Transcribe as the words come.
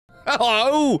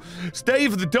Hello! It's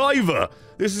Dave the Diver.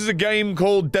 This is a game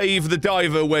called Dave the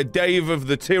Diver, where Dave of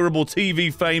the terrible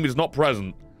TV fame is not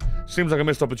present. Seems like a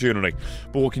missed opportunity,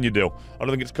 but what can you do? I don't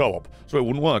think it's co-op, so it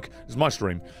wouldn't work. It's my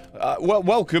stream. Well,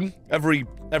 welcome, every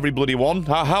bloody one.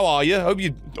 How are you? Hope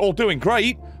you're all doing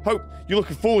great. Hope you're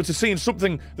looking forward to seeing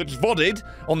something that's VODed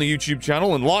on the YouTube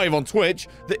channel and live on Twitch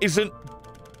that isn't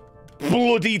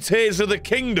bloody Tears of the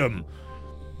Kingdom.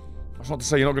 That's not to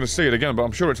say you're not going to see it again, but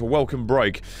I'm sure it's a welcome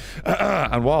break.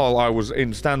 And while I was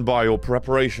in standby or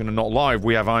preparation and not live,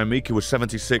 we have Iron Mika with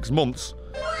 76 months.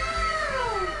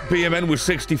 BMN with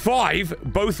 65,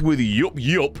 both with yup.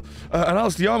 And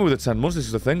Alistair Yarma with 10 months. This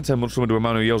is the thing. 10 months someone to a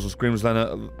man who yells and screams,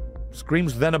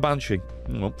 then a banshee.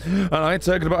 Well, and I ain't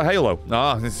talking about Halo.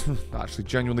 I actually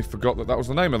genuinely forgot that was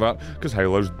the name of that, because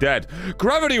Halo's dead.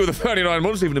 Gravity with 39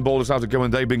 months, even in Baldur's House,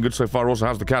 going day, been good so far. Also,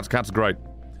 how's the cats? Cats are great.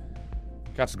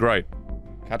 Cats are great.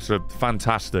 Cats are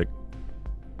fantastic.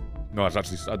 No,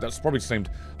 that's probably seemed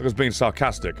like I was being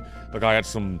sarcastic. Like I had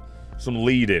some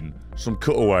lead-in, some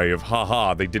cutaway of,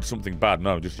 haha, they did something bad.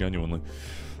 No, just genuinely.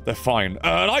 They're fine.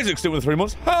 And Isaac's still with 3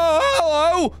 months.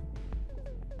 Hello!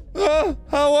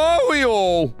 How are we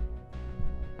all?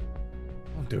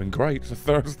 I'm doing great. It's a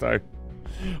Thursday.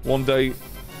 One day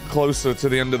closer to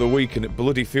the end of the week, and it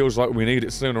bloody feels like we need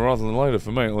it sooner rather than later,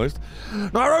 for me at least.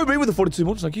 Nairobi with the 42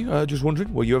 months, thank you. Just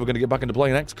wondering, were you ever going to get back into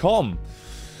playing XCOM?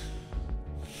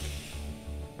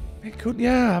 It could,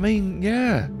 yeah, I mean,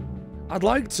 yeah. I'd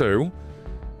like to,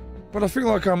 but I feel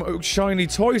like I'm shiny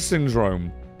toy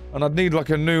syndrome, and I'd need like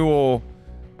a new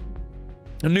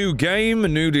game, a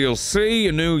new DLC,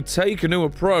 a new take, a new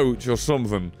approach or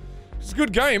something. It's a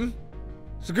good game.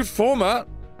 It's a good format,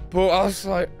 but I was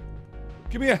like,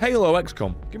 give me a Halo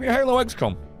XCOM. Give me a Halo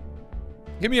XCOM.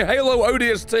 Give me a Halo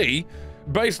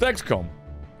ODST-based XCOM.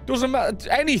 Doesn't matter,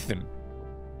 anything.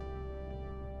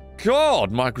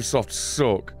 God, Microsoft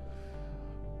suck.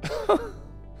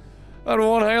 I had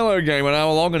one Halo game an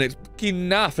hour long, and it's fucking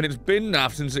naff, and it's been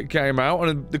naff since it came out,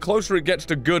 and the closer it gets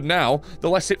to good now, the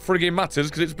less it friggin' matters,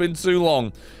 because it's been too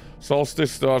long.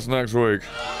 Solstice starts next week.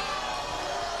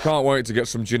 Can't wait to get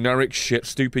some generic shit,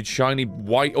 stupid, shiny,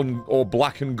 white or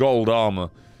black and gold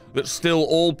armor that still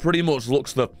all pretty much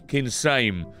looks the fucking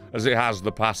same as it has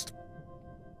the past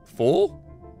 4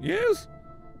 years?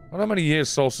 I don't know how many years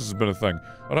Solstice has been a thing.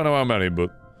 I don't know how many,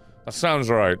 but that sounds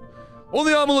right. All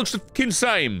the armor looks the fucking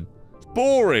same.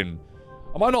 Boring.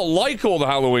 I might not like all the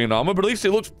Halloween armor, but at least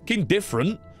it looks fucking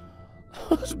different.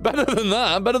 It's better than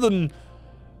that. Better than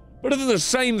the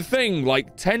same thing,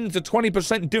 like 10 to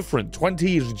 20% different.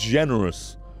 20 is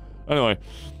generous. Anyway,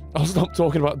 I'll stop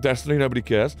talking about Destiny. Nobody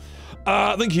cares.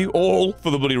 Thank you all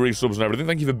for the bloody resubs and everything.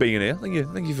 Thank you for being here.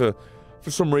 Thank you for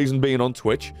some reason being on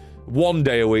Twitch. 1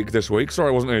 day a week this week. Sorry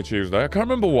I wasn't here Tuesday. I can't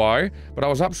remember why, but I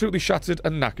was absolutely shattered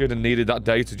and knackered and needed that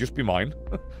day to just be mine.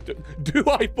 Do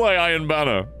I play Iron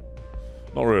Banner?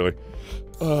 Not really.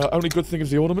 Only good thing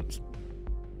is the ornaments.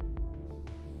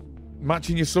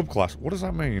 Matching your subclass. What does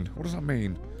that mean? What does that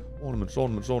mean? Ornaments. I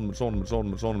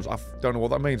don't know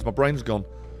what that means. My brain's gone.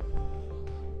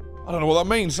 I don't know what that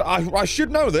means. I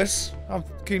should know this. I've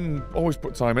fucking always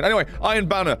put time in. Anyway, Iron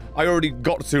Banner. I already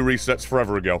got 2 resets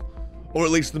forever ago. Or at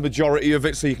least the majority of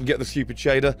it, so you can get the stupid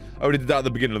shader. I already did that at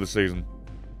the beginning of the season.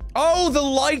 Oh, the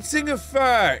lighting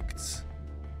effect! Is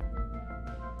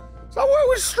that where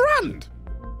we Strand?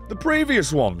 The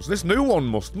previous ones. This new one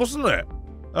mustn't it?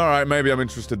 Alright, maybe I'm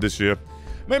interested this year.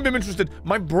 Maybe I'm interested.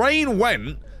 My brain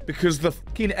went, because the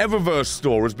fucking Eververse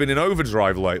store has been in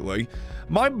overdrive lately,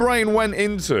 my brain went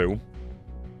into,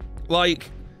 like,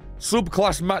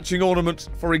 subclass matching ornaments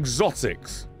for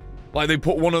exotics. Like, they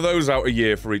put one of those out a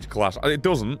year for each class. It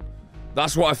doesn't.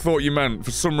 That's what I thought you meant,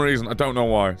 for some reason. I don't know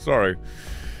why. Sorry.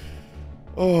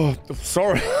 Oh,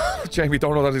 sorry. Jamie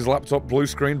Donald had his laptop blue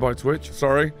screened by Twitch.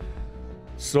 Sorry.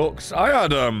 Sucks. I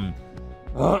had,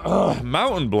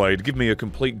 Mountain Blade give me a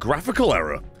complete graphical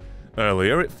error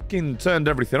earlier. It fucking turned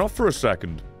everything off for a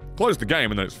second. Closed the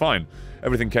game and then it's fine.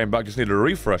 Everything came back, just needed a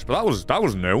refresh. But that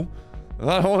was new.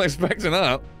 I wasn't expecting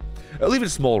that. Leave it a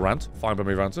small rant. Fine by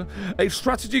me, Ranter. A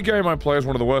strategy game I play is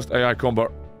one of the worst AI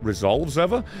combat resolves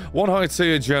ever. One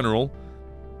high-tier general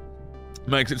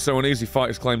makes it so an easy fight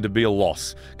is claimed to be a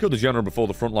loss. Kill the general before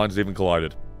the front lines even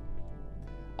collided.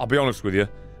 I'll be honest with you.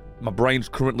 My brain's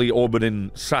currently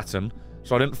orbiting Saturn,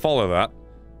 so I didn't follow that.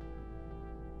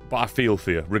 But I feel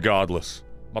for you, regardless.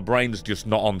 My brain's just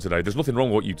not on today. There's nothing wrong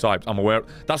with what you typed. I'm aware.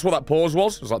 That's what that pause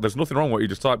was. It's like, there's nothing wrong with what you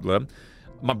just typed there.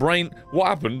 My brain, what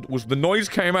happened was the noise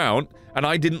came out, and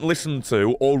I didn't listen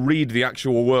to or read the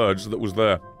actual words that was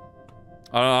there.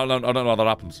 I don't know how that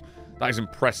happens. That is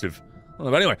impressive.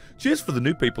 But anyway, cheers for the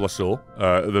new people I saw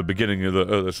at the beginning of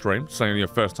the stream, saying your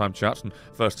first time chats and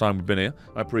first time we've been here.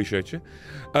 I appreciate you.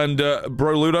 And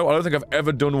Bro Ludo, I don't think I've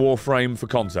ever done Warframe for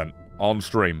content on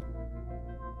stream.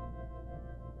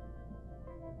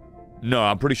 No,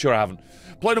 I'm pretty sure I haven't.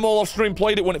 Played them all off stream,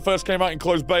 played it when it first came out in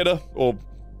closed beta, or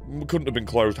couldn't have been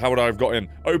closed. How would I have got in?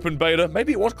 Open beta?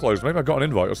 Maybe it was closed. Maybe I got an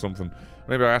invite or something.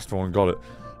 Maybe I asked for one and got it.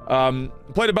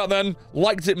 Played it back then,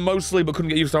 liked it mostly, but couldn't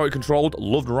get used to how it controlled.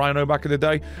 Loved Rhino back in the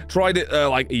day. Tried it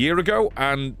like a year ago,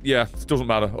 and yeah, it doesn't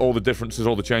matter. All the differences,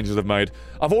 all the changes they've made.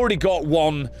 I've already got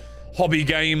one hobby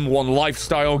game, one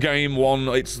lifestyle game, one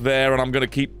it's there, and I'm gonna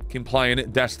keep playing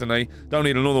it. Destiny. Don't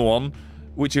need another one,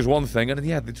 which is one thing. And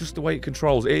yeah, just the way it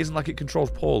controls. It isn't like it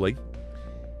controls poorly.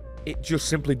 It just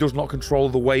simply does not control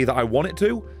the way that I want it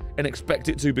to, and expect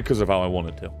it to because of how I want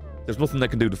it to. There's nothing they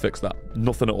can do to fix that.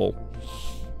 Nothing at all.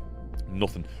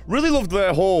 Nothing. Really loved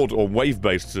their horde or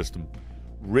wave-based system.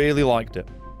 Really liked it.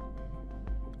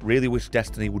 Really wish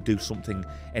Destiny would do something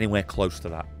anywhere close to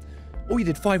that. Oh, you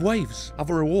did 5 waves. Have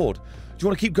a reward. Do you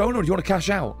want to keep going or do you want to cash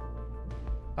out?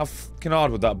 How fucking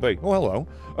hard would that be? Oh, hello.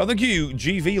 Thank you,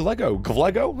 GV Lego.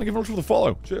 Glego? Thank you very much for the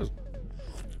follow. Cheers.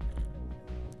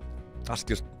 That's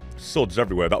just suds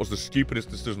everywhere. That was the stupidest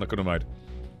decision I could have made.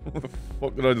 What the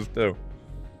fuck did I just do?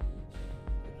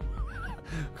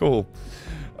 Cool.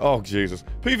 Oh, Jesus.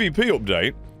 PvP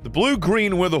update. The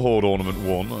blue-green Witherhoard ornament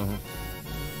won.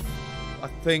 I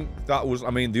think that was...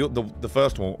 I mean, the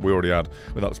first one we already had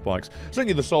without the spikes. Send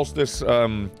you the Solstice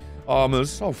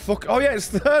armors. Oh, fuck. Oh, yeah, it's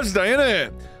Thursday, isn't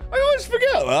it? I always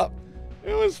forget that.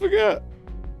 I always forget.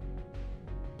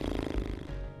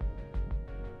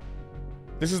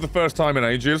 This is the first time in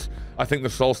ages I think the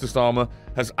Solstice armor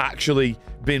has actually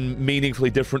been meaningfully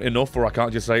different enough where I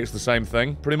can't just say it's the same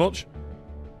thing, pretty much.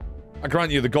 I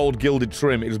grant you the gold gilded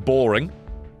trim is boring,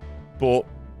 but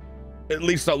at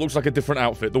least that looks like a different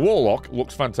outfit. The Warlock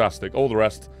looks fantastic. All the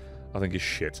rest, I think, is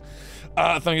shit.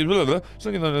 Thank you.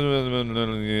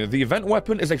 The event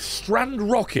weapon is a strand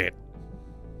rocket.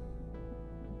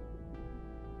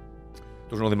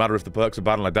 Doesn't really matter if the perks are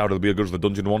bad, and I doubt it'll be as good as the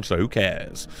dungeon one, so who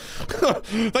cares?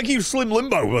 Thank you, Slim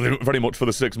Limbo, very much for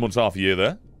the 6 months, half a year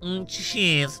there.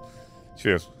 Cheers.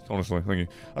 Cheers, honestly, thank you.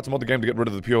 I had to mod the game to get rid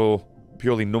of the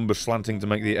purely number slanting to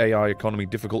make the AI economy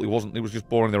difficult. It wasn't. It was just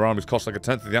boring. Their armies cost like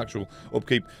 1/10 of the actual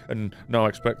upkeep, and no, I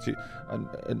expect you.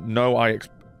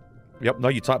 Yep, no,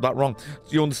 you typed that wrong.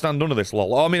 You understand none of this,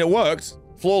 lol. I mean, it worked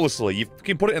flawlessly. You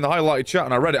can put it in the highlighted chat,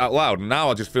 and I read it out loud, and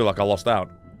now I just feel like I lost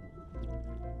out.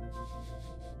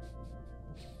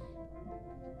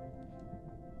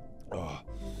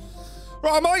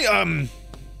 Right, I might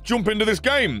jump into this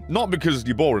game. Not because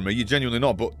you're boring me, you're genuinely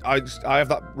not, but I have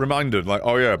that reminder, like,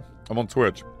 oh yeah, I'm on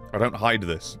Twitch. I don't hide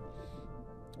this.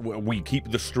 We keep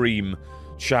the stream,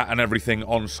 chat, and everything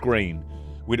on screen.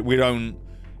 We don't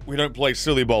play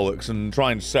silly bollocks and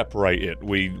try and separate it.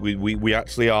 We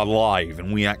actually are live,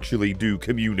 and we actually do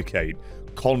communicate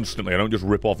constantly. I don't just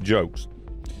rip off jokes,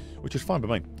 which is fine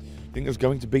by me. Think there's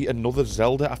going to be another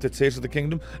Zelda after Tears of the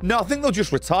Kingdom? No, I think they'll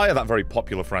just retire that very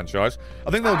popular franchise.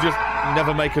 I think they'll just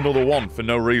never make another one for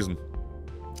no reason.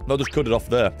 They'll just cut it off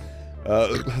there.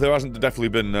 There hasn't definitely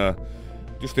been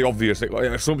just the obvious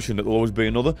assumption that there'll always be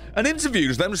another. And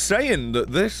interviews, them saying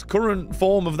that this current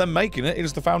form of them making it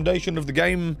is the foundation of the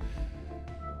game...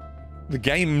 the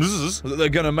games that they're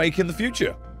going to make in the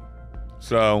future.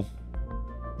 So,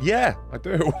 yeah, I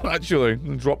do, actually.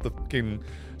 Drop the fucking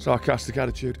sarcastic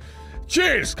attitude.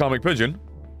 Cheers, Comic Pigeon,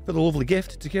 for the lovely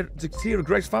gift to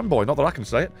TearofDisgrace fanboy. Not that I can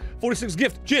say it. 46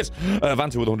 gift. Cheers.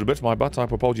 Vanta with 100 bits. My bad.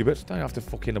 Type apology bits. Don't have to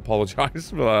fucking apologise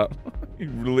for that. You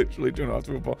literally do not have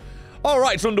to apologise.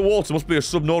 Alright, it's underwater. Must be a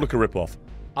Subnautica ripoff.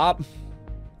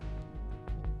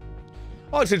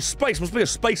 Oh, it's in space. Must be a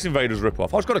Space Invaders ripoff.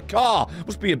 Oh, it's got a car.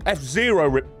 Must be an F-Zero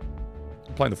rip...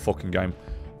 I'm playing the fucking game.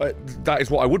 That is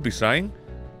what I would be saying.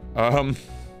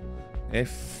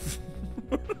 If...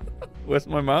 Where's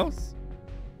my mouse?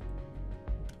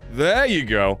 There you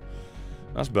go.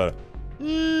 That's better.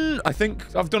 I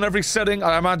think I've done every setting.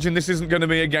 I imagine this isn't going to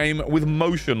be a game with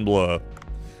motion blur.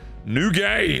 New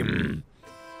game.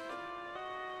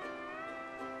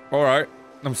 All right,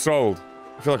 I'm sold.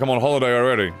 I feel like I'm on holiday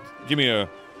already. Give me a.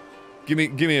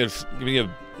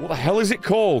 What the hell is it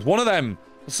called? One of them.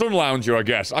 A sun lounger, I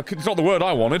guess. It's not the word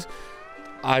I wanted.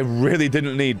 I really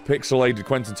didn't need pixelated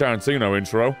Quentin Tarantino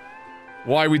intro.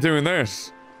 Why are we doing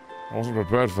this? I wasn't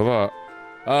prepared for that.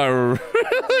 I really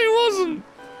wasn't.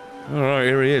 Alright,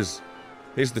 here he is.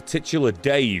 Here's the titular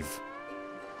Dave.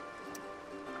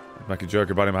 I'd make a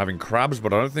joke about him having crabs,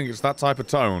 but I don't think it's that type of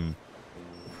tone.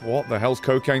 What the hell's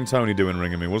Cocaine Tony doing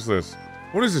ringing me? What's this?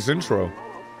 What is this intro?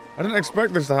 I didn't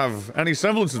expect this to have any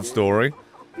semblance of story.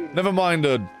 Never mind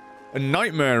a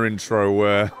nightmare intro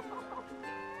where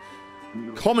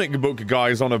comic book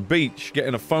guys on a beach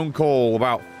getting a phone call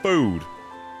about food.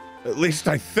 At least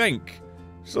I think.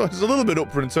 So it's a little bit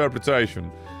up for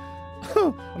interpretation.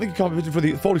 I think you can't be waiting for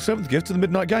the 47th gift to the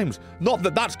Midnight Games. Not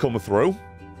that that's coming through.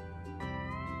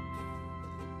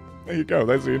 There you go,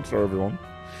 there's the intro, everyone.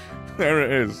 There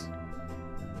it is.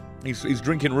 He's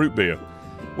drinking root beer.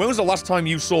 When was the last time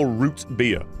you saw root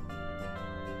beer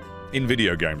in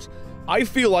video games? I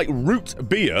feel like root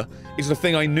beer is the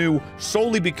thing I knew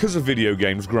solely because of video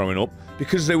games growing up,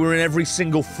 because they were in every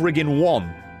single friggin'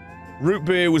 one. Root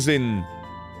beer was in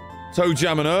Toe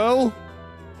Jam and Earl,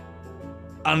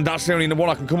 and that's the only one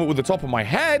I can come up with the top of my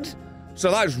head,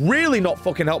 so that's really not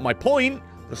fucking helped my point.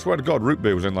 I swear to God, root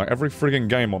beer was in like every friggin'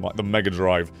 game on like the Mega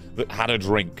Drive that had a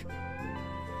drink.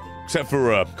 Except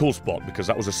for Cool Spot, because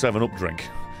that was a 7-Up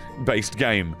drink-based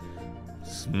game.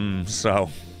 So,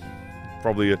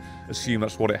 probably assume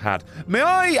that's what it had. May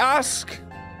I ask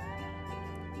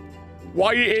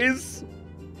why it is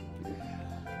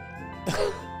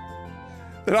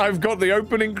that I've got the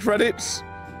opening credits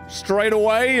straight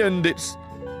away and it's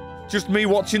just me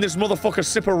watching this motherfucker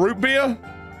sip a root beer?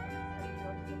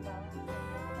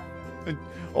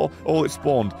 All it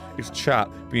spawned is chat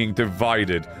being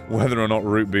divided whether or not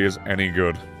root beer is any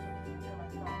good.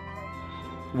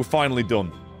 We're finally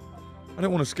done. I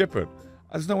don't want to skip it.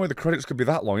 There's no way the credits could be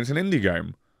that long. It's an indie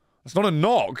game. It's not a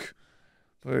knock.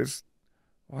 But it's...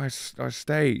 Why I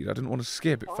stayed. I didn't want to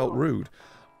skip. It felt rude.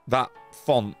 That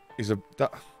font is a...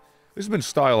 This has been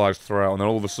stylized throughout, and then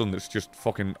all of a sudden it's just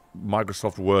fucking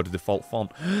Microsoft Word default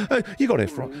font. You got here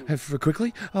for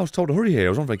quickly? I was told to hurry here. I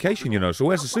was on vacation, you know, so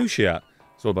where's the sushi at?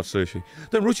 It's all about sushi.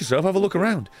 Don't rush yourself, have a look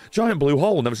around. Giant blue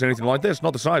hole, never seen anything like this,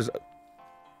 not the size...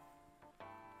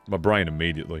 My brain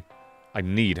immediately. I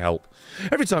need help.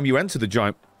 Every time you enter the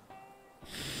giant...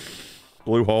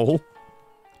 blue hole...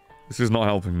 This is not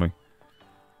helping me.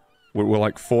 We're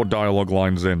like 4 dialogue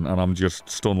lines in, and I'm just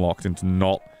stun-locked into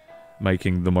not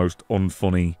making the most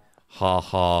unfunny,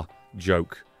 ha-ha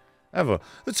joke ever.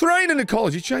 The terrain in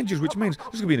ecology changes, which means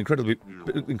this is going to be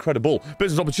an incredible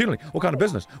business opportunity. What kind of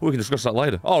business? We can discuss that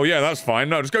later. Oh, yeah, that's fine.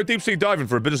 No, just go deep-sea diving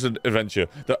for a business adventure.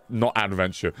 Not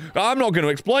adventure. I'm not going to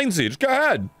explain to you. Just go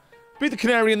ahead. Be the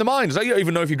canary in the mines. You don't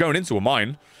even know if you're going into a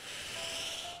mine.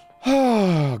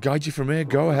 Guide you from here.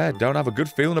 Go ahead. Don't have a good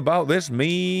feeling about this.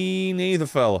 Me neither,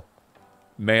 fella.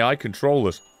 May I control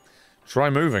this? Try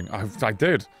moving. I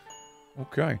did.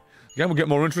 Okay. Again, we'll get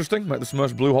more interesting. Make the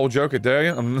Smurfs blue hole joke, I dare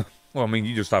you. Well, I mean,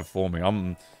 you just have for me.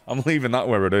 I'm leaving that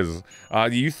where it is.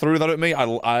 You threw that at me.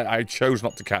 I chose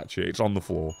not to catch it. It's on the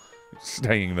floor. It's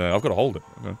staying there. I've got to hold it.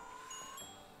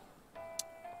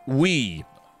 Okay.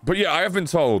 But yeah, I have been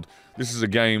told this is a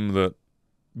game that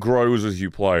grows as you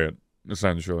play it,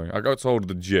 essentially. I got told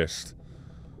the gist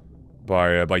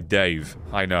by Dave.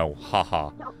 I know. Haha.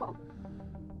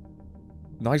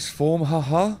 Nice form,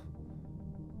 haha.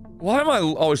 Why am I...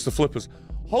 Oh, it's the flippers.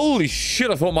 Holy shit,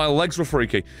 I thought my legs were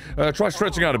freaky. Try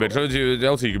stretching out a bit. So LT,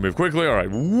 you can move quickly. Alright.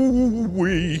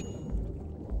 Woo-wee.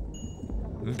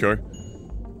 Okay.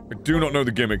 I do not know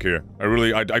the gimmick here.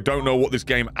 I don't know what this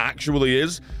game actually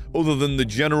is, other than the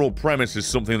general premise is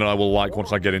something that I will like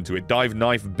once I get into it. Dive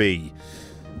Knife B.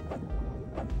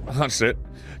 That's it.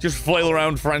 Just flail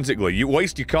around frantically. You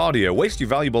waste your cardio. Waste your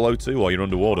valuable O2 while you're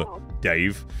underwater.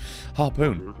 Dave.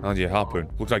 Harpoon. Oh, yeah, harpoon.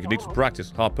 Looks like you need some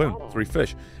practice. Harpoon. 3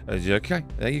 fish. Okay,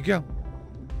 there you go.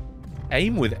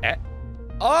 Aim with E...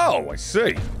 Oh, I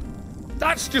see.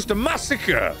 That's just a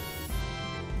massacre.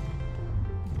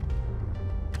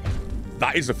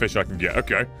 That is a fish I can get.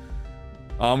 Okay.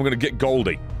 I'm gonna get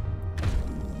Goldie.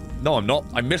 No, I'm not.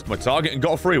 I missed my target and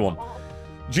got a free one.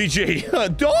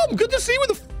 GG. Dom, good to see you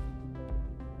with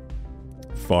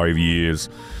the... 5 years.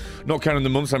 Not counting the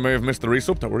months I may have missed the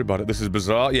resub. Don't worry about it. This is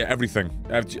bizarre. Yeah, everything.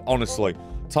 Honestly.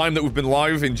 Time that we've been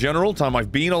live in general. Time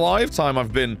I've been alive. Time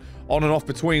I've been on and off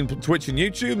between Twitch and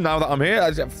YouTube. Now that I'm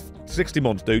here. 60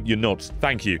 months, dude. You're nuts.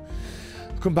 Thank you.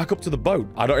 Come back up to the boat.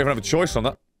 I don't even have a choice on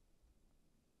that.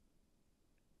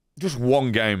 Just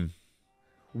one game.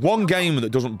 One game that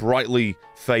doesn't brightly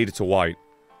fade to white.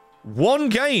 One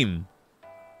game.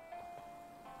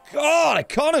 God, I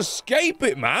can't escape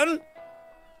it, man.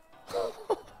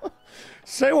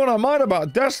 Say what I might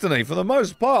about Destiny, for the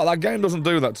most part, that game doesn't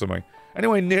do that to me.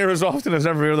 Anyway, near as often as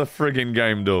every other friggin'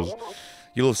 game does.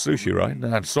 You love sushi, right?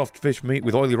 And soft fish meat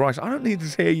with oily rice. I don't need to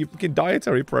hear your fucking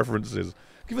dietary preferences.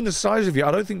 Given the size of you,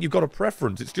 I don't think you've got a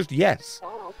preference. It's just yes.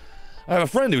 I have a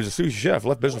friend who's a sushi chef,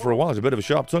 left business for a while. He's a bit of a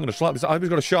sharp tongue and a slap. I hope he's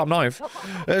got a sharp knife.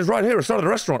 It's right here, I started a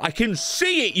restaurant. I can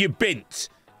see it, you bint!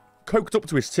 coked up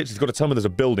to his tits. He's got to tell me there's a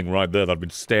building right there that I've been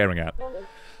staring at.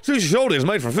 Sushi shoulder is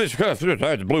made from fish.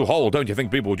 Blue hole. Don't you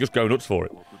think people would just go nuts for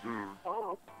it?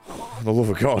 For the love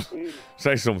of God.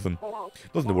 Say something.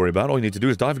 Nothing to worry about. All you need to do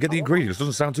is dive and get the ingredients.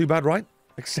 Doesn't sound too bad, right?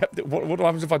 Except, that, what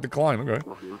happens if I decline? Okay.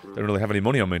 Don't really have any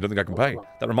money on me. Don't think I can pay.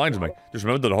 That reminds me. Just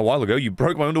remembered that a while ago you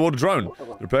broke my underwater drone.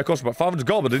 The repair cost about 500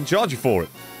 gold, but I didn't charge you for it.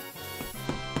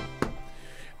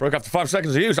 Broke after 5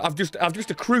 seconds of use. I've just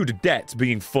accrued debt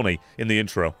being funny in the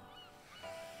intro.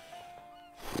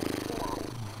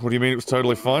 What do you mean it was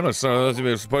totally fine? It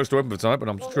was supposed to open for tonight, but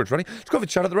I'm sure it's ready. Let's go have a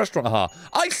chat at the restaurant,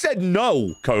 I said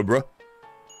no, Cobra.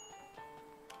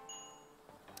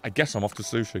 I guess I'm off to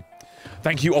sushi.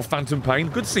 Thank you, Phantom Pain.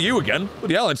 Good to see you again.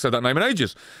 Bloody hell, I ain't said that name in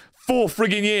ages. 4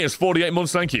 friggin' years, 48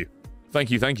 months, thank you.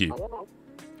 Thank you, thank you.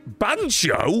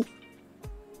 Banjo?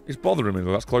 It's bothering me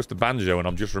that that's close to Banjo, and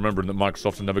I'm just remembering that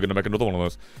Microsoft's never going to make another one of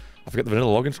those. I forget the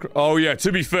vanilla login screen. Oh yeah,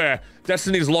 to be fair,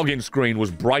 Destiny's login screen was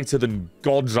brighter than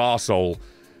God's arsehole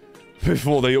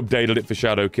before they updated it for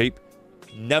Shadowkeep.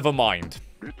 Never mind.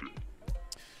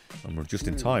 And we're just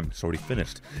in time. It's already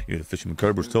finished. You know, the Fisherman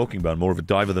Cobra was talking about more of a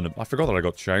diver than a... I forgot that I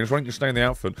got changed. Why don't you stay in the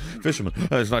outfit? Fisherman,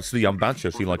 it's nice to see you on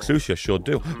Bancho. See, like sushi, I sure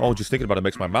do. Oh, just thinking about it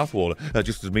makes my mouth water.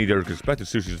 Just as media expected,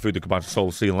 sushi is a food that combines the soul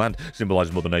of sea and land,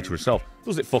 symbolises Mother Nature herself.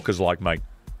 Does it fuckers like, mate?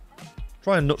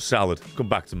 Try a nut salad. Come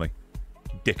back to me.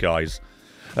 Dick eyes.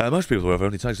 Most people, however,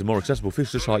 only taste the more accessible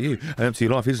fish just like you. An empty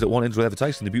life is that one ends with ever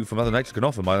tasting the beauty Mother Nature can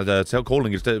offer. My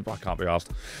calling is... I can't be asked.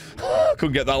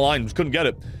 Couldn't get that line. Just couldn't get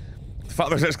it. The fact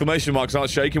those exclamation marks aren't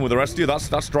shaking with the rest of you,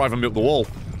 that's driving me up the wall.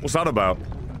 What's that about?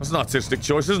 That's an artistic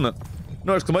choice, isn't it?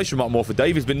 No exclamation mark more for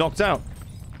Dave, he's been knocked out.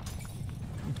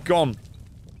 Gone.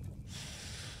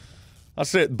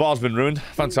 That's it, the bar's been ruined.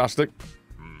 Fantastic.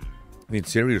 The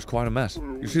interior is quite a mess.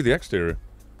 You see the exterior.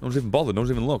 No one's even bothered, no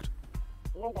one's even looked.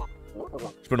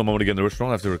 Spend all my money getting the restaurant,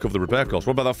 I have to recover the repair costs.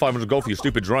 What about that 500 gold for your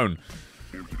stupid drone?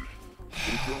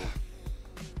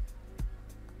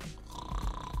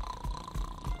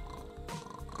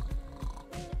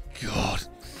 God.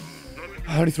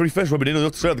 Only 3 fish. We've been in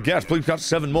enough to serve the guests. Please catch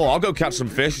 7 more. I'll go catch some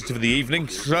fish for the evening.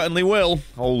 Certainly will.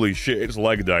 Holy shit, it's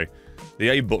leg day. The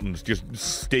A button's just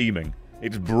steaming.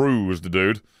 It's bruised,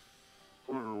 dude.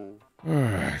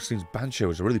 Seems Bancho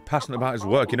is really passionate about his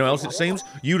work. You know what else it seems?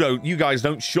 You guys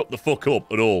don't shut the fuck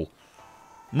up at all.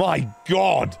 My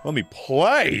God. Let me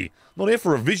play. I'm not here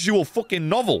for a visual fucking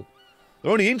novel.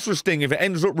 They're only interesting if it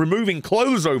ends up removing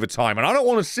clothes over time, and I don't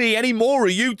want to see any more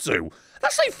of you two.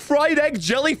 That's like fried egg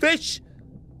jellyfish.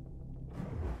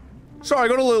 Sorry, I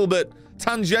got a little bit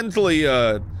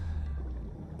tangentially,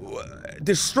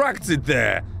 distracted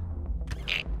there.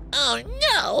 Oh,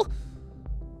 no.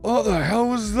 What the hell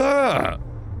was that?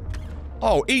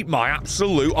 Oh, eat my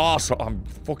absolute arsehole. I'm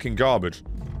fucking garbage.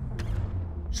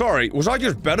 Sorry, was I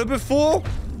just better before?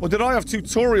 Or did I have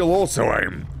tutorial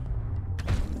auto-aim?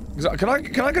 Can I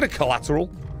get a collateral?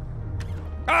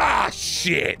 Ah,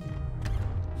 shit.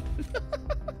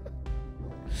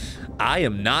 I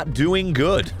am not doing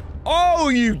good. Oh,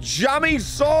 you jammy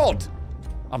sod!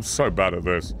 I'm so bad at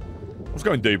this. I was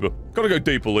going deeper. Gotta go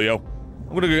deeper, Leo.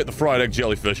 I'm gonna go get the fried egg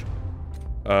jellyfish.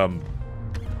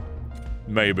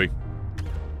 Maybe.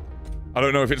 I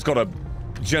don't know if it's got a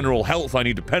general health I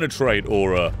need to penetrate,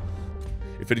 or,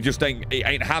 if it just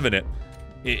ain't having it.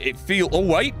 It feel... Oh,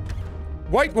 wait!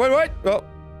 Wait! Oh,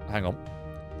 hang on.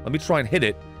 Let me try and hit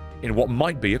it in what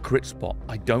might be a crit spot.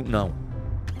 I don't know.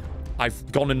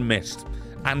 I've gone and missed.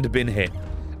 And been hit.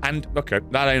 And, okay,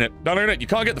 that ain't it. That ain't it. You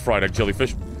can't get the fried egg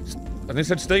jellyfish. And they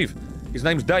said Steve. His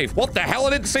name's Dave. What the hell?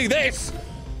 I didn't see this!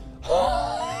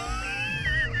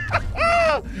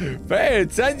 Pay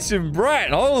attention,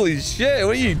 Brett. Holy shit,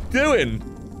 what are you doing?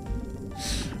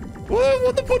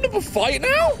 What, they're putting up a fight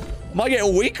now? Am I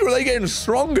getting weaker or are they getting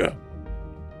stronger?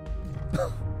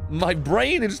 My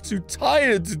brain is too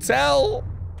tired to tell.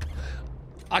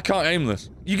 I can't aim this.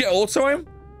 You get auto-aim?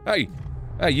 Hey,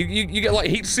 you get like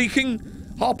heat-seeking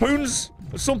harpoons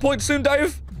at some point soon,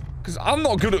 Dave? Because I'm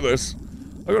not good at this.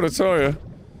 I gotta tell you.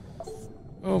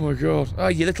 Oh my God. Oh,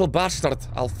 you little bastard.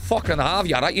 I'll fucking have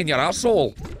you right in your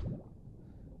asshole.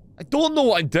 I don't know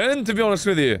what I'm doing, to be honest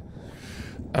with you.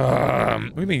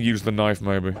 What do you mean use the knife,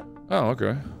 maybe? Oh,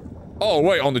 okay. Oh,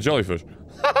 wait, on the jellyfish.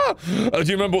 Do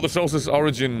you remember what the Solstice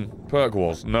Origin perk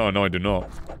was? No, I do not.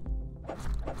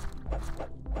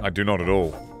 I do not at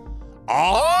all.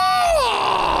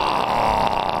 Ah!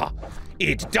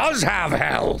 It does have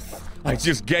health! I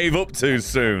just gave up too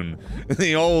soon.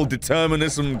 The old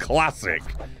determinism classic.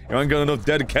 You ain't got enough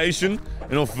dedication,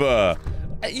 enough,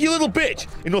 you little bitch!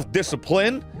 Enough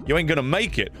discipline, you ain't gonna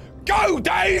make it. Go,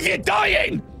 Dave! You're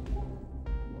dying!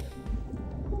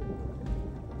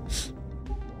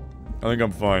 I think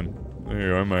I'm fine. There you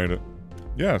go, I made it.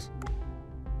 Yes.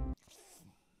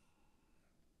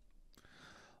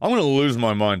 I'm gonna lose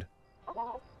my mind.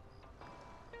 I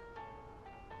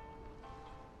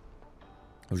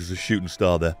was just a shooting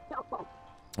star there.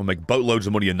 I'll make boatloads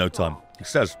of money in no time. He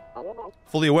says,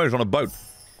 fully aware he's on a boat.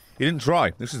 He didn't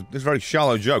try. This is a very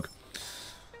shallow joke.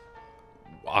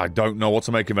 I don't know what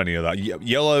to make of any of that.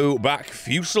 Yellowback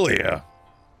Fusilier.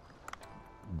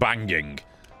 Banging.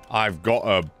 I've got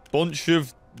a bunch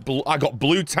of... I got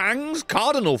blue tangs,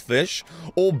 cardinal fish,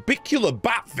 orbicular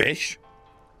batfish.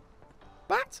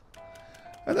 Bat?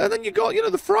 And then you got, you know,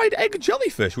 the fried egg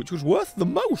jellyfish, which was worth the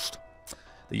most.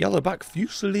 The yellowback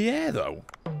Fusilier, though.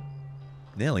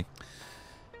 Nearly.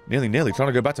 Nearly. Trying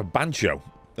to go back to Bancho.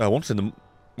 Once in the...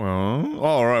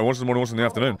 alright, once in the morning, once in the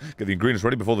afternoon. Get the ingredients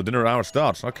ready before the dinner hour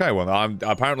starts. Okay, well,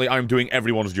 apparently I'm doing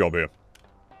everyone's job here.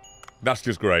 That's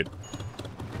just great.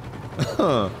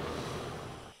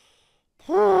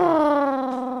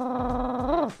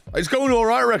 It's going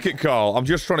alright, Wreck-It Carl. I'm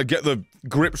just trying to get the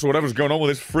grips or whatever's going on with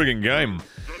this frigging game.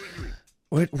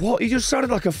 Wait, what? He just sounded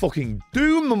like a fucking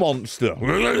Doom monster.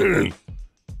 He's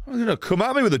gonna come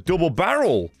at me with a double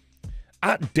barrel.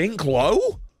 At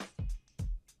Dinklow?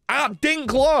 At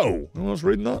Dinklow! No one's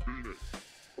reading that?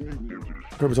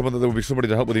 Kirby told me that there would be somebody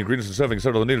to help with the ingredients and serving,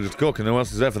 so all I needed is to cook, and no one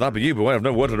else is there for that but you, but I have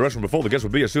no word to the restaurant before the guests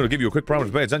will be here soon. I'll give you a quick promise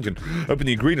to pay attention. Open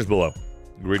the ingredients below.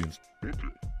 Ingredients.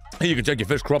 Here you can check your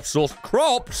fish, crops, sauce.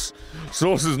 Crops?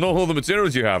 Sauces, not all the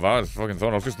materials you have. I fucking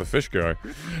thought I was just the fish guy.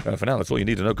 For now, that's all you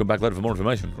need to know. Come back later for more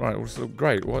information. Right, well, so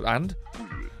great. What, and?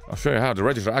 I'll show you how to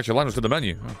register actual items to the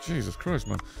menu. Oh, Jesus Christ,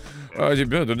 man.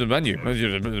 The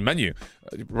menu.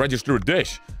 Register a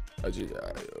dish.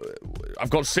 I've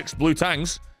got 6 blue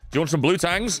tangs. Do you want some blue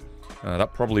tangs?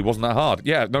 That probably wasn't that hard.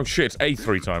 Yeah, no shit. A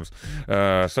 3 times.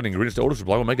 Sending ingredients to order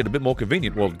supply will make it a bit more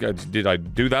convenient. Well, did I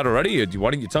do that already?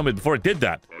 Why didn't you tell me before I did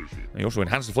that? And you also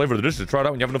enhance the flavor of the dish to try it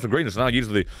out when you have enough ingredients. Now use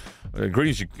the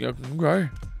ingredients you... Okay. I'm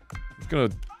just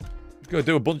gonna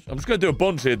do a bunch... I'm just gonna do a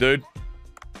bunch here, dude.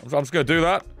 I'm just gonna do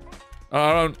that.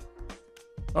 I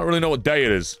don't really know what day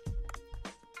it is.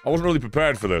 I wasn't really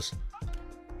prepared for this.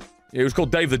 Yeah, it was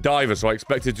called Dave the Diver, so I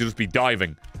expected to just be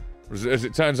diving. As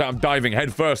it turns out, I'm diving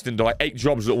headfirst into like 8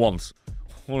 jobs at once.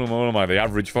 What am I, the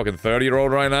average fucking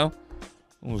 30-year-old right now?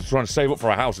 I was trying to save up for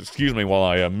a house, excuse me, while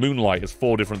I moonlight as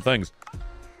 4 different things.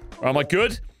 Am I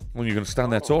good? Well, you're gonna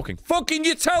stand there talking. Fucking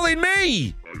you're telling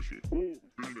me!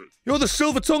 You're the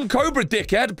silver-tongued cobra,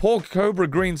 dickhead! Poor cobra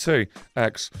green tea.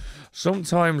 X.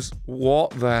 Sometimes,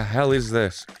 what the hell is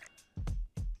this?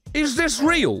 Is this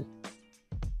real?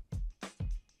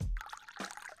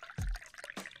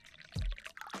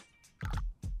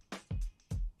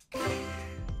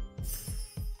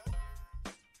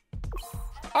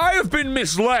 I have been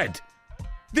misled.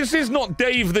 This is not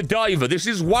Dave the Diver. This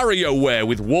is WarioWare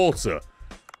with water.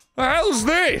 The hell's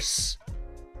this?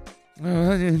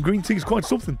 Green tea is quite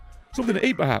something. Something to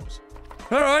eat, perhaps.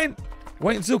 Alright.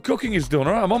 Wait until cooking is done.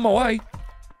 Alright, I'm on my way.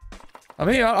 I'm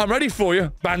here. I'm ready for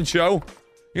you, Bancho.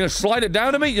 You're gonna slide it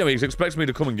down to me? Yeah, he expects me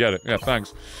to come and get it. Yeah,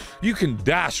 thanks. You can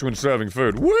dash when serving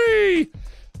food. Whee!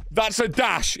 That's a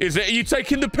dash, is it? Are you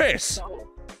taking the piss?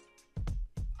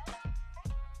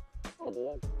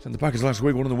 Sent the package last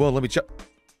week, one in the world. Let me check.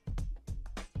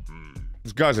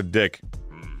 This guy's a dick.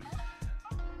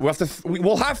 We'll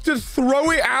have to throw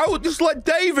it out. Just let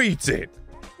Dave eat it.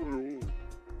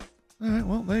 Alright,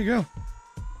 well, there you go.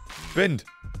 Binned.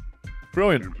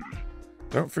 Brilliant.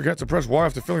 Don't forget to press Y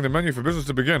after filling the menu for business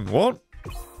to begin. What?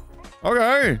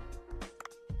 Okay.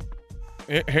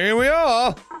 Here we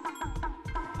are.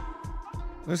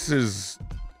 This is...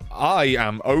 I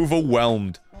am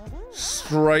overwhelmed.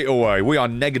 Straight away. We are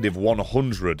negative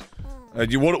 100.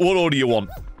 What order do you want?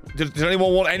 Does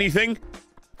anyone want anything?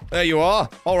 There you are.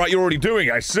 Alright, you're already doing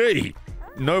it, I see.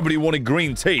 Nobody wanted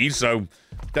green tea, so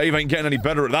Dave ain't getting any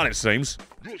better at that, it seems.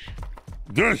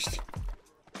 That's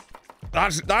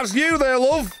you there,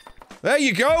 love. There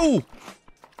you go.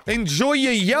 Enjoy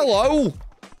your yellow.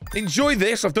 Enjoy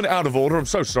this. I've done it out of order. I'm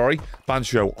so sorry.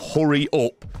 Bancho, hurry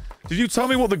up. Did you tell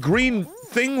me what the green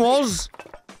thing was?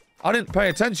 I didn't pay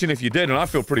attention if you did, and I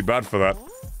feel pretty bad for that.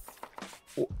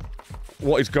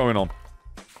 What is going on?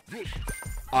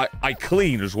 I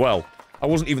clean as well. I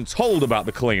wasn't even told about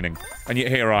the cleaning, and yet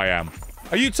here I am.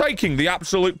 Are you taking the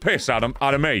absolute piss out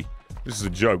of me? This is a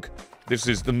joke. This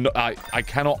is the... I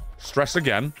cannot stress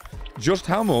again just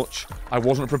how much I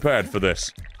wasn't prepared for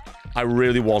this. I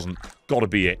really wasn't. Gotta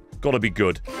be it. Gotta be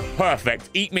good. Perfect.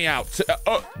 Eat me out.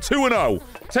 2-0.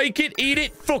 Take it, eat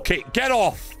it, fuck it. Get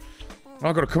off.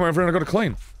 I've got to come over here and I've got to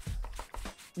clean.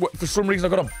 For some reason,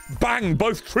 I've got to bang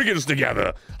both triggers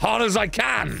together. Hard as I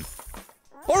can.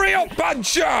 Hurry up,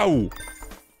 Bancho!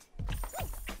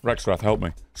 Rexrath, help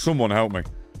me. Someone help me.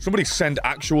 Somebody send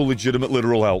actual, legitimate,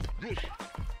 literal help.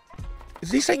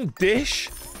 Is he saying dish?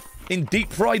 In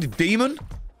deep-fried demon?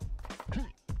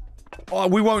 Oh,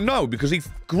 we won't know, because he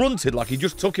grunted like he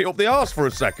just took it up the arse for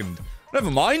a second.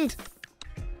 Never mind.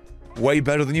 Way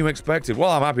better than you expected. Well,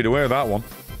 I'm happy to hear that one.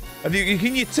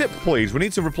 Can you tip, please? We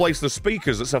need to replace the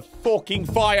speakers. It's a fucking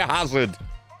fire hazard.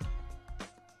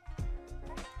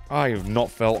 I have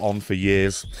not felt on for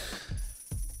years.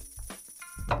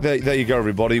 There you go,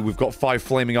 everybody. We've got 5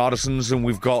 flaming artisans, and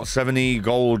we've got 70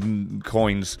 gold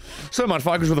coins. So, man,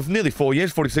 Fighters with nearly 4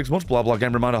 years, 46 months, blah, blah,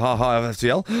 game reminder, ha,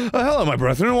 FTL. Hello, my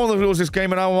brethren. What was this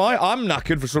game and how am I? I'm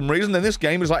knackered for some reason, and this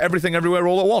game is like everything everywhere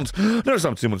all at once. Notice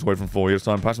I'm 2 months away from 4 years'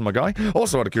 time passing, my guy.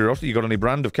 Also, out of curiosity, you got any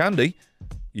brand of candy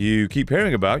you keep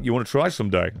hearing about you want to try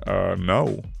someday?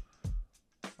 No.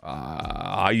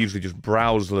 I usually just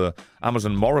browse the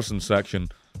Amazon Morrison section.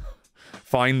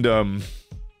 Find something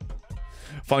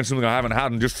I haven't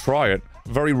had and just try it.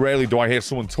 Very rarely do I hear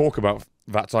someone talk about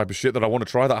that type of shit that I want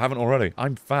to try that I haven't already.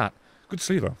 I'm fat. Good to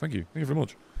see you, though. Thank you. Thank you very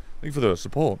much. Thank you for the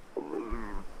support.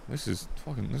 This is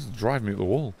driving me up the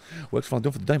wall. Work's fine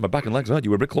done for the day. My back and legs hurt.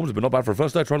 You were a bit clumsy, but not bad for a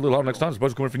first day. Try a little harder next time.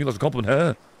 Suppose coming from you, that's a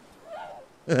compliment.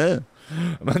 A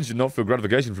man should not feel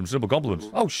gratification from simple compliments.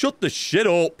 Oh, shut the shit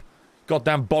up.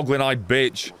 Goddamn boggling-eyed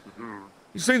bitch.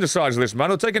 You've seen the size of this man.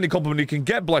 He'll take any compliment he can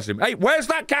get, bless him. Hey, where's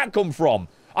that cat come from?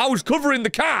 I was covering the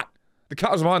cat! The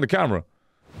cat was behind the camera.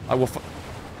 I will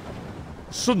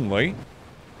Suddenly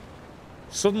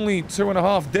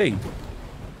 2.5 deep.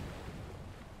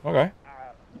 Okay.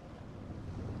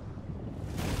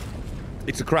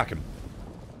 It's a kraken.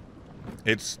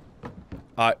 It's...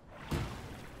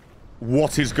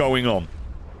 What is going on?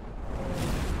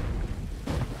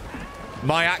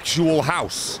 My actual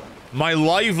house. My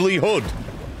livelihood.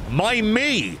 My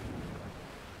me.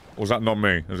 Or was that not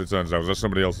me, as it turns out? Was that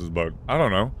somebody else's boat? I don't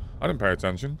know. I didn't pay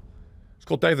attention. It's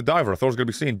called Dave the Diver. I thought I was going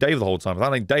to be seeing Dave the whole time. If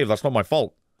that ain't Dave, that's not my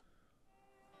fault.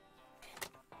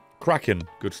 Kraken.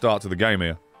 Good start to the game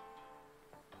here.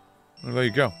 Well, there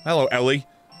you go. Hello, Ellie.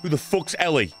 Who the fuck's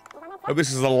Ellie? Hope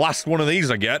this is the last one of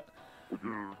these I get.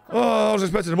 Oh, I was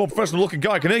expecting a more professional-looking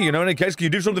guy. Can hear you know. In any case, can you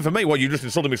do something for me? Well, you just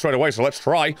insulted me straight away, so let's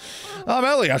try. I'm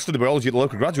Ellie. I study biology at the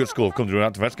local graduate school. I've come to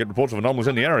investigate reports of anomalies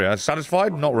in the area.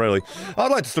 Satisfied? Not really. I'd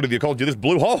like to study the ecology of this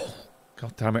blue hole.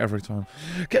 God damn it, every time.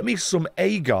 Get me some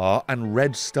agar and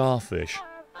red starfish.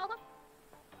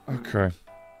 Okay.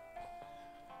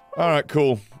 Alright,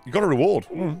 cool. You got a reward.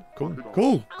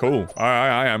 Cool.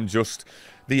 I am just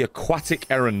the aquatic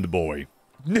errand boy.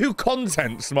 New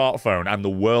content, smartphone, and the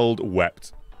world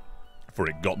wept. For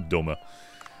it got dumber.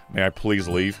 May I please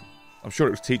leave? I'm sure it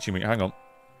was teaching me. Hang on.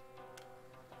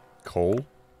 Cole?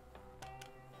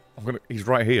 He's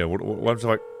right here. What's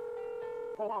the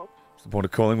point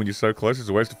of calling when you're so close? It's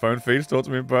a waste of phone fees. Talk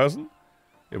to me in person.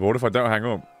 Yeah, but what if I don't hang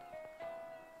up?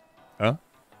 Huh?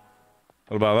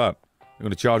 What about that? You're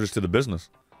going to charge us to the business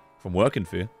if I'm working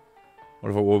for you.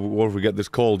 What if we get this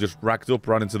call just racked up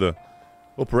right into the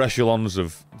upper echelons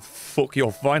of fuck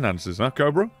your finances, huh,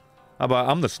 Cobra? How about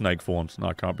I'm the snake for once? No,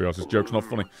 I can't be honest. This joke's not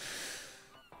funny.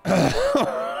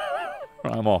 Right,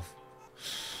 I'm off.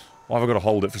 Why have I got to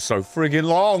hold it for so friggin'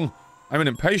 long? I'm an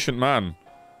impatient man.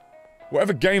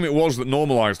 Whatever game it was that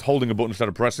normalized holding a button instead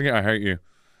of pressing it, I hate you.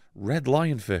 Red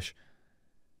lionfish.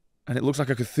 And it looks like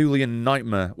a Cthulian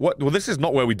nightmare. What? Well, this is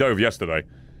not where we dove yesterday.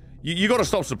 You gotta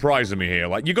stop surprising me here.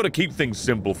 Like, you gotta keep things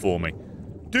simple for me.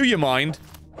 Do you mind?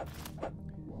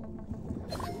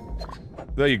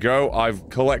 There you go. I've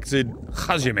collected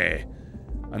Hajime.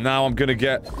 And now I'm gonna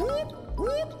get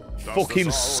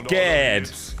fucking scared.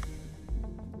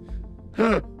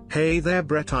 Hey there,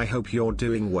 Brett. I hope you're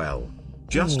doing well.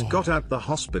 Just got out the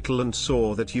hospital and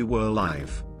saw that you were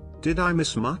alive. Did I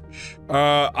miss much?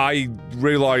 I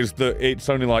realized that it's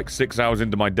only like 6 hours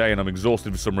into my day and I'm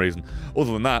exhausted for some reason.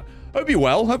 Other than that, hope you're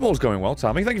well. Hope all's going well,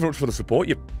 Tammy. Thank you very much for the support,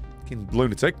 you fucking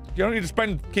lunatic. You don't need to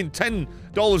spend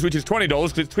 $10, which is $20,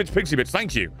 because it's Twitch Pixie Bits.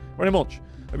 Thank you very much.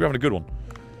 Hope you're having a good one.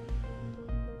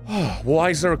 Why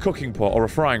is there a cooking pot, or a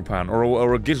frying pan,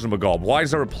 or a gizmogob? Why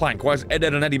is there a plank? Why is Ed,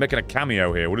 and Eddie making a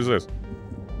cameo here? What is this?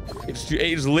 It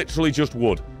is literally just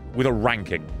wood, with a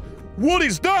ranking. What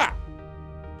is that?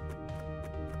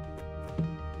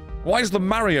 Why is the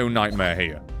Mario nightmare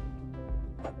here?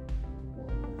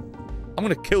 I'm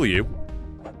gonna kill you.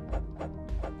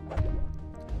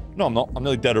 No, I'm not. I'm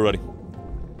nearly dead already.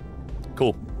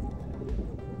 Cool.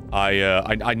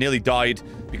 I nearly died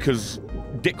because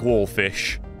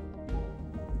Dickwallfish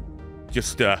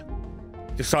just,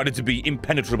 decided to be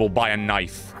impenetrable by a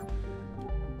knife.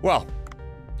 Well,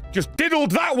 just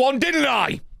diddled that one, didn't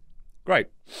I? Great.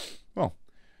 Well,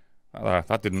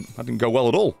 that didn't go well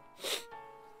at all.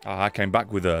 I came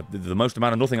back with the most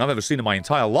amount of nothing I've ever seen in my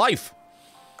entire life.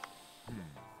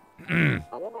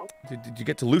 Did you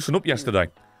get to loosen up yesterday?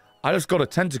 I just got a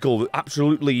tentacle that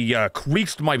absolutely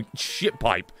creased my shit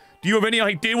pipe. Do you have any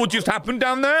idea what just happened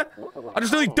down there? I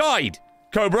just nearly died,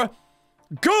 Cobra.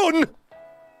 Gun!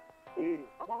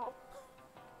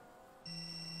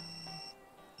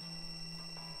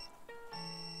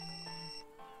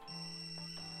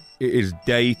 It is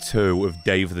day 2 of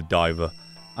Dave the Diver,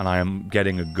 and I am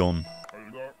getting a gun.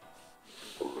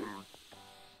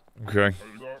 Okay.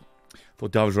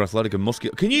 Thought divers were athletic and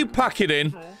muscular. Can you pack it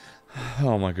in?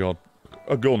 Oh my god.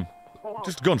 A gun.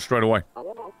 Just a gun straight away.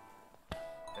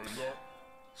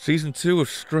 Season 2 of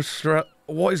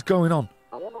what is going on?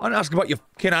 I don't ask about your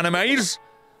fucking animes.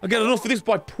 I get enough of this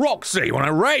by proxy when I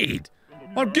raid.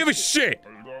 I don't give a shit.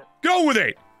 Go with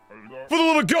it. For the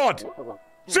love of God.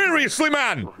 Seriously,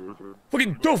 man.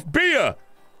 Fucking Duff beer.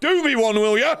 Do me one,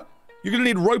 will ya? You're gonna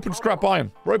need rope and scrap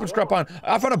iron. Rope and scrap iron.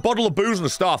 I found a bottle of booze and a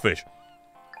starfish.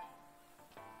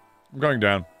 I'm going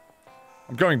down.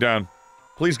 I'm going down.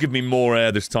 Please give me more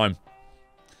air this time.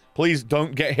 Please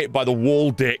don't get hit by the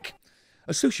wall, dick.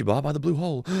 A sushi bar by the blue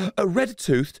hole. A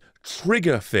red-toothed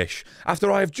triggerfish.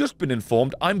 After I have just been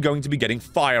informed, I'm going to be getting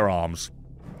firearms.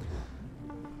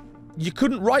 You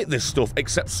couldn't write this stuff,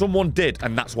 except someone did,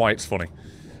 and that's why it's funny.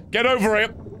 Get over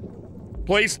it!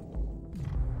 Please.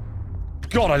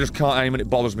 God, I just can't aim and it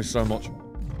bothers me so much.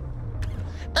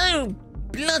 Oh,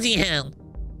 bloody hell.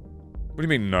 What do you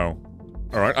mean, no?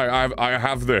 Alright, I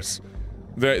have this.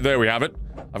 There we have it.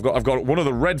 I've got one of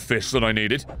the red fish that I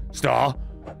needed. Star.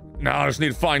 Now I just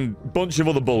need to find a bunch of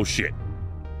other bullshit.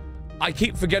 I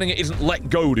keep forgetting it isn't let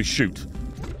go to shoot.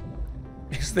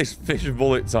 Is this fish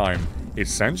bullet time?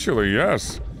 Essentially,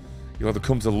 yes. You'll either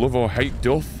come to love or hate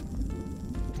Duff.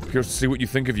 Curious to see what you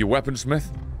think of your weaponsmith.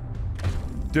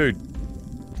 Dude.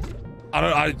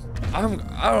 I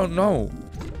don't know.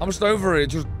 I'm just over it,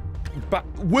 just...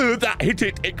 Where that hit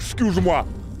it, excuse-moi.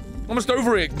 I'm just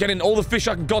over it, getting all the fish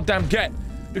I can goddamn get.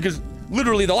 Because,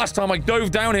 literally, the last time I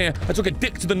dove down here, I took a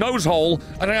dick to the nose hole,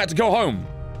 and I had to go home.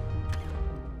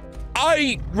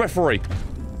 Referee.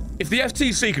 If the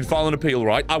FTC can file an appeal,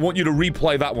 right, I want you to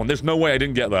replay that one. There's no way I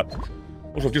didn't get that.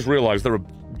 Also, I've just realized there are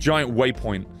giant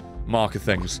waypoint marker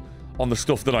things on the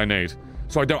stuff that I need.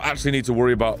 So I don't actually need to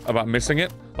worry about missing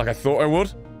it, like I thought I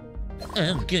would.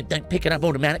 Oh, good. Don't pick it up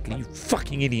automatically, you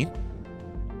fucking idiot.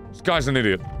 This guy's an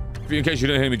idiot. In case you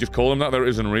didn't hear me just call him that, there it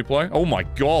is in a replay. Oh my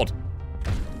god.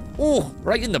 Oh,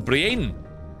 right in the brain.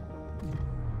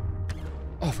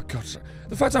 Oh, for God's sake.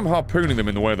 The fact I'm harpooning them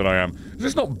in the way that I am, is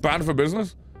this not bad for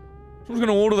business? Someone's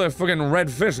gonna order their fucking red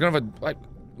fish. They're gonna have, like,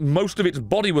 most of its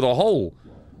body with a hole.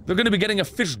 They're gonna be getting a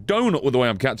fish donut with the way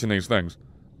I'm catching these things.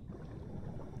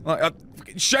 Like,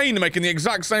 Shane making the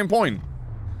exact same point.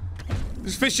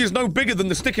 This fish is no bigger than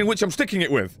the stick in which I'm sticking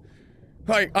it with.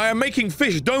 Like, I am making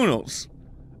fish donuts.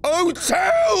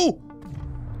 O2!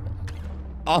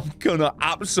 I'm gonna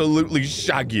absolutely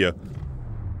shag you.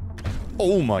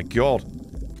 Oh my god.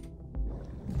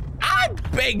 I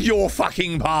beg your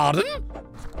fucking pardon?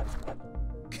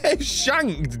 Get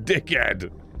shanked,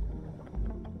 dickhead.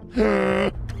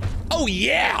 Oh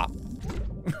yeah!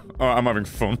 I'm having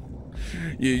fun.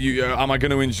 Am I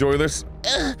gonna enjoy this?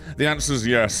 The answer is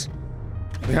yes.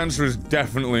 The answer is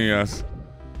definitely yes.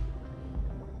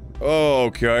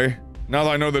 Okay. Now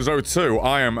that I know there's O2,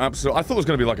 I am absolutely... I thought there was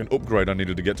going to be like an upgrade I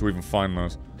needed to get to even find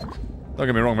those. Don't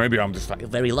get me wrong, maybe I'm just like... You're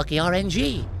very lucky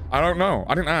RNG. I don't know.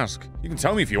 I didn't ask. You can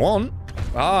tell me if you want.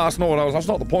 That's not what I was... That's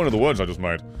not the point of the words I just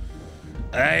made.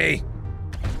 Hey!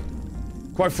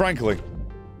 Quite frankly,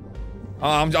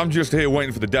 I'm just here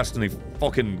waiting for the Destiny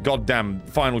fucking goddamn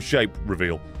final shape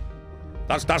reveal.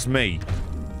 That's me.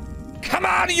 Come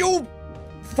on, you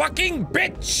fucking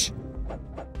bitch!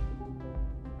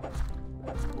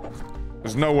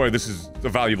 There's no way this is a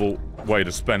valuable way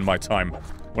to spend my time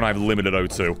when I have limited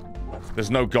O2.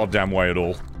 There's no goddamn way at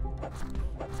all.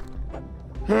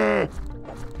 You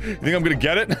think I'm gonna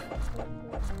get it?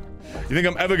 You think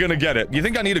I'm ever gonna get it? You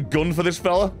think I need a gun for this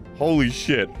fella? Holy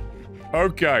shit.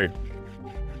 Okay.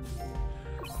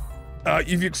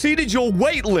 You've exceeded your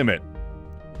weight limit.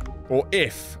 Or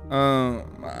if. Oh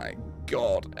my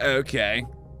god. Okay.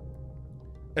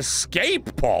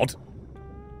 Escape pod?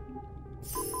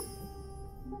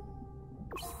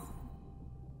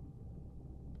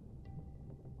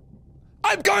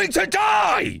 I'm going to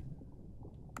die!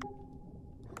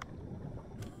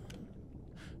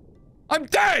 I'm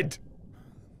dead!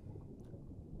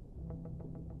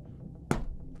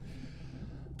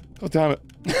 God damn it.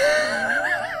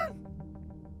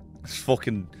 This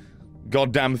fucking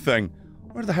goddamn thing.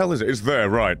 Where the hell is it? It's there,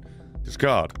 right.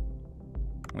 Discard.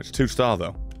 It's 2-star,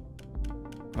 though.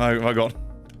 Have I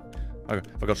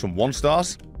got some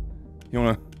 1-stars? You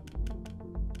wanna...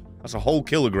 That's a whole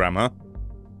kilogram, huh?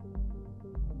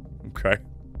 Okay.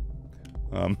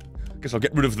 Guess I'll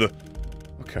get rid of the...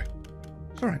 Okay.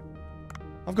 It's alright.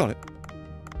 I've got it.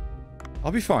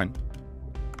 I'll be fine.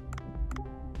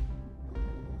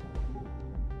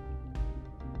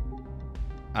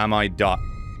 Am I done?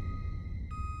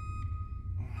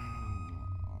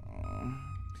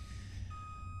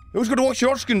 Who's gonna watch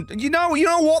your screen? You know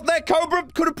what? That Cobra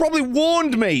could have probably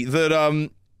warned me that,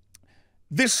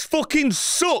 this fucking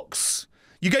sucks.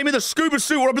 You gave me the scuba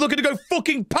suit where I'll be looking to go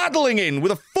fucking paddling in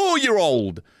with a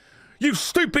 4-year-old. You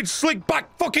stupid slick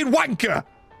back fucking wanker.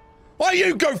 Why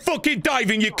you go fucking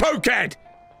diving, you cokehead?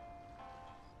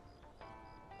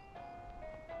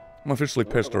 I'm officially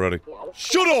pissed already.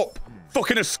 Shut up,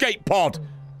 fucking escape pod.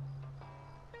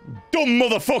 Dumb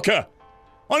motherfucker.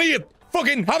 Why don't you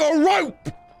fucking have a rope?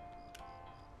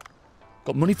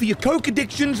 Got money for your coke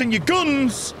addictions and your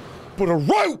guns, but a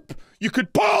rope you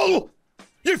could pull?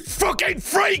 You fucking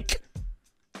freak!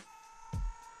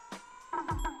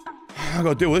 I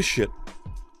gotta deal with this shit.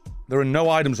 There are no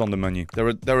items on the menu.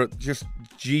 There are just...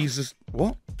 Jesus...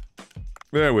 What?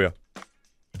 There we are.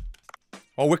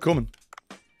 Oh, we're coming.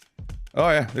 Oh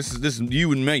yeah, this is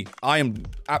you and me. I am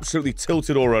absolutely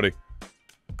tilted already.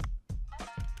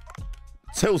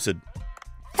 Tilted.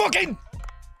 Fucking...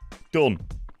 Done.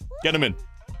 Get him in.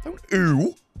 Don't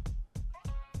ooh.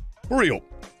 Hurry up.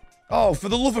 Oh, for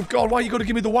the love of God, why you gotta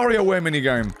give me the WarioWare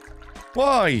minigame?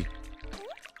 Why?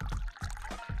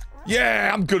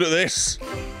 Yeah, I'm good at this.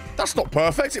 That's not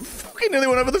perfect. It fucking nearly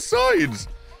went over the sides.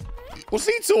 What's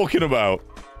he talking about?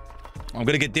 I'm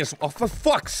gonna get this. Oh, for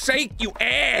fuck's sake, you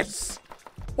ass!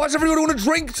 Why does everyone want a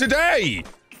drink today?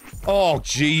 Oh,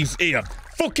 jeez. Here.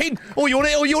 Fucking... Oh, you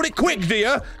want it quick,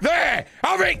 dear? There!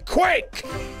 Have it quick!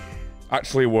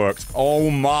 Actually worked.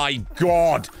 Oh my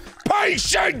God.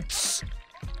 Patience!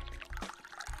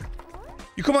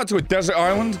 You come out to a desert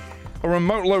island, a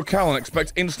remote locale, and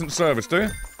expect instant service, do you?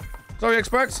 Is that what you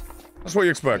expect? That's what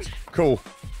you expect. Cool.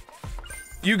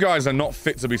 You guys are not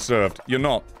fit to be served. You're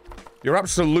not. You're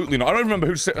absolutely not. I don't remember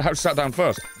who sat down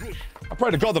first. I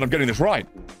pray to God that I'm getting this right.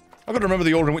 I've got to remember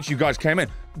the order in which you guys came in.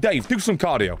 Dave, do some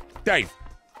cardio. Dave,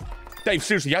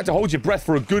 seriously, you had to hold your breath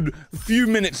for a good few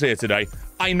minutes here today.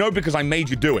 I know because I made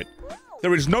you do it.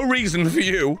 There is no reason for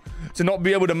you to not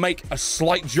be able to make a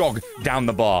slight jog down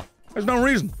the bar. There's no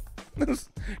reason. You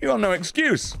got no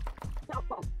excuse.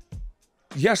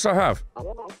 Yes, I have.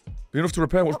 Enough to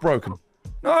repair what's broken.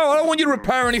 No, I don't want you to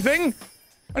repair anything.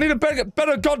 I need a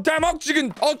better goddamn air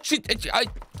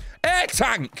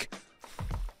tank.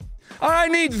 I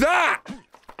need that.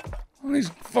 He's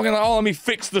fucking like, oh, let me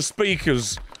fix the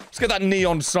speakers. Let's get that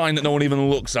neon sign that no one even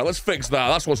looks at. Let's fix that.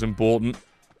 That's what's important.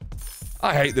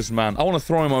 I hate this man. I want to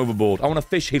throw him overboard. I want to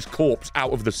fish his corpse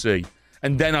out of the sea.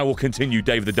 And then I will continue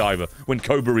Dave the Diver when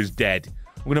Cobra is dead.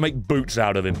 I'm going to make boots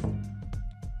out of him.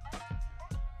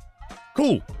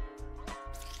 Cool.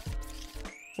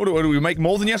 What do we make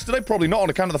more than yesterday? Probably not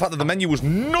on account of the fact that the menu was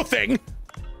nothing.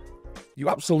 You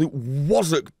absolute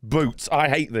wazzock boots. I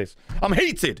hate this. I'm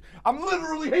heated. I'm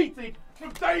literally heated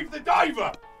from Dave the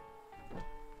Diver.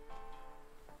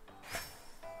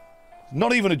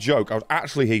 Not even a joke. I was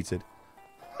actually heated.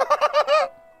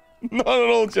 Not at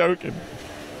all joking.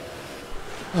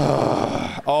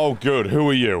 Oh, good. Who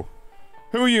are you?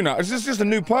 Who are you now? Is this just a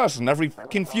new person every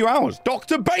fucking few hours?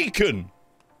 Dr. Bacon!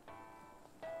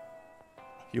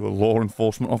 You a law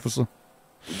enforcement officer?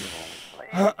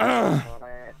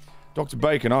 Dr.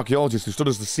 Bacon, archaeologist who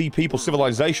studies the Sea People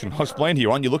civilization. I explained to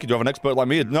you, aren't you lucky to have an expert like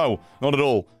me? No, not at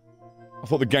all. I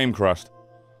thought the game crashed.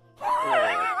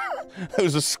 There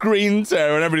was a screen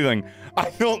tear and everything. I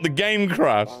thought the game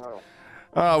crashed.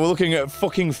 We're looking at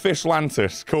fucking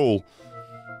Fishlantis. Cool.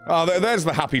 There's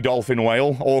the happy dolphin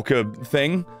whale, orca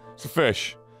thing. It's a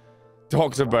fish.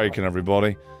 Dr. Bacon,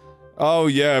 everybody. Oh,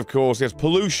 yeah, of course. Yes,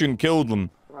 pollution killed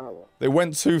them. They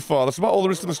went too far. That's about all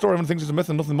there is to the story. Everyone thinks it's a myth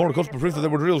and nothing more. Of course, proof that there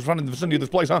were real found in the vicinity of this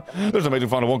place, huh? There's an amazing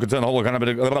find of one could turn the whole kind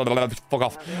of fuck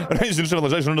off. An ancient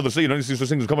civilization under the sea. You don't see such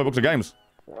things as comic books or games.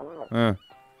 I'm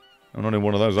not in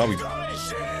one of those, are we?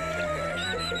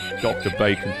 Dr.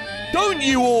 Bacon. Don't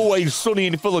you always sunny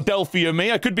in Philadelphia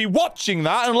me. I could be watching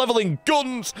that and leveling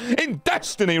guns in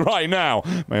Destiny right now.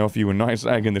 May I offer you a nice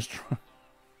egg in this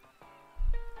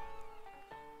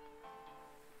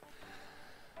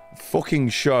fucking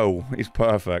show is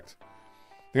perfect.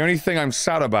 The only thing I'm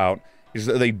sad about is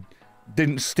that they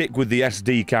didn't stick with the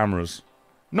SD cameras.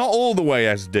 Not all the way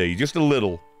SD, just a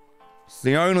little. It's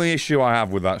the only issue I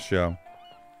have with that show.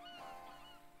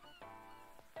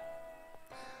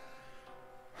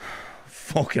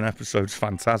 fucking episode's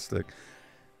fantastic.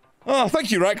 Oh, thank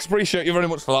you, Rex. Appreciate you very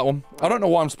much for that one. I don't know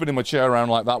why I'm spinning my chair around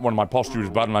like that when my posture is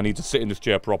bad and I need to sit in this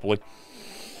chair properly.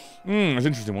 It's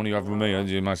interesting one you have with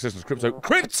me. My sister's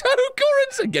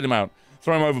cryptocurrency. Get him out.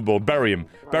 Throw him overboard. Bury him.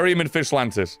 Bury him in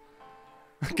Fishlantis.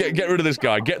 Get rid of this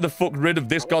guy. Get the fuck rid of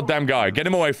this goddamn guy. Get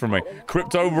him away from me.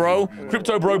 Crypto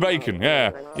bro bacon.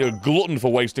 Yeah. You're a glutton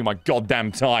for wasting my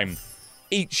goddamn time.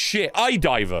 Eat shit.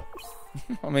 Davethe.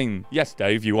 I mean, yes,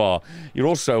 Dave, you are. You're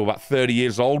also about 30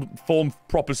 years old. Form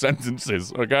proper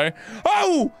sentences, okay?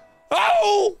 Oh!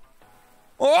 Oh!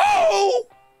 Oh!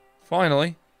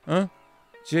 Finally. Huh?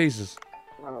 Jesus.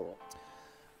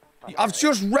 I've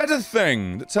just read a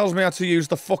thing that tells me how to use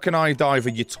the fucking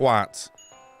Davethe, you twat.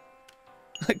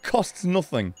 It costs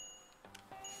nothing.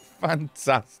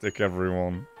 Fantastic,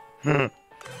 everyone.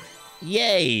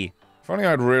 Yay! If only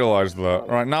I'd realised that.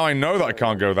 Right, now I know that I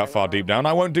can't go that far deep down.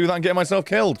 I won't do that and get myself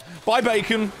killed. Bye,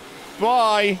 bacon.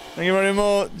 Bye. Thank you very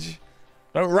much.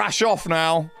 Don't rash off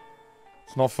now.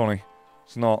 It's not funny.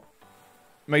 It's not.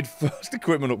 Made first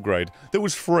equipment upgrade. That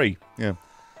was free. Yeah.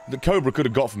 That Cobra could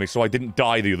have got for me so I didn't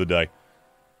die the other day.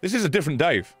 This is a different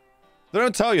Dave. They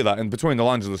don't tell you that in between the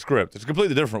lines of the script. It's a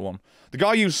completely different one. The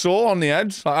guy you saw on the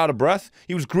edge, like, out of breath,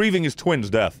 he was grieving his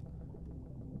twin's death.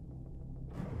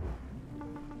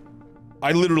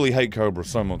 I literally hate Cobra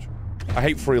so much. I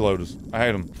hate freeloaders. I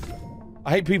hate them.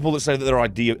 I hate people that say that they're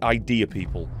idea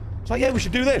people. It's like, yeah, we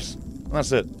should do this. And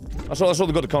that's it. That's all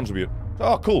they've got to contribute. So,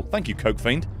 oh, cool. Thank you, Coke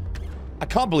Fiend. I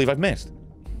can't believe I've missed.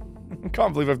 I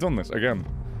can't believe I've done this again.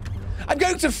 I'm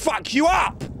going to fuck you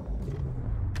up!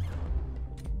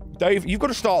 Dave, you've got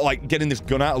to start, like, getting this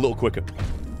gun out a little quicker.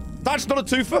 That's not a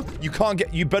twofer.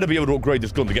 You better be able to upgrade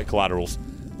this gun to get collaterals.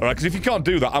 Alright, because if you can't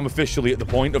do that, I'm officially at the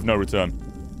point of no return.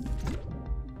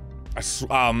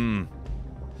 Ooh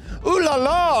la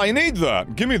la, I need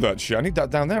that. Give me that shit. I need that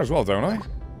down there as well, don't I?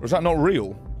 Or is that not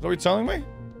real? Is that what you're telling me?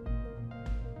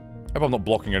 I hope I'm not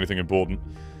blocking anything important.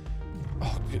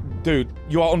 Oh, dude,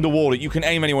 you are underwater. You can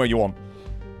aim anywhere you want.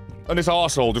 And this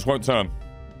arsehole just won't turn.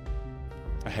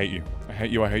 I hate you. I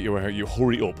hate you, I hate you, I hate you.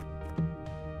 Hurry up.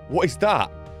 What is that?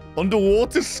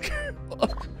 Underwater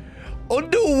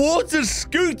Underwater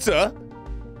scooter?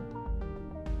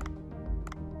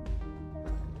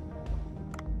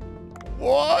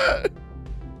 What?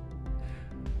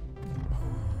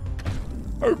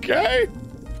 Okay.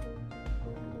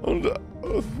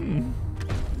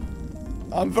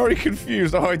 I'm very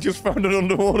confused. Oh, I just found an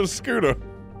underwater scooter.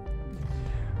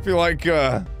 I feel like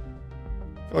I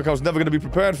was never going to be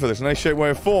prepared for this in any shape, way,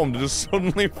 or form to just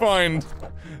suddenly find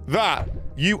that.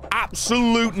 You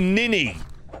absolute ninny.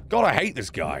 God, I hate this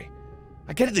guy.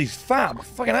 I get it, he's fat, but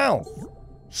fucking hell.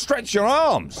 Stretch your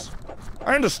arms.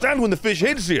 I understand when the fish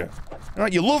hits you.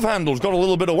 Right, your love handle's got a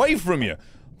little bit away from you.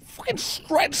 Fucking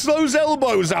stretch those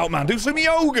elbows out, man. Do some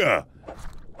yoga.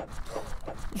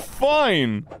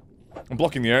 Fine. I'm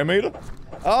blocking the air meter.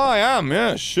 Oh, I am,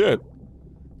 yeah, shit.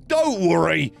 Don't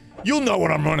worry. You'll know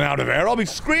when I'm running out of air. I'll be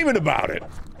screaming about it.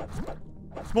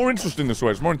 It's more interesting this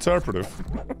way. It's more interpretive.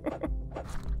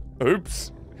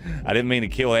 Oops. I didn't mean to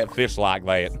kill that fish like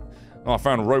that. Oh, I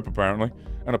found a rope, apparently.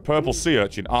 And a purple sea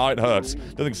urchin. Ah, it hurts.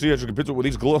 Don't think sea urchin can pitch up with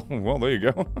these gloves. Well, there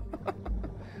you go.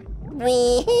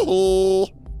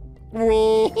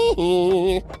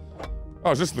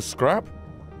 Oh, is this the scrap?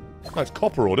 That's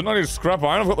copper ore. Didn't I need scrap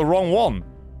iron? I've got the wrong one.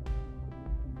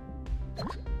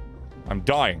 I'm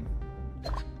dying.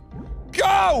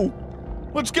 Go!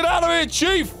 Let's get out of here,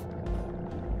 Chief!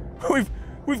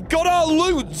 We've got our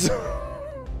loot!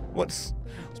 Let's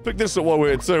pick this up while we're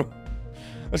here, too.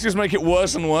 Let's just make it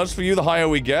worse and worse for you the higher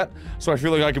we get, so I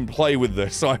feel like I can play with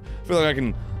this. So I feel like I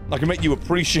can make you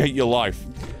appreciate your life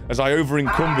as I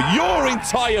over-encumber your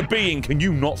entire being. Can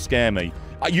you not scare me?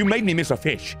 You made me miss a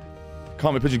fish.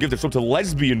 Can't be pigeon give this up to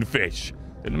lesbian fish.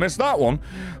 Didn't miss that one.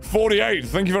 48,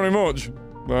 thank you very much.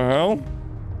 The hell?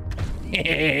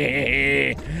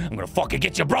 I'm gonna fucking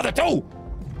get your brother too!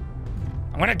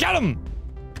 I'm gonna get him!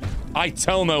 I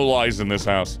tell no lies in this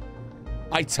house.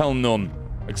 I tell none.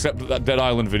 Except that Dead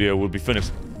Island video will be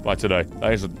finished by today.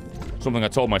 That is something I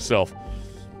told myself.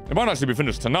 It might actually be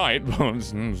finished tonight, but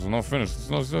it's not finished.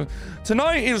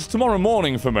 Tonight is tomorrow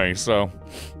morning for me, so...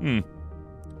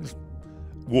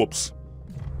 Whoops.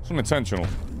 It's unintentional.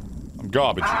 I'm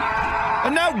garbage.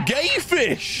 And now gay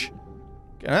fish!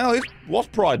 Hell, it was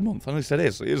Pride Month. At least it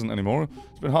is. It isn't anymore.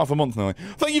 It's been half a month now.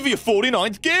 Thank you for your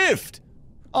 49th gift!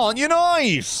 Aren't you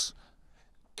nice?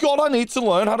 God, I need to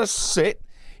learn how to sit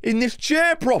in this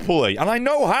chair properly. And I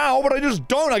know how, but I just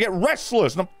don't. I get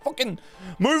restless and I'm fucking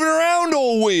moving around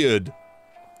all weird.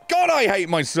 God, I hate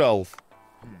myself.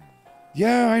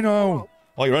 Yeah, I know.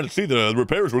 Oh, you're ready to see the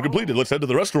repairs were completed. Let's head to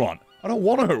the restaurant. I don't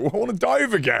want to. I want to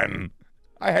dive again.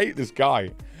 I hate this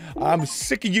guy. I'm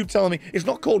sick of you telling me. It's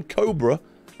not called Cobra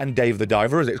and Dave the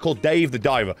Diver, is it? It's called Dave the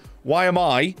Diver. Why am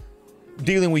I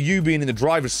dealing with you being in the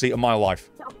driver's seat of my life?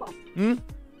 Hmm?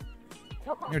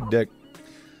 You're a dick.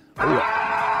 Ooh.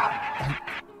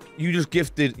 You just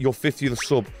gifted your 50th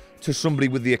sub to somebody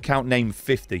with the account name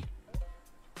 50.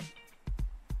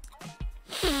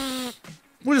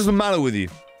 What is the matter with you?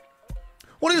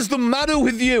 What is the matter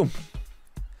with you?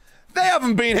 They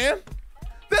haven't been here.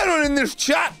 They're not in this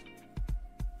chat.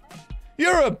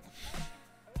 You're a...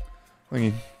 Thank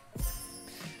you.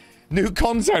 New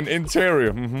content,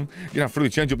 interior. You have to really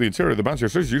change up the interior of the bands.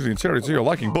 You're using the interior to your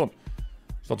liking, but...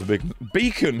 It's Dr. Beacon.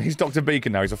 Beacon! He's Dr.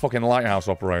 Beacon now. He's a fucking lighthouse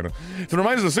operator. If the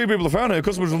reminders of the sea people have found here,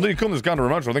 customers will need to come this kind of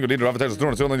reminder. I think we need to advertise the store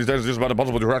until these days. It's just about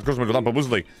impossible to attract customers without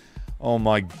publicity. Oh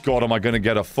my god, am I going to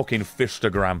get a fucking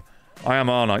fistagram? I am,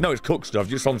 aren't I? No, it's cook stuff.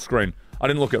 Just on screen. I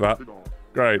didn't look at that.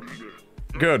 Great.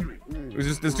 Good.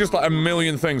 There's just like a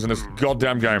million things in this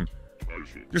goddamn game.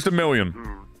 Just a million.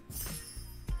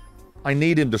 I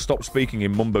need him to stop speaking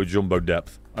in mumbo-jumbo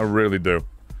depth. I really do.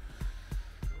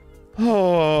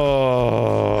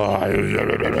 Oh.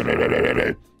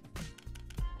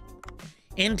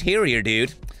 Interior,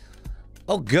 dude.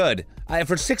 Oh, good.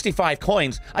 For 65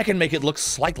 coins, I can make it look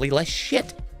slightly less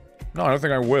shit. No, I don't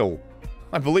think I will.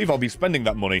 I believe I'll be spending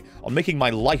that money on making my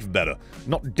life better,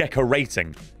 not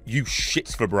decorating. You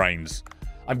shits for brains.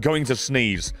 I'm going to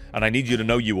sneeze, and I need you to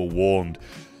know you were warned.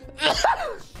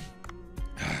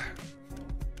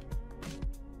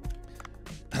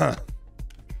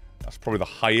 That's probably the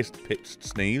highest pitched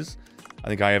sneeze I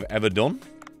think I have ever done.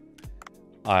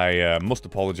 I must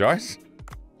apologize.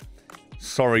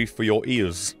 Sorry for your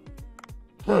ears.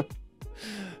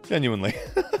 Genuinely.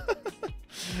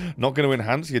 Not going to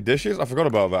enhance your dishes? I forgot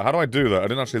about that. How do I do that? I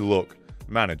didn't actually look.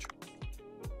 Manage.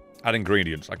 Add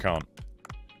ingredients. I can't.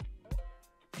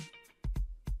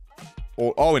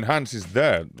 Or, oh, enhance is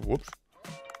there. Whoops.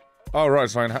 Oh, right.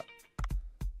 So I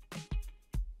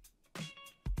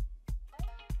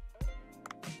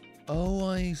oh,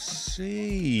 I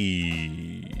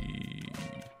see.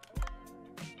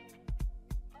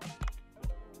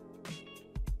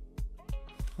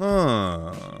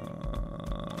 Huh.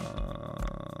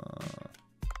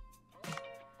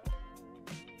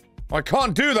 I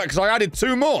can't do that because I added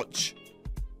too much.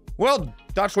 Well,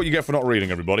 that's what you get for not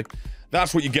reading, everybody.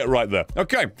 That's what you get right there.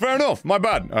 Okay, fair enough. My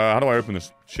bad. How do I open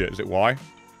this shit? Is it Y?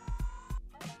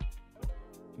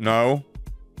 No.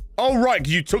 Oh, right,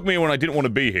 you took me when I didn't want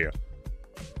to be here.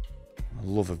 For the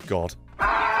love of God.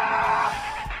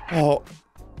 Oh.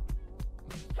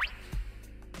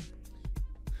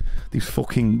 These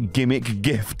fucking gimmick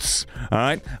gifts,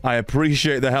 alright? I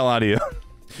appreciate the hell out of you.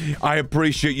 I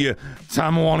appreciate you,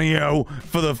 Tamuanio,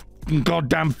 for the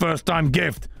goddamn first-time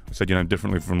gift. I said your name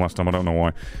differently from last time, I don't know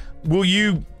why. Will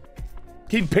you,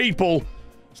 people,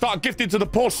 start gifting to the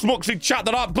poor smucks in chat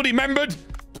that aren't bloody membered?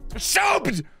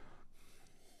 Subbed!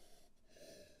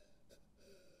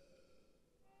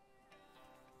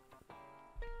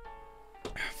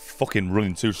 Fucking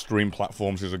running 2 stream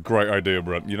platforms is a great idea,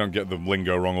 bro. You don't get the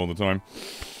lingo wrong all the time.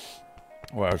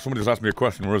 Well, somebody just asked me a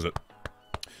question, where is it?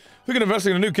 Thinking of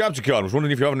investing in a new capture card. I was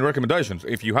wondering if you have any recommendations.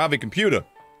 If you have a computer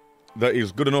that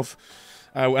is good enough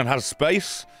and has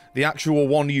space, the actual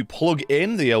one you plug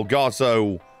in, the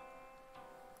Elgato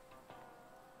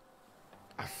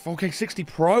 4K 60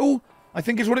 Pro, I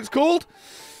think is what it's called.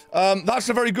 That's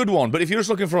a very good one. But if you're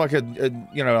just looking for like a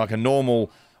you know, like a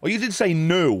normal... Oh, you did say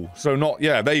new, so not...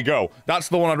 Yeah, there you go. That's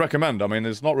the one I'd recommend. I mean,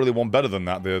 there's not really one better than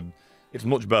that. It's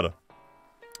much better.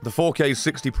 The 4K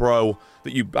 60 Pro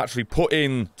that you actually put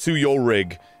in to your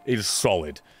rig is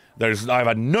solid. I've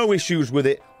had no issues with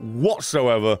it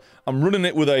whatsoever. I'm running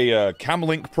it with a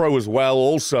Camlink Pro as well,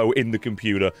 also in the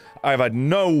computer. I've had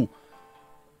no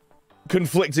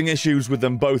conflicting issues with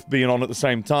them both being on at the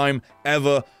same time,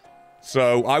 ever.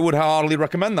 So I would hardly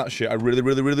recommend that shit. I really,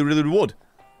 really, really, really would.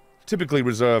 Typically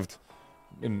reserved,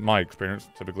 in my experience,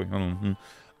 typically, I don't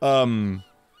know,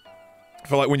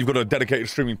 for like when you've got a dedicated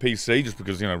streaming PC, just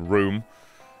because, you know, room.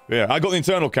 Yeah, I got the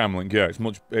internal Camlink,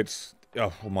 yeah,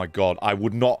 oh my god, I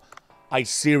would not,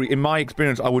 in my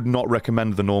experience, I would not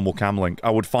recommend the normal Camlink. I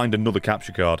would find another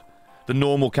capture card. The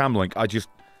normal Camlink,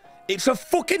 it's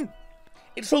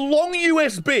a long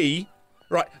USB,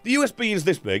 right, the USB is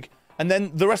this big, and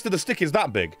then the rest of the stick is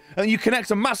that big. And then you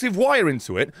connect a massive wire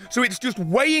into it, so it's just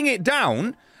weighing it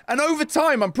down, and over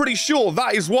time, I'm pretty sure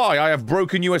that is why I have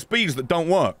broken USBs that don't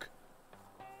work.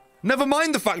 Never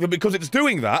mind the fact that because it's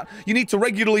doing that, you need to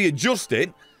regularly adjust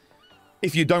it.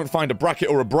 if you don't find a bracket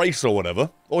or a brace or whatever,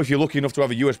 or if you're lucky enough to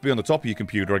have a USB on the top of your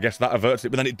computer, I guess that averts it,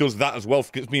 but then it does that as well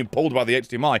because it's being pulled by the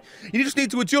HDMI. You just need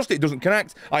to adjust it. It doesn't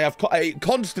connect. It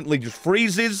constantly just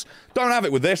freezes. Don't have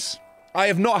it with this. I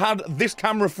have not had this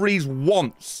camera freeze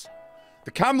once.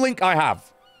 The Cam Link I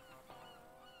have.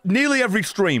 Nearly every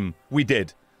stream we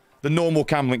did, the normal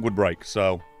Cam Link would break,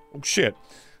 so... Oh, shit.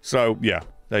 So, yeah,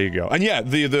 there you go. And yeah,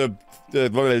 the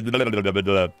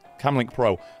Cam Link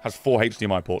Pro has 4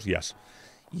 HDMI ports, yes.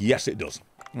 Yes, it does.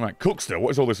 Right, Cookster,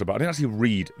 what is all this about? I didn't actually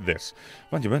read this.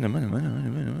 I don't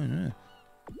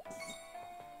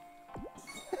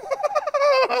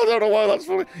know why that's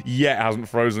funny. Yeah, it hasn't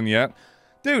frozen yet.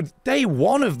 Dude, day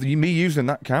one of me using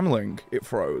that Cam Link, it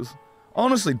froze.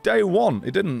 Honestly, day one.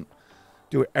 It didn't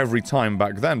do it every time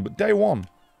back then, but day one.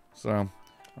 So,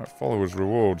 right, followers,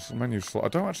 rewards, menu slot. I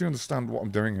don't actually understand what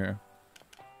I'm doing here.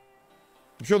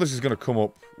 I'm sure this is going to come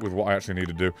up with what I actually need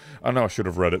to do. I know I should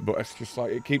have read it, but it's just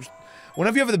like, it keeps...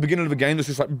 Whenever you have at the beginning of a game, it's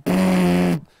just like...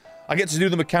 I get to do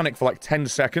the mechanic for like 10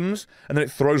 seconds, and then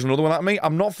it throws another one at me.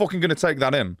 I'm not fucking going to take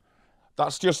that in.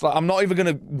 That's just like... I'm not even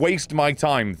going to waste my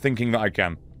time thinking that I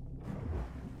can.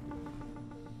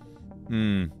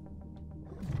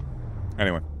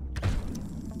 Anyway.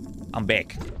 I'm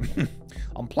back.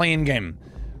 I'm playing game.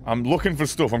 I'm looking for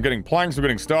stuff. I'm getting planks, I'm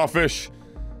getting starfish.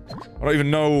 I don't even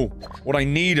know what I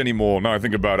need anymore now I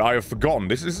think about it. I have forgotten.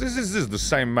 This is the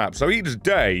same map. So each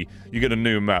day, you get a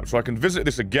new map. So I can visit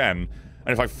this again,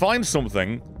 and if I find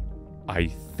something, I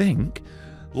think,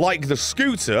 like the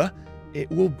scooter,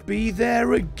 it will be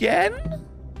there again?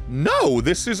 No,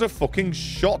 this is a fucking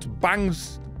shot bang...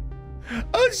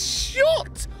 A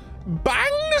shot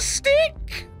bang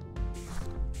stick?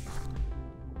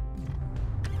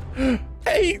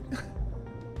 Hey...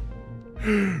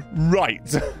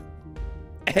 Right.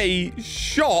 A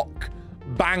shock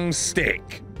bang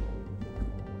stick.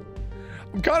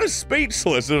 I'm kind of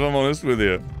speechless if I'm honest with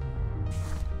you.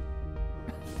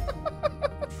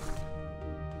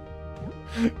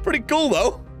 Pretty cool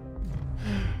though.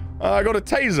 I got a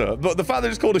taser, but the fact that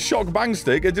it's called a shock bang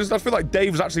stick, I feel like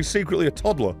Dave's actually secretly a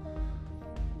toddler.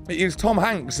 He's Tom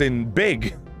Hanks in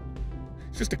Big.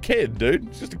 It's just a kid, dude.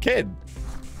 It's just a kid.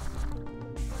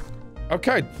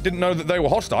 Okay, didn't know that they were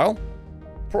hostile.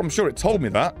 I'm sure it told me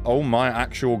that. Oh my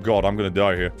actual god, I'm gonna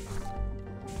die here.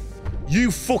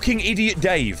 You fucking idiot,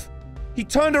 Dave. He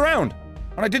turned around,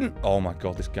 and I didn't... Oh my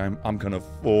god, this game, I'm gonna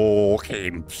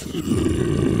fucking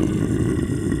puke.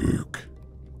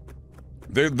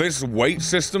 This weight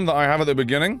system that I have at the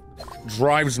beginning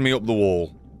drives me up the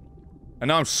wall. And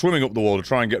now I'm swimming up the wall to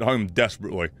try and get home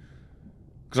desperately.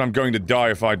 Because I'm going to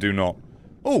die if I do not.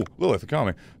 Oh, Lilith, calm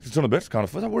me. It's a ton of bits, kind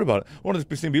of fun. Don't worry about it. I wanted to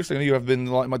be seen beautifully. You have been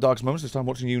like my darkest moments this time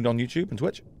watching you on YouTube and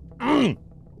Twitch.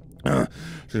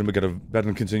 Should we get a bed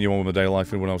and continue on with my day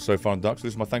life when I was so far in dark. So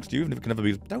this is my thanks to you, even if it can never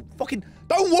be. Don't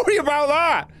worry about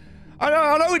that.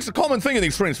 I know it's a common thing in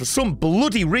these streams for some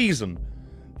bloody reason,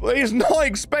 but it's not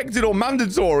expected or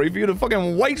mandatory for you to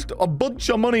fucking waste a bunch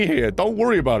of money here. Don't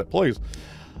worry about it, please.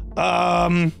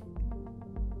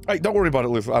 Hey, don't worry about it,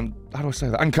 Liv. How do I say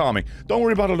that? And Kami. Don't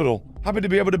worry about it at all. Happy to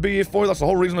be able to be here for you. That's the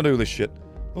whole reason I do this shit.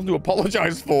 Nothing to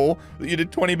apologize for that you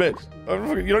did 20 bits.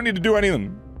 You don't need to do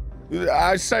anything.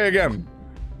 I say again.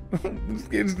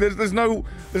 there's no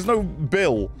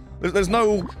bill. There's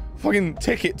no fucking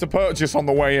ticket to purchase on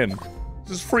the way in.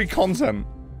 This is free content.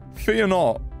 Fear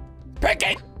not. Pick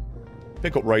it!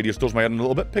 Pickup radius does my head in a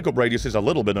little bit. Pickup radius is a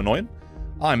little bit annoying,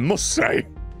 I must say.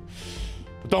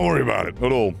 But don't worry about it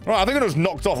at all. Right, I think I just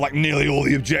knocked off like nearly all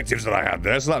the objectives that I had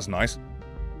there, so that's nice.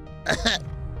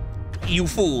 You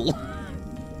fool.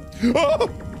 Oh!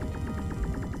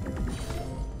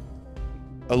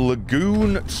 A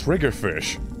lagoon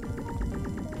triggerfish.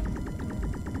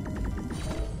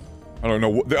 I don't know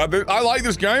what... I like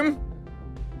this game,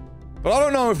 but I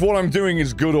don't know if what I'm doing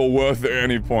is good or worth it at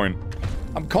any point.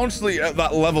 I'm constantly at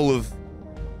that level of...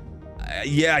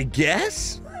 yeah, I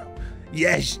guess?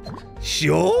 Yes,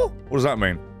 sure? What does that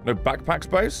mean? No backpack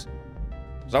space?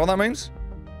 Is that what that means?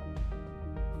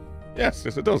 Yes,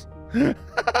 it does.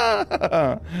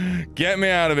 Get me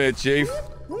out of here, Chief.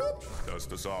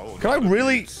 Can I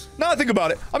really? Now I think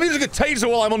about it, I'm using a taser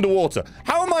while I'm underwater.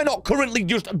 How am I not currently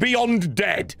just beyond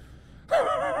dead?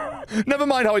 Never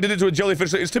mind how I did it to a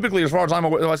jellyfish. It's typically, as far as I'm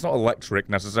aware, well, it's not electric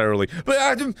necessarily,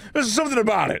 but there's something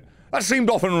about it. That seemed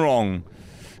often wrong.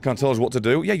 Can't tell us what to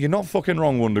do. Yeah, you're not fucking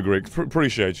wrong, Wonder Greek.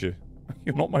 Appreciate you.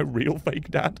 You're not my real fake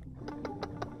dad.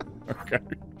 Okay.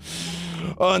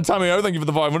 And Tamio, thank you for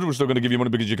the 500. We're still going to give you money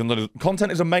because your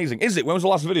content is amazing. Is it? When was the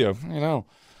last video? You know,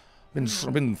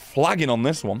 I've been flagging on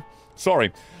this one.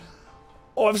 Sorry.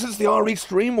 Oh, ever since the RE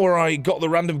stream where I got the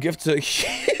random gift to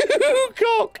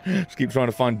Cock! Just keep trying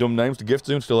to find dumb names to gift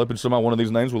to, and still hoping somehow one of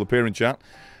these names will appear in chat.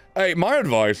 Hey, my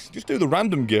advice, just do the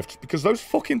random gifts, because those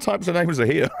fucking types of names are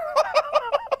here.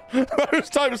 Those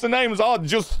types of names are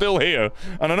just still here.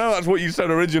 And I know that's what you said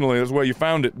originally, that's where you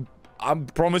found it. I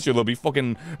promise you there'll be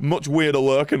fucking much weirder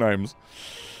lurker names.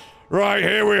 Right,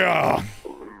 here we are.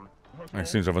 It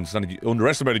seems I've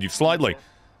underestimated you slightly.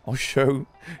 I'll show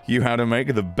you how to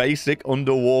make the basic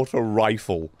underwater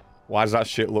rifle. Why does that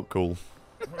shit look cool?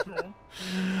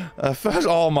 First,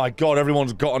 oh my god,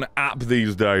 everyone's got an app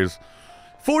these days.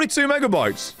 42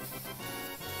 megabytes.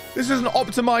 This is an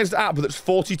optimized app that's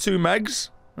 42 megs?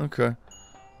 Okay.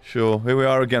 Sure, here we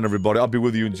are again, everybody. I'll be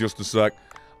with you in just a sec.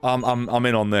 I'm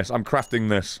in on this. I'm crafting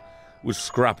this with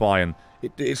scrap iron.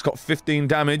 It's got 15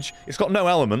 damage. It's got no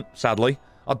element, sadly.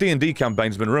 Our D&D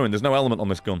campaign's been ruined. There's no element on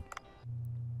this gun.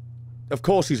 Of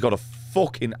course he's got a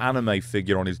fucking anime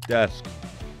figure on his desk.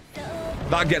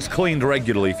 That gets cleaned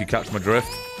regularly if you catch my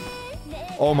drift.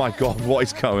 Oh my god, what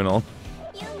is going on?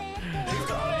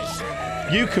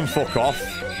 You can fuck off.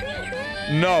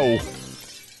 No.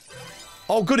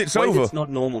 Oh good, it's over. It's not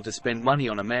normal to spend money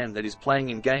on a man that is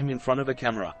playing in-game in front of a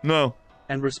camera. No.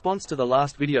 And response to the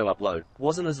last video upload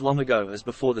wasn't as long ago as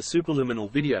before the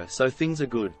superluminal video, so things are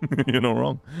good. You're not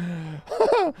wrong.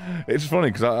 It's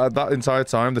funny, because that entire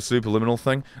time, the superluminal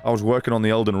thing, I was working on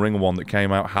the Elden Ring one that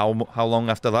came out how long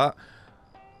after that?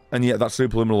 And yet that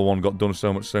superluminal one got done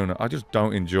so much sooner. I just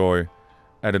don't enjoy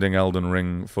editing Elden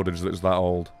Ring footage that's that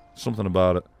old. Something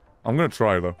about it. I'm gonna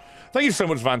try, though. Thank you so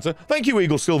much, Vanta. Thank you,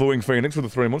 Eagle Silverwing Phoenix, for the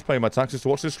 3 months paying my taxes to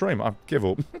watch this stream. I give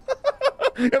up.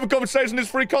 You have a conversation, it's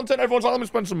free content, everyone's like, let me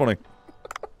spend some money.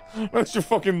 Let's just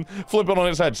fucking flip it on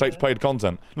its head, say it's paid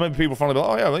content. Maybe people finally be like,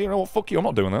 oh yeah, well, you know what, fuck you, I'm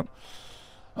not doing that.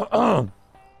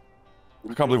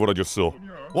 I can't believe what I just saw.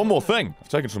 One more thing. I've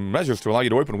taken some measures to allow you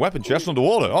to open weapon chests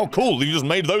underwater. Oh, cool. You just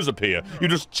made those appear. You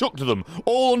just chucked them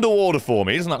all underwater for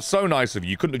me. Isn't that so nice of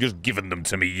you? You couldn't have just given them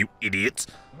to me, you idiot.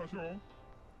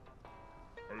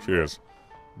 Cheers.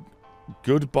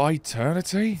 Goodbye,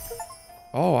 eternity?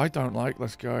 Oh, I don't like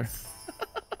this guy.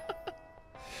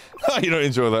 You don't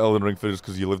enjoy that Elden Ring footage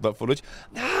because you lived that footage?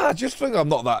 Nah, I just think I'm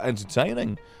not that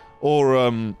entertaining.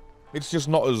 Or, it's just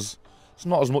not as... It's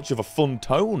not as much of a fun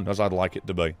tone as I'd like it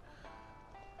to be.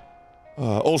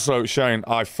 Also, Shane,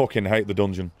 I fucking hate the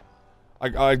dungeon.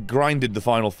 I grinded the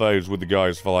final phase with the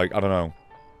guys for like, I don't know,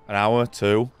 an hour,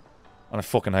 2. And I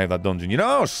fucking hate that dungeon. You know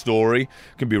how a story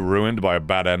can be ruined by a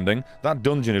bad ending? That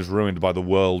dungeon is ruined by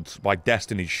by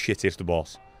Destiny's shittest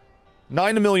boss.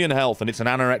 9 million health, and it's an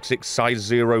anorexic size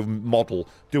 0 model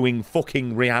doing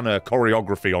fucking Rihanna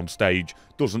choreography on stage.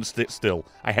 Doesn't sit still.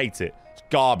 I hate it. It's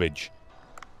garbage.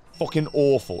 Fucking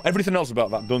awful. Everything else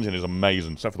about that dungeon is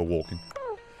amazing, except for the walking.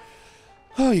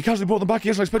 Oh, you casually brought them back.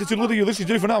 Yes, I expected to deliver you. This is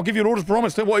due for now. I'll give you an order as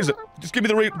promised. What is it? Just give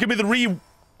me the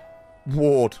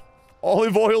reward.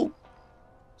 Olive oil,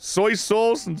 soy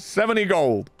sauce, and 70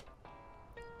 gold.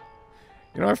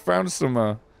 You know, I found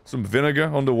some vinegar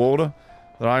underwater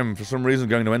that I'm, for some reason,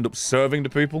 going to end up serving to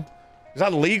people. Is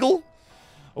that legal?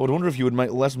 I would wonder if you would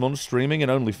make less money streaming in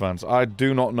OnlyFans. I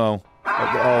do not know. Oh,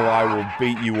 I will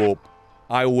beat you up.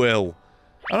 I will.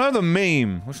 I know the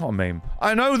meme. It's not a meme.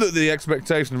 I know that the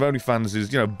expectation of OnlyFans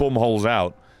is, you know, bumholes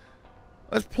out.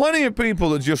 There's plenty of people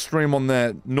that just stream on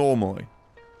there normally.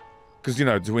 Because, you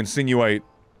know, to insinuate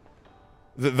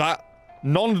that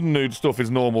non-nude stuff is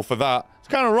normal for that, it's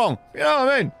kind of wrong. You know what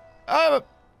I mean? I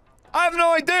have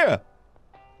no idea.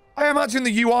 I imagine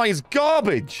the UI is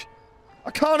garbage.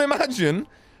 I can't imagine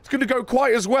it's going to go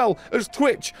quite as well as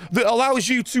Twitch that allows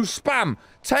you to spam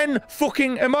 10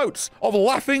 fucking emotes of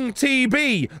laughing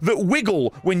TB that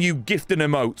wiggle when you gift an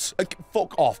emote.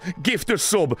 Fuck off. Gift a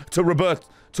sub to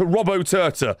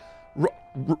Roboturta.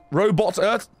 Robot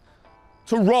Earth?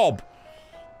 To Rob.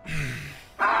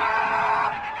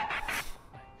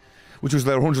 Which was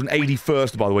their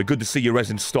 181st, by the way. Good to see you,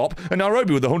 Resin Stop. And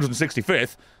Nairobi with the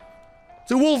 165th.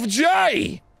 To Wolf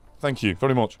J! Thank you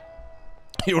very much.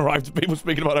 You arrived at people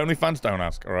speaking about OnlyFans, don't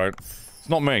ask, alright? It's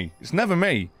not me. It's never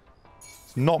me.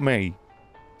 It's not me.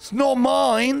 It's not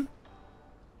mine!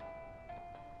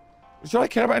 Should I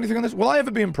care about anything on this? Will I ever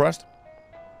be impressed?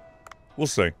 We'll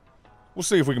see. We'll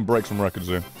see if we can break some records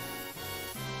here.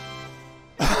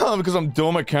 Because I'm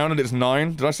dumb at counting, it's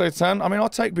 9. Did I say 10? I mean, I'll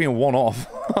take being 1 off.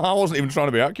 I wasn't even trying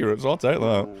to be accurate, so I'll take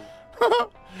that.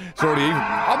 It's already evening.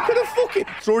 I'm gonna fuck it.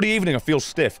 It's already evening, I feel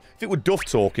stiff. If it were Duff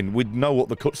talking, we'd know what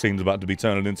the cutscene's about to be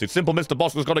turning into. Simple Mr.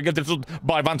 Boss has got a gifted sub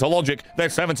by Vantalogic. They're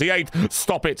 78.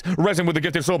 Stop it. Resin with the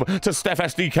gifted sub to Steph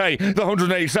SDK, the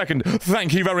 182nd.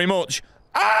 Thank you very much.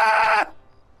 Ah!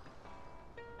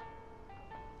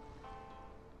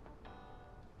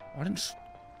 I didn't...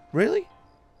 Really?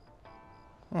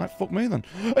 All right, fuck me then.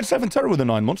 And 7 Terror with the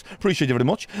 9 months. Appreciate you very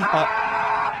much.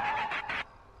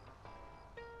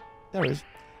 There it is.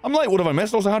 I'm late. What have I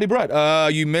missed? Also, howdy, Brett.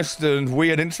 You missed a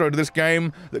weird intro to this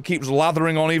game that keeps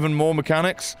lathering on even more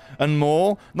mechanics and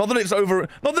more. Not that it's over.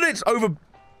 Not that it's over.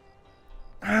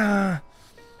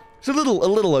 It's a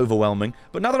little overwhelming.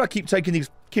 But now that I keep taking these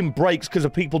breaks because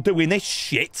of people doing this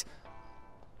shit.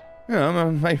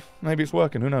 Yeah, maybe it's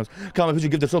working. Who knows? Carmen, could you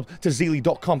give this up to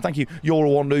Zeely.com? Thank you. You're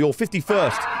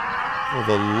 51st. For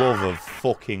the love of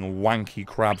fucking wanky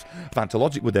crabs.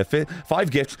 Fantalogic with their 5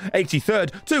 gifts.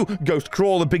 83rd to Ghost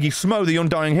Crawler, Biggie Smo, the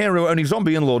Undying Hero, Only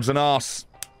Zombie, and Lords and Arse.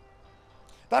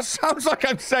 That sounds like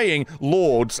I'm saying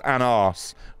Lords and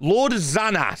Arse. Lord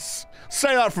Xanass.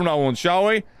 Say that from now on, shall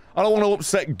we? I don't want to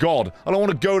upset God. I don't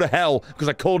want to go to hell because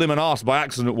I called him an arse by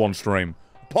accident at one stream.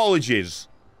 Apologies.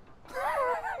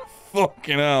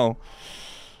 Fucking hell.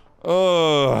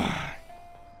 Oh.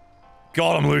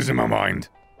 God, I'm losing my mind.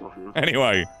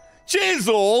 Anyway, cheers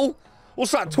all!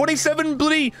 What's that, 27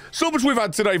 bloody subs we've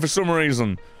had today for some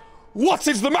reason? What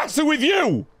is the matter with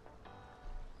you?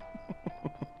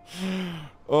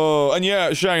 Oh, and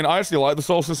yeah, Shane, I actually like the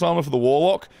Solstice armor for the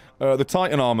Warlock. The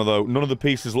Titan armor, though, none of the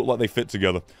pieces look like they fit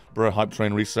together. Bro, hype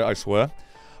train reset, I swear.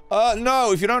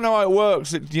 No, if you don't know how it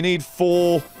works, you need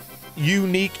 4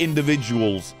 unique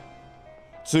individuals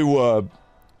to,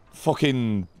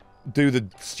 fucking do the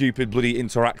stupid bloody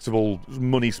interactable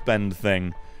money spend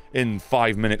thing in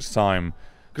 5 minutes time.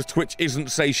 Because Twitch isn't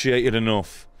satiated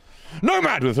enough.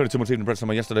 Nomad with 32 months even press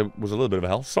summer yesterday was a little bit of a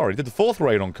hell. Sorry, did the 4th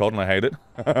raid on COD and I hate it.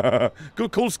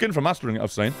 Good, cool skin for mastering it,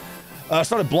 I've seen.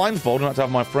 Started blindfold and had to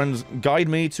have my friends guide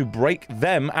me to break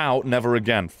them out never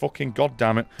again. Fucking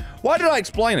goddammit. Why did I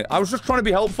explain it? I was just trying to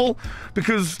be helpful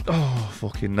because... Oh,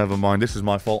 fucking never mind. This is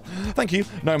my fault. Thank you,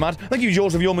 Nomad. Thank you,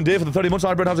 Jaws of Yorman Deer, for the 30 months.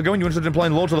 Hybrid, how's it going? You interested in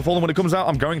playing Lords of the Fallen when it comes out?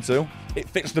 I'm going to. It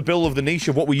fits the bill of the niche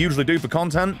of what we usually do for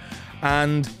content.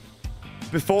 And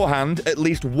beforehand, at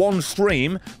least one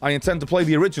stream, I intend to play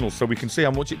the original so we can see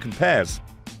how much it compares.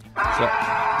 So...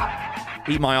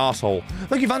 Eat my asshole.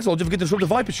 Thank you, Vansel. Did you forget to sub to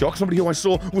Viper Shock? Somebody who I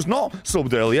saw was not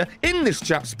subbed earlier in this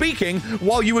chat speaking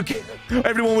while you were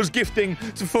everyone was gifting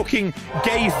to fucking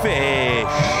gay fish.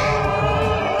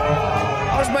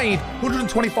 I was made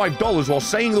 $125 while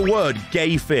saying the word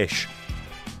gay fish.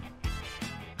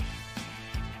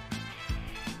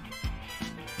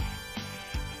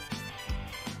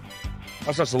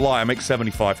 That's a lie. I make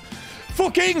 75.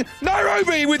 Fucking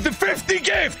Nairobi with the 50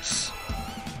 gifts!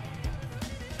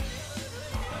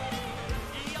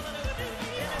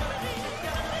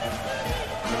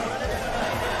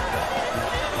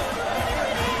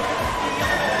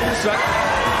 Oh,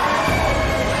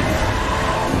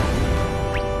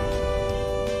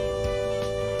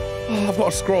 I've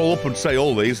got to scroll up and say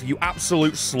all these, you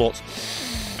absolute slut.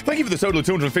 Thank you for the total of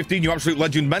 215, you absolute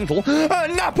legend mental.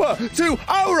 Napper to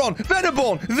Auron,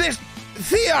 Venaborn, this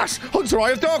Theas, Hunter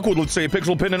Eye of Darkwood, let's see a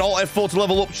pixel pin and alt F4 to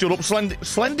level up. Shut up,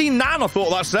 Slendy Nan, I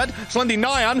thought that said. Slendy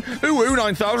Nyan, Ooh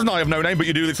 9000, I have no name, but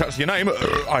you do this, that's your name.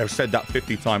 I have said that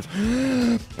 50 times.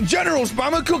 General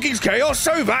Spammer, Cookies Chaos,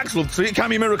 Sovax, love to see it.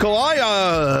 Cammy Miracle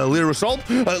Eye, Lyra Salt,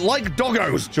 like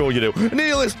doggos, sure you do.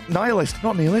 Nihilist,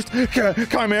 not Nihilist.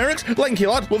 Chimerix, Lanky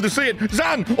Lad, love to see it.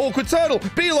 Zan, Awkward Turtle,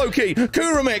 B-Loki,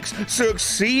 Kuramix,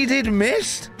 Succeeded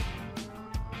Mist.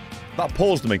 That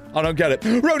paused me. I don't get it.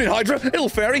 Ronin Hydra, Ill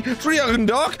Fairy, Triagon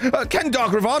Dark, Ken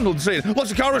Dark Revan, love to see it.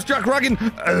 Lotsikaris, Jack Raggin,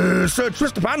 Sir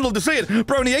Tristapan, love to see it.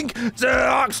 Brony Inc,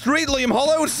 Dark Street, Liam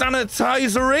Hollow,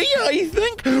 Sanitizery, I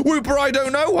think. Whooper, I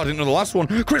don't know. I didn't know the last one.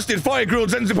 Christed, Fire Grilled,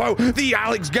 Zenzipo, the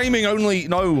Alex Gaming only,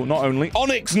 no, not only.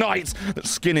 Onyx Knight, that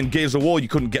skin in Gears of War you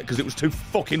couldn't get because it was too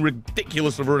fucking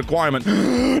ridiculous of a requirement.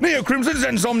 Neo Crimson,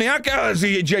 Zensomniac,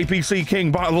 the JPC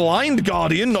King, Blind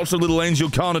Guardian, Not So Little Angel,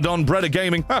 Carnadon, Breda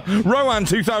Gaming, Rowan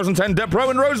 2010,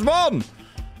 Depro, and Rosebon. And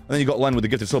then you got Len with the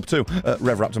gifted sub too.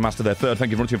 Rev Raptor Master there third.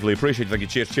 Thank you very much, really appreciate it. Thank you,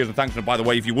 cheers, and thanks. And by the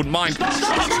way, if you wouldn't mind,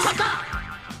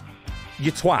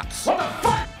 you twats.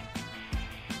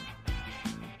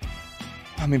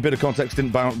 I mean, bit of context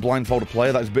didn't blindfold a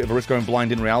player. That's a bit of a risk going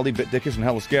blind in reality. Bit dickish and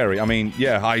hella scary. I mean,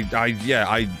 yeah,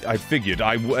 I figured.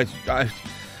 I'm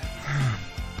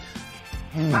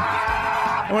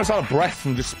almost out of breath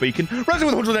from just speaking.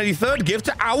 Resident with 183rd gift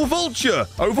to Owl Vulture.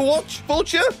 Overwatch?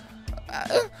 Vulture?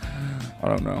 I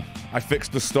don't know. I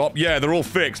fixed the stop. Yeah, they're all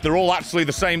fixed. They're all actually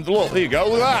the same. Look, there you go.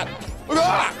 Look at that. Look at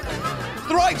that. It's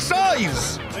the right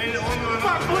size.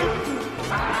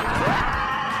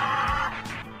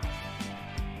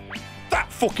 That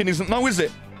fucking isn't, no, is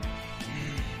it?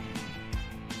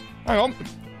 Hang on.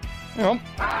 Hang on.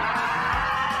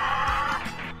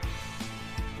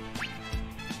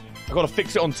 I've got to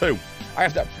fix it on 2. I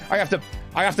have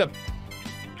to.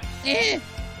 I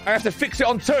have to fix it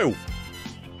on 2.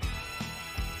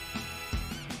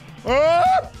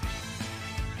 Ah!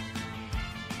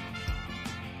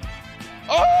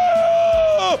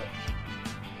 Oh!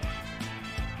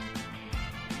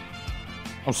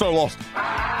 I'm so lost.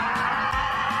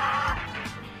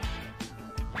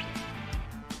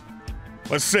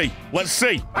 Let's see. Let's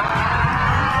see.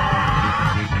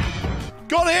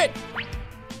 Got it!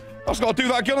 I just gotta do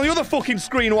that again on the other fucking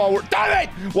screen while we're... Damn it!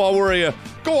 While we're here.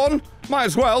 Go on. Might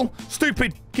as well.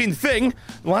 Stupid fucking thing.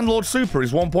 Landlord Super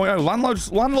is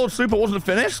 1.0. Landlord Super wasn't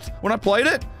finished when I played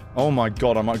it. Oh my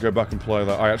god, I might go back and play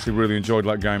that. I actually really enjoyed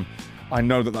that game. I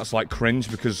know that that's like cringe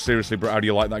because seriously, Brett, how do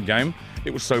you like that game?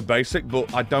 It was so basic,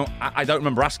 but I don't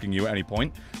remember asking you at any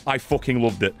point. I fucking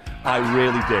loved it. I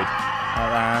really did.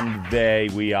 And there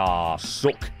we are.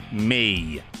 Suck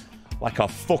me. Like a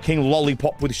fucking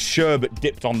lollipop with sherbet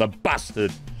dipped on the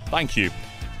bastard. Thank you,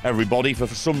 everybody, for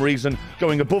some reason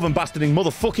going above and bastarding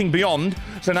motherfucking beyond.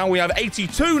 So now we have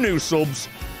 82 new subs.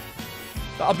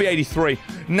 That'll be 83.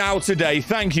 Now today,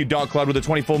 thank you, Dark Cloud, with the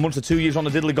 24 months or 2 years on the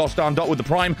diddly gosh darn dot with the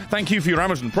Prime. Thank you for your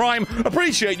Amazon Prime.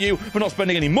 Appreciate you for not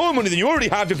spending any more money than you already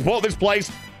have to support this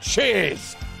place.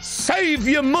 Cheers. Save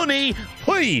your money,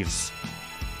 please.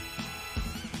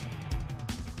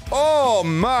 Oh,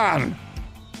 man.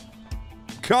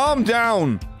 Calm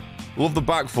down. Love the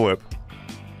backflip.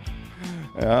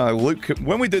 Luke,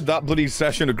 when we did that bloody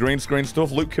session of green screen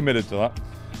stuff, Luke committed to that.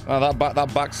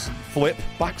 That back flip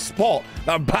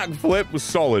was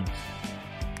solid.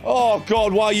 Oh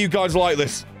god, why are you guys like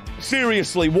this?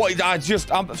 Seriously, what? I'm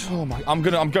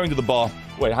going to the bar.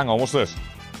 Wait, hang on, what's this?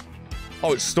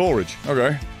 Oh, it's storage.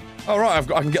 Okay. All right,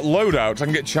 I can get loadouts. I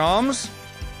can get charms.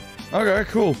 Okay,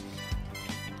 cool.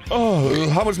 Oh,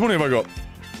 how much money have I got?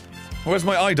 Where's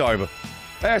my eye diver?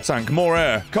 Air tank, more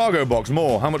air. Cargo box,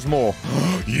 more. How much more?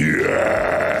 Yes!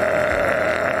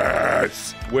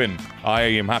 Win. I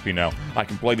am happy now. I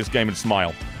can play this game and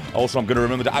smile. Also, I'm going to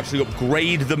remember to actually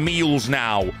upgrade the meals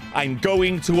now. I'm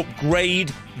going to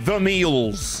upgrade the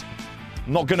meals.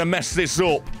 I'm not going to mess this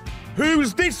up.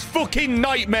 Who's this fucking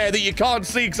nightmare that you can't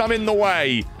see because I'm in the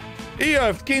way?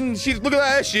 Here, fucking, look at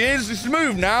that, there she is. It's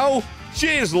smooth now.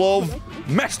 Cheers, love.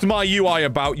 Messed my UI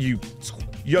about, you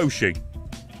Yoshi.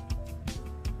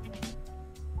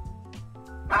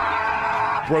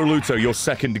 Bro Luto, your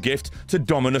second gift to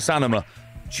Dominus Anima.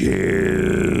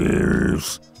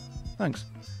 Cheers. Thanks.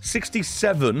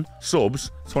 67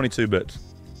 subs, 22 bits.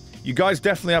 You guys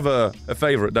definitely have a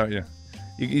favorite, don't you?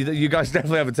 You guys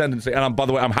definitely have a tendency, and by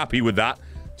the way, I'm happy with that.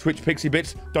 Twitch Pixie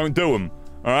Bits, don't do them,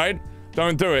 all right?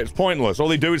 Don't do it, it's pointless. All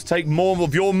they do is take more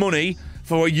of your money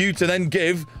for you to then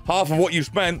give half of what you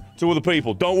spent to other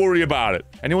people. Don't worry about it.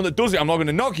 Anyone that does it, I'm not going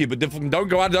to knock you, but don't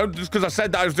go out, just because I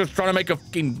said that, I was just trying to make a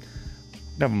fucking...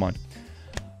 Never mind.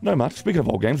 No, Matt, speaking of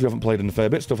old games we haven't played in a fair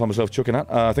bit, stuff I'm myself chucking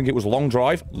at, I think it was Long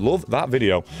Drive. Love that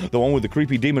video. The one with the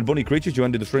creepy demon bunny creatures you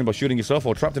ended the stream by shooting yourself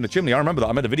or trapped in a chimney. I remember that.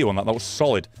 I made a video on that. That was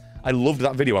solid. I loved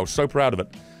that video. I was so proud of it.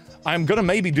 I'm going to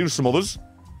maybe do some others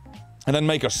and then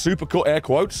make a super cut air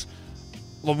quotes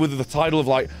with the title of,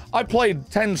 like, I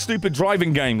played 10 stupid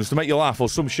driving games to make you laugh or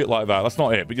some shit like that. That's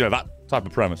not it, but, you know, that type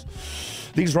of premise.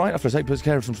 These right, after I take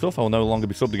care of some stuff, I will no longer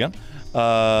be subbed again.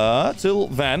 Till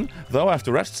then, though, I have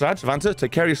to rest. Sad, Davethe,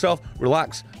 take care of yourself,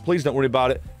 relax, please don't worry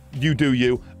about it. You do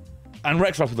you. And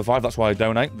Rex with the 5, that's why I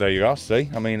donate. There you are, see?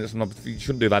 I mean, it's not, you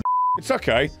shouldn't do that. It's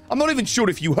okay. I'm not even sure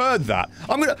if you heard that.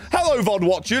 Hello, VOD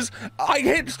watchers. I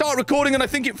hit start recording and I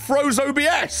think it froze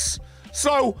OBS.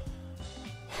 So,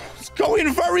 it's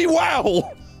going very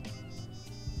well.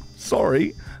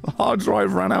 Sorry, the hard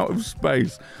drive ran out of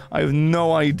space. I have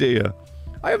no idea.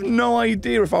 I have no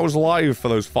idea if I was live for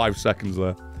those 5 seconds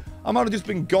there. I might have just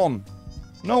been gone.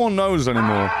 No one knows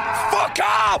anymore. Fuck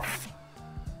off!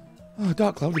 Oh,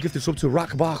 Dark Cloud, we gifted sub to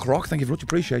Rack Bark Rock. Thank you very much,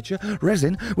 appreciate you.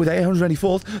 Resin with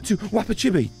 824th to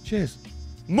Wapachibi. Cheers.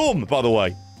 Mum, by the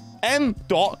way. M.U.M.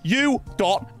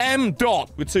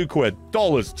 with £2.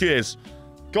 Dollars. Cheers.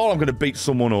 God, I'm going to beat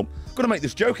someone up. I'm going to make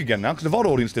this joke again now because the VOD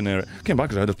audience didn't hear it. Came back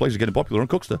because I heard this place is getting popular on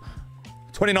Cookster.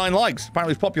 29 likes.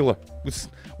 Apparently it's popular. This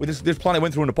planet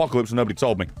went through an apocalypse and nobody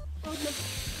told me.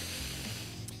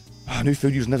 New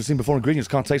food you've never seen before. Ingredients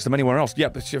can't taste them anywhere else. Yeah,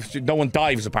 but no one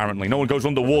dives, apparently. No one goes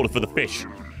underwater for the fish.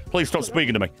 Please stop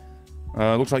speaking to me.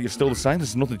 Looks like you're still the same.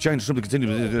 There's nothing to change. Simply continue.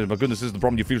 My goodness, this is the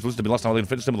problem you refused to listen to me last time I didn't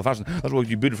fit similar fashion. That's why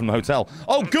you booted from the hotel.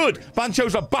 Oh, good!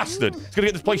 Bancho's a bastard. He's going to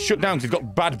get this place shut down because he's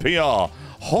got bad PR.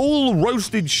 Whole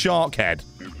roasted shark head.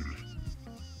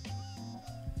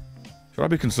 Should I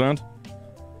be concerned?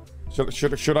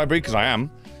 Should I be? Because I am.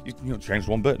 You changed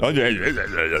one bit.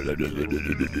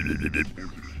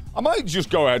 I might just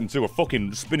go ahead and do a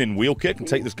fucking spinning wheel kick and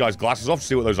take this guy's glasses off to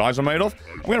see what those eyes are made of.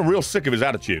 I'm getting real sick of his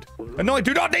attitude. And no, I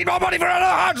do not need more money for another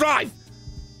hard drive!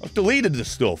 I've deleted the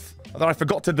stuff that I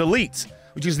forgot to delete,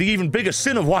 which is the even bigger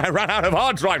sin of why I ran out of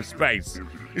hard drive space.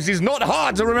 This is not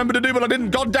hard to remember to do, but I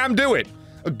didn't goddamn do it.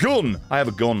 A gun. I have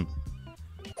a gun.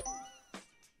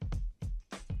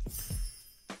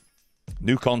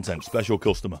 New content, special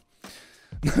customer.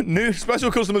 New special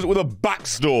customers with a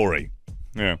backstory.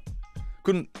 Yeah.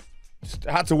 Couldn't...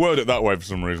 Had to word it that way for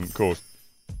some reason, of course.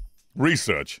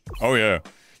 Research. Oh, yeah.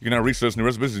 You can now research new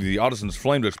recipes with the Artisan's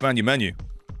Flame to expand your menu.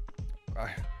 I'll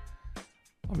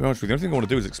be honest with you, the only thing I want to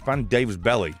do is expand Dave's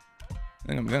belly.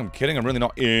 I'm kidding, I'm really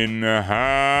not in hand.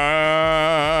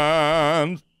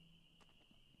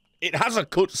 It has a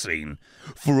cutscene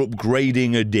for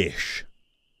upgrading a dish.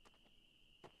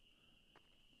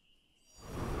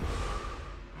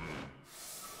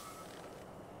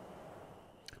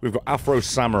 We've got Afro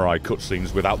Samurai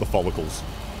cutscenes without the follicles.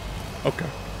 Okay.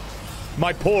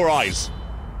 My poor eyes.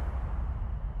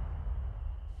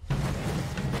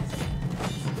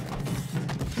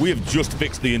 We have just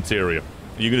fixed the interior.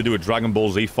 Are you going to do a Dragon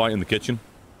Ball Z fight in the kitchen?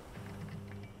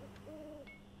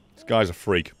 This guy's a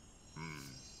freak.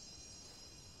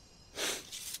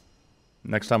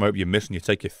 Next time I hope you miss and you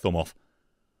take your thumb off.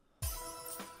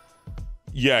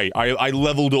 Yay, I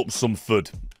leveled up some food.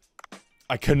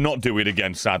 I cannot do it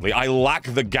again, sadly. I lack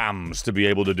the gams to be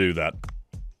able to do that.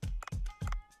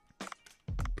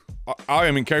 I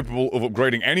am incapable of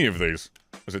upgrading any of these,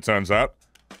 as it turns out.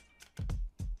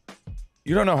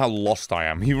 You don't know how lost I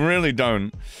am. You really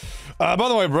don't. By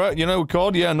the way, Brett, you know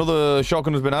COD? Yeah, another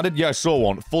shotgun has been added. Yeah, I saw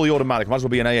one. Fully automatic. Might as well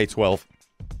be an AA-12.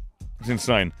 It's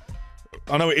insane.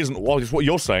 I know it isn't. Well, it's what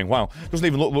you're saying. Wow. Doesn't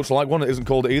even look much like one. It isn't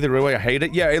called it either. Anyway, I hate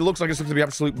it. Yeah, it looks like it's going to be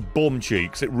absolute bum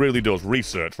cheeks. It really does.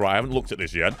 Research, right? I haven't looked at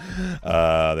this yet.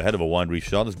 The head of a winery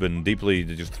shot has been deeply...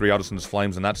 Just 3 Artisan's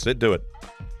Flames and that's it. Do it.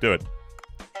 Do it.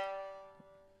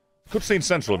 Cutscene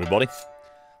Central, everybody.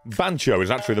 Bancho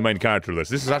is actually the main character of this.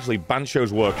 This is actually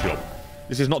Bancho's workshop.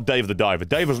 This is not Dave the Diver.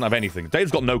 Dave doesn't have anything.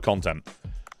 Dave's got no content.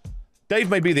 Dave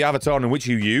may be the avatar in which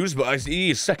you use, but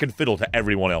he is second fiddle to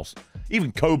everyone else.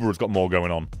 Even Cobra's got more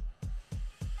going on.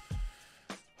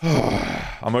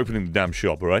 I'm opening the damn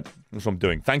shop, alright? That's what I'm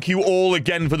doing. Thank you all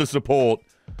again for the support.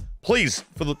 Please,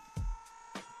 for the...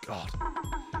 God.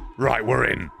 Right, we're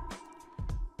in.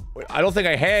 Wait, I don't think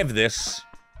I have this.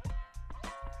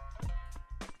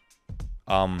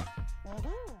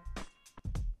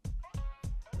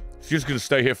 She's just gonna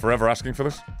stay here forever asking for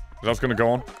this? Is that what's gonna go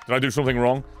on? Did I do something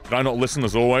wrong? Did I not listen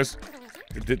as always?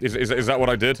 Is that what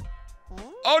I did?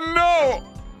 Oh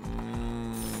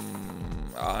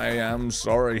no! I am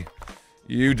sorry.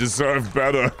 You deserve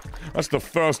better. That's the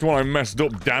first one I messed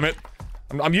up, damn it.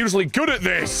 I'm usually good at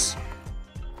this!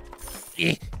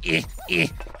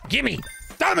 Gimme!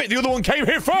 Damn it, the other one came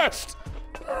here first!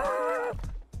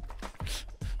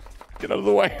 Get out of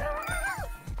the way.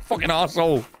 Fucking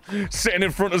arsehole. Sitting in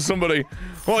front of somebody.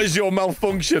 What is your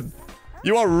malfunction?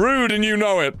 You are rude and you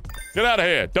know it. Get out of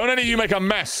here. Don't any of you make a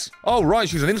mess. Oh, right,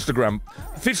 she's an Instagram.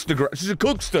 Fistgram. She's a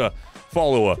Cookster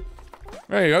follower.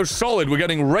 There you go. Solid. We're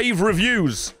getting rave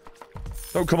reviews.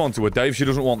 Don't come on to her, Dave. She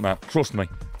doesn't want that. Trust me.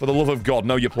 For the love of God,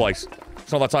 know your place.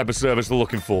 It's not that type of service they're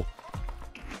looking for.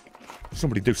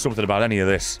 Somebody do something about any of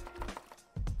this.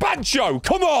 Bancho,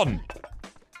 come on!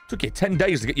 Took you 10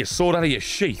 days to get your sword out of your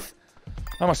sheath.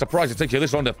 How am I surprised it takes you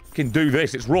this long to fucking do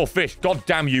this? It's raw fish. God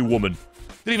damn you, woman.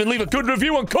 Didn't even leave a good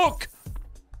review on Cook!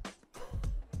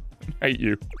 I hate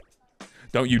you.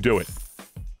 Don't you do it.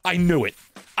 I knew it.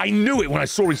 I knew it when I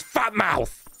saw his fat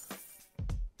mouth! Are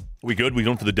we good? We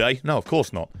done for the day? No, of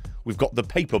course not. We've got the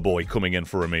paper boy coming in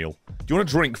for a meal. Do you want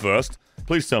a drink first?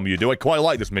 Please tell me you do. I quite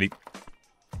like this mini...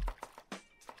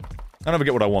 I never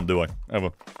get what I want, do I? Ever.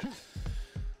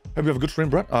 Hope you have a good stream,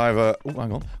 Brett. I've, oh,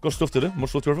 hang on. Got stuff to do.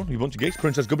 Much love to everyone. You bunch of geeks.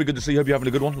 Princess Gubby, good to see you. Hope you're having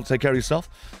a good one. Take care of yourself.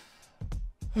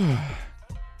 You're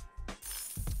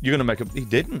gonna make a... He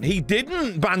didn't. He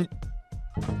didn't, ban...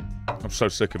 I'm so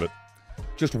sick of it.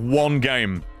 Just one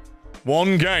game.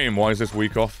 One game. Why is this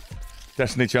week off?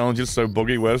 Destiny challenges so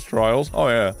buggy. Where's Trials? Oh,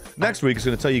 yeah. Next week, it's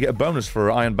gonna tell you get a bonus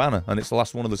for Iron Banner, and it's the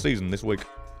last one of the season this week.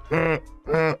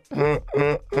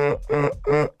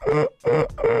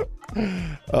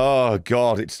 Oh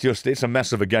god, it's a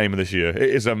mess of a game this year. It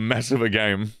is a mess of a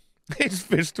game. It's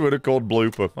Fist Twitter called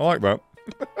blooper. I like that.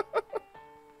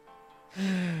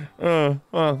 Well,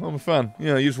 I'm a fan.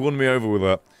 Yeah, you just won me over with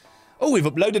that. Oh, we've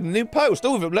uploaded a new post.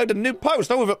 Oh, we've uploaded a new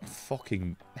post. Oh,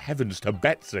 fucking heavens to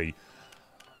Betsy.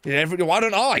 Yeah, why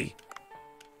don't I?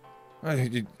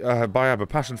 By a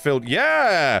passion-filled...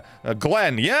 Yeah!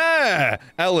 Glenn, yeah!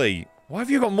 Ellie. Why have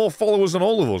you got more followers than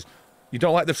all of us? You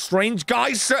don't like the strange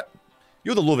guys?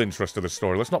 You're the love interest of the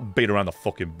story. Let's not beat around the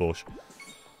fucking bush.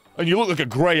 And you look like a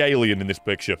grey alien in this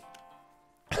picture.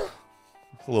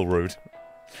 It's a little rude.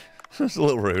 It's a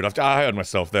little rude. I heard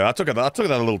myself there. I took that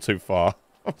a little too far.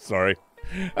 I'm sorry.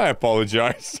 I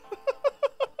apologize.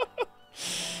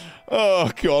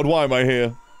 Oh, God, why am I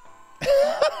here?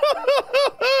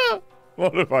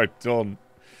 What have I done?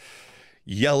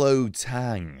 Yellow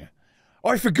Tang. Oh,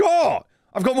 I forgot!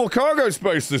 I've got more cargo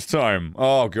space this time.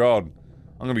 Oh, God.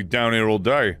 I'm gonna be down here all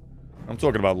day. I'm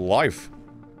talking about life.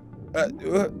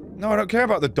 No, I don't care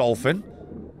about the dolphin.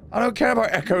 I don't care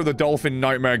about Echo the Dolphin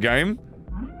Nightmare game.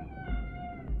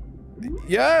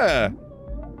 Yeah.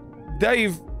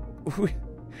 Dave,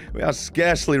 we are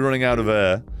scarcely running out of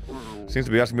air. Seems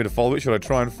to be asking me to follow it. Should I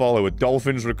try and follow it?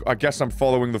 Dolphins, I guess I'm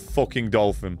following the fucking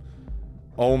dolphin.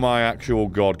 Oh my actual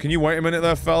God. Can you wait a minute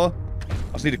there, fella?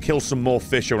 I just need to kill some more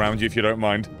fish around you if you don't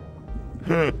mind.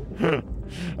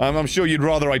 I'm sure you'd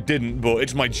rather I didn't, but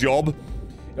it's my job.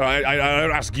 I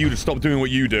don't ask you to stop doing what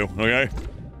you do, okay?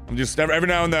 I'm just, every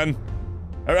now and then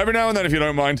if you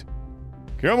don't mind.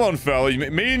 Come on, fella,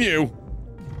 me and you.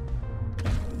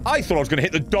 I thought I was gonna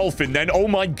hit the dolphin then, oh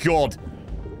my God.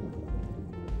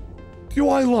 Do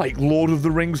I like Lord of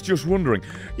the Rings? Just wondering.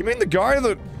 You mean the guy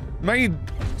that made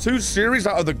 2 series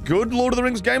out of the good Lord of the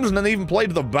Rings games and then even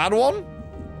played the bad one?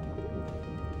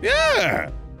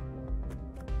 Yeah!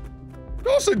 Of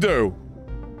course I do!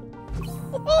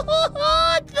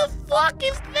 What the fuck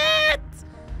is that?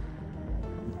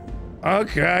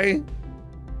 Okay.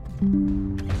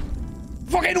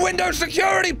 Fucking Windows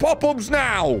security pop-ups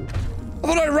now! I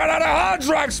thought I ran out of hard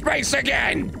drive space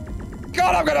again!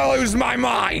 God, I'm gonna lose my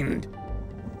mind!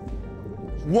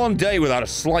 One day without a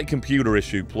slight computer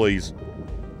issue, please.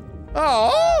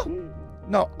 Oh!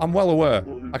 No, I'm well aware.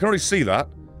 I can already see that.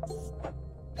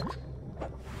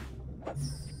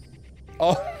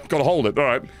 Oh, gotta hold it,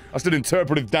 alright. I did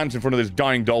interpretive dance in front of this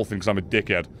dying dolphin because I'm a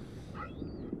dickhead.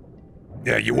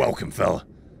 Yeah, you're welcome, fella.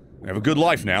 You have a good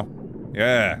life now.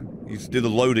 Yeah, you just do the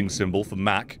loading symbol for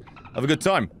Mac. Have a good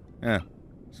time. Yeah.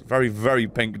 It's a very, very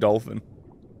pink dolphin.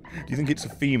 Do you think it's a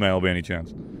female by any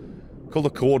chance? Call the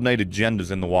coordinated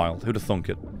genders in the wild. Who'd have thunk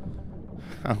it?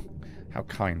 How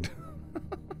kind.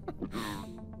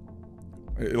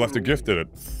 It left a gift, did it?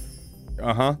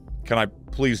 Uh-huh. Can I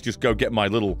please just go get my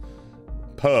little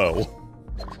pearl?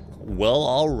 Well,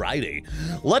 alrighty.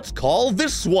 Let's call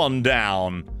this one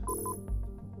down.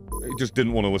 He just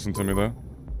didn't want to listen to me there.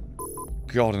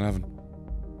 God in heaven.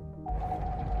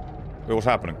 Wait, what's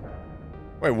happening?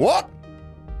 Wait, what?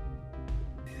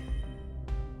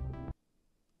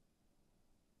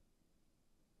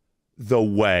 The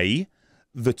way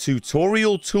the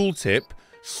tutorial tooltip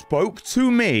spoke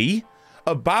to me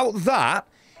about that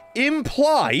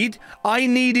implied I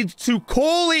needed to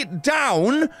call it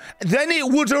down, then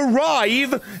it would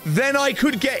arrive, then I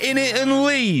could get in it and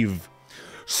leave.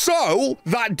 So,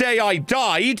 that day I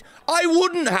died, I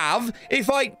wouldn't have if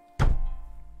I...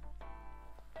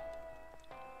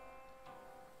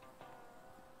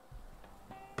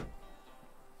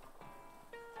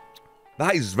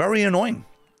 That is very annoying.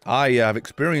 I have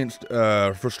experienced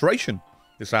frustration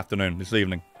this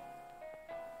evening.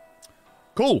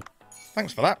 Cool.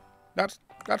 Thanks for that. That's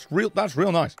real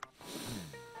nice.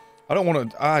 I don't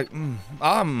want to.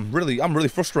 I'm really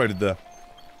frustrated there.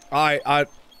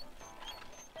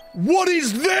 What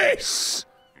is this?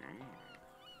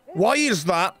 Why is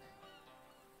that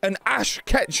an Ash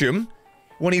Ketchum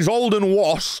when he's old and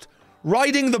washed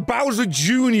riding the Bowser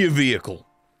Jr. vehicle?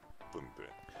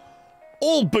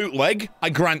 All bootleg,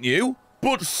 I grant you,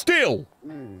 but still.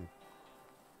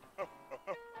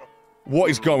 What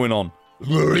is going on?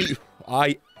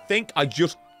 I think I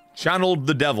just channeled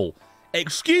the devil.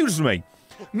 Excuse me.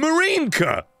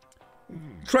 Marinka!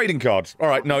 Trading cards.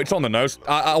 Alright, no, it's on the nose.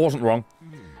 I wasn't wrong.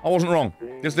 I wasn't wrong.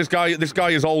 This guy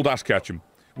is old Ash Ketchum.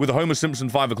 With a Homer Simpson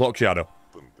 5 o'clock shadow.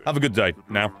 Have a good day,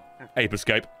 now. Ape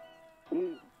Escape.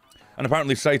 And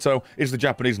apparently Sato is the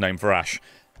Japanese name for Ash.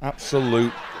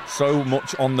 Absolute. So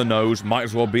much on the nose. Might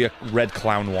as well be a red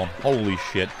clown one. Holy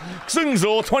shit.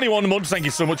 Xingzor, 21 months. Thank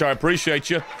you so much. I appreciate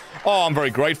you. Oh, I'm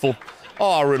very grateful.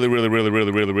 Oh, I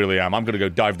really am. I'm gonna go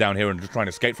dive down here and just try and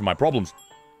escape from my problems.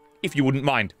 If you wouldn't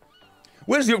mind.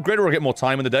 Where's the upgrader? I get more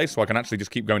time in the day so I can actually just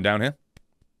keep going down here.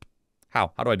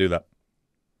 How? How do I do that?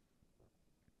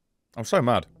 I'm so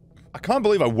mad. I can't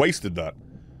believe I wasted that.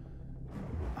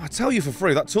 I tell you for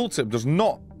free, that tooltip does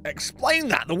not explain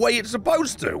that the way it's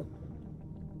supposed to.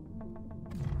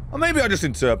 Or maybe I just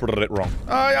interpreted it wrong.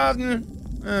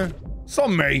 It's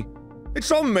on me.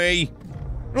 It's on me.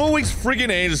 It always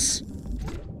friggin' is.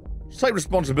 Take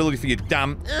responsibility for your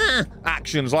damn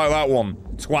actions like that one.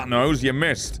 Twat nose, you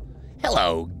missed.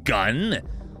 Hello, gun.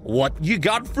 What you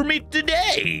got for me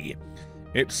today?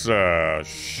 It's a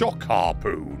shock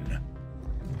harpoon.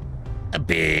 A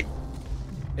bit.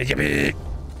 A bit.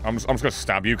 I'm just gonna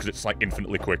stab you because it's like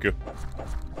infinitely quicker.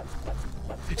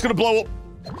 It's gonna blow up.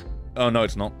 Oh no,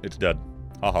 it's not. It's dead.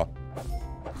 Haha.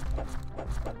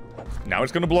 Now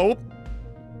it's gonna blow up.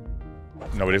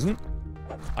 No, it isn't.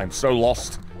 I'm so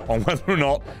lost on whether or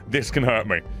not this can hurt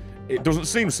me. It doesn't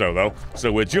seem so, though.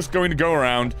 So we're just going to go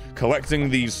around collecting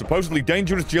these supposedly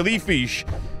dangerous jellyfish.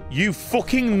 You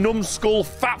fucking numbskull,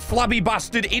 fat, flabby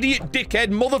bastard, idiot, dickhead,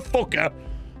 motherfucker.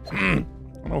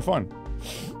 Oh, fine.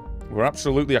 We're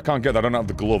absolutely... I can't get that. I don't have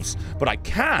the gloves. But I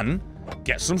can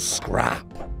get some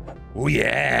scrap. Oh,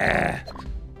 yeah.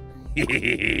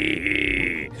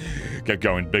 Get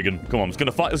going, biggin. Come on,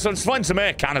 let's find some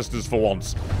air canisters for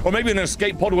once. Or maybe an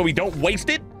escape pod where we don't waste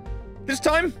it this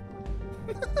time?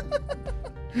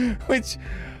 Which...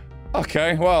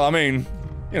 Okay, well, I mean,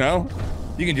 you know,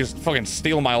 you can just fucking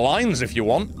steal my lines if you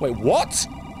want. Wait, what?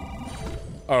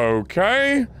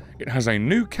 Okay. It has a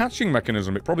new catching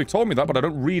mechanism. It probably told me that, but I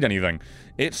don't read anything.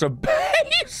 It's a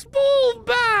baseball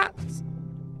bat!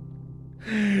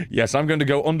 Yes, I'm going to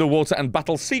go underwater and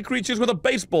battle sea creatures with a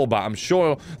baseball bat. I'm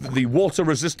sure that the water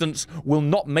resistance will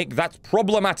not make that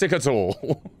problematic at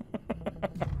all.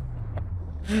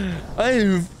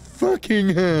 Oh, fucking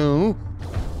hell.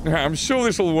 I'm sure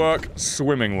this will work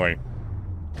swimmingly.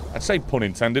 I'd say pun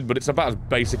intended, but it's about as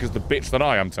basic as the bitch that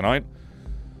I am tonight.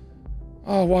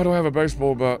 Oh, why do I have a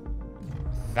baseball bat?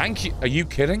 Thank you. Are you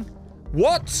kidding?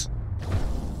 What?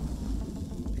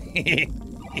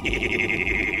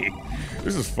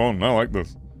 This is fun. I like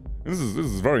this. This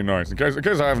is very nice. In case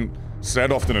I haven't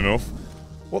said often enough.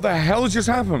 What the hell just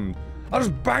happened? I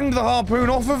just banged the harpoon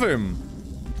off of him.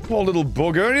 Poor little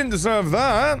bugger. He didn't deserve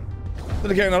that.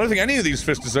 Then again, I don't think any of these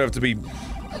fish deserve to be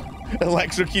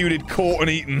electrocuted, caught, and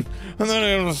eaten. And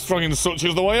then fucking such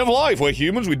is the way of life. We're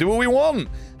humans. We do what we want.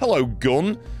 Hello,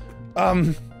 gun.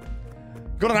 Got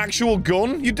an actual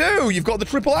gun? You do. You've got the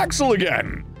triple axle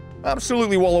again.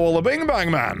 Absolutely walla walla bing bang,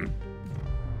 man.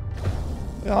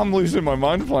 I'm losing my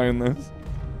mind playing this.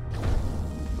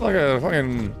 Like a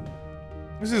fucking...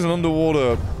 This is an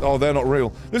underwater... Oh, they're not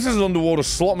real. This is an underwater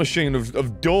slot machine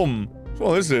of dumb. That's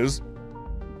what this is.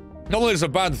 Not that it's a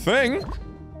bad thing.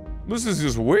 This is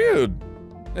just weird.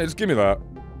 Hey, just give me that.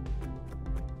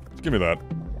 Just give me that.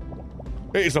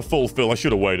 It's a full fill. I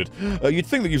should have waited. You'd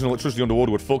think that using electricity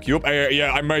underwater would fuck you up.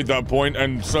 Yeah, I made that point,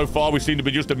 and so far we seem to be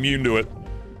just immune to it.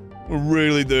 We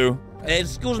really do.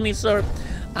 Excuse me, sir.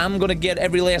 I'm gonna get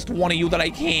every last one of you that I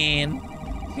can.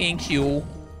 Thank you.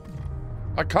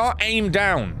 I can't aim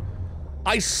down.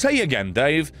 I say again,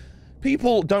 Dave,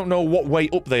 people don't know what way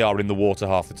up they are in the water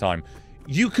half the time.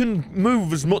 You can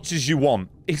move as much as you want.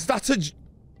 Is that a...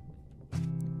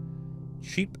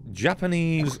 cheap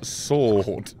Japanese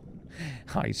sword?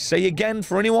 I say again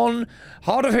for anyone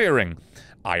hard of hearing,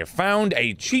 I have found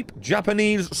a cheap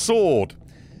Japanese sword.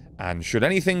 And should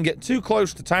anything get too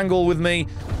close to tangle with me,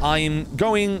 I'm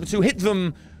going to hit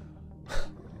them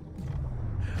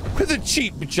with a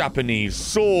cheap Japanese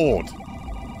sword.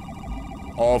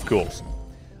 Of course.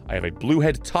 I have a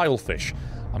bluehead tilefish.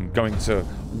 I'm going to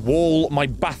wall my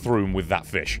bathroom with that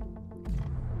fish.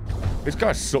 This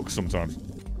guy sucks sometimes.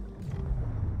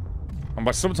 And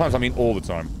by sometimes, I mean all the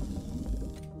time.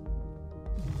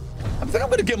 I think I'm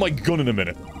going to get my gun in a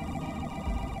minute.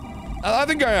 I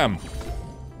think I am.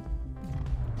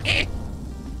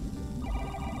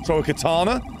 So a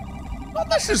katana? Not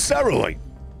necessarily.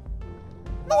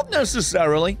 Not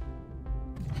necessarily.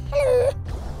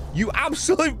 You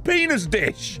absolute penis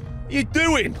dish! What are you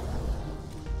doing?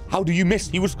 How do you miss?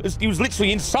 He was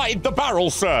literally inside the barrel,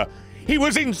 sir. He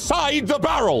was inside the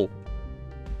barrel.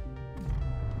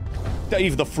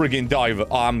 Dave the friggin' diver.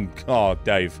 Oh,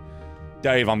 Dave.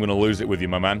 Dave, I'm gonna lose it with you,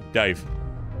 my man. Dave.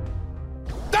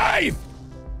 Dave!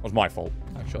 That was my fault,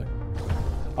 actually.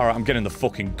 Alright, I'm getting the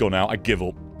fucking gun out. I give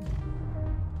up.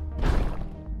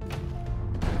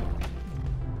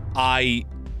 I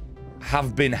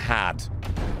have been had.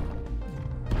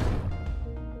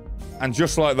 And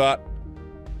just like that,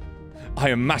 I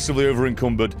am massively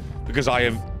over-encumbered because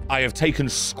I have taken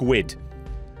squid.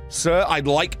 Sir, I'd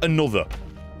like another.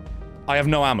 I have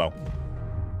no ammo.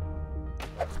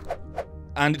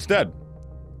 And it's dead.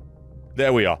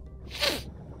 There we are.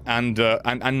 And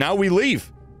now we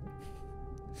leave.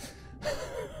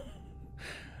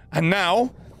 And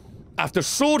now, after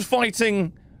sword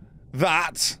fighting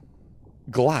that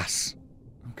glass.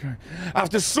 Okay.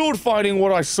 After sword fighting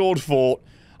what I sword fought,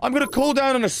 I'm gonna call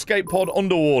down an escape pod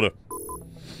underwater.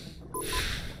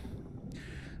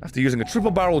 After using a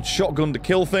triple-barreled shotgun to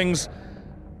kill things,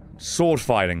 sword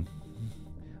fighting.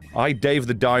 I, Dave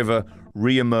the Diver,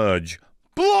 re-emerge.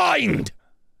 Blind!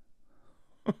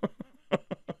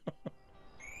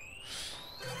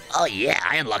 Oh yeah,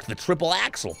 I unlocked the triple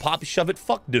axle. Pop, shove it,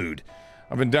 fuck, dude.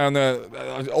 I've been down there,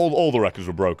 all the records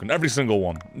were broken. Every single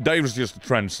one. Dave's just a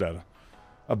trendsetter.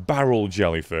 A barrel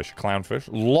jellyfish, clownfish.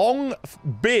 Long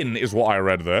bin is what I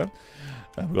read there.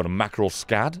 We've got a mackerel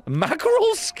scad.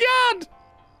 Mackerel scad!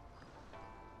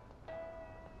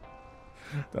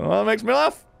 Don't know why that makes me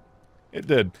laugh. It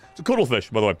did. It's a cuttlefish,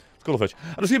 by the way. It's a cuttlefish.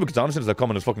 And a super katana, since they're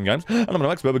common as fucking games. And I'm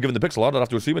an expert, but given the pixel art, I'd have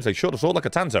to assume it's a shorter sword like a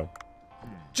tanto.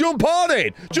 Jump on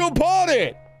it! Jump on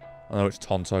it! I know it's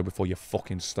Tonto before you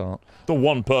fucking start. The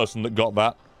one person that got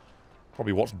that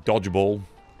probably watched Dodgeball.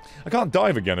 I can't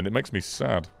dive again and it makes me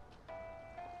sad.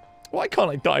 Why can't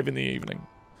I dive in the evening?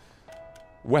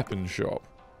 Weapon shop.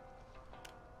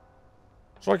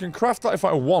 So I can craft that if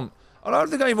I want. I don't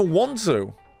think I even want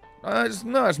to.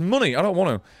 No, it's money. I don't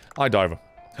want to. iDiver.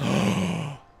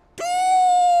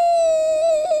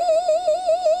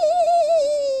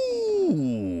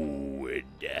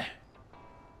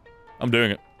 I'm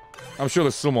doing it. I'm sure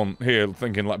there's someone here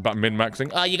thinking like about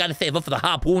min-maxing. Oh, you gotta save up for the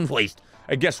harpoon waste.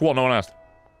 Hey, guess what? No one asked.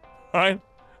 Alright?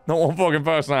 Not one fucking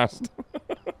person asked.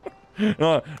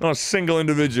 not a single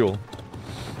individual.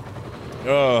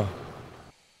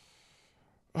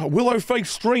 Willow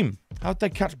Face stream. How'd they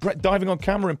catch Brett diving on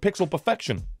camera in pixel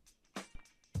perfection?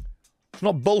 It's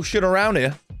not bullshit around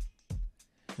here.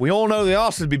 We all know the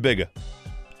arse would be bigger.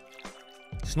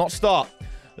 It's not start.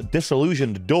 A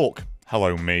disillusioned dork.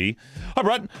 Hello, me. Hi,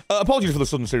 Brett. Apologies for the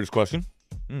sudden serious question.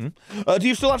 Do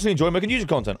you still actually enjoy making YouTube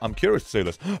content? I'm curious to see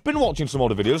this. Been watching some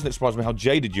older videos and it surprised me how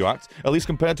jaded you act, at least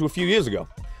compared to a few years ago.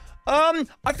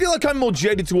 I feel like I'm more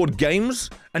jaded toward games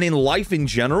and in life in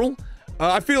general.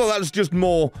 I feel like that's just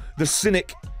more the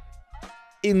cynic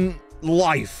in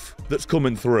life that's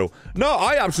coming through. No,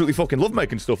 I absolutely fucking love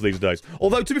making stuff these days.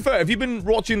 Although, to be fair, have you been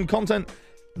watching content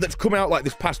that's come out like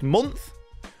this past month?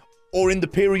 Or in the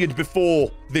period before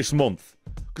this month?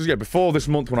 Because, yeah, before this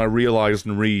month when I realized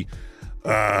and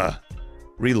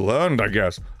relearned, I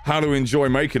guess, how to enjoy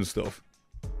making stuff.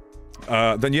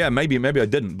 Then, yeah, maybe I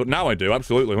didn't. But now I do,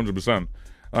 absolutely, 100%.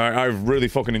 I really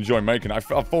fucking enjoy making it.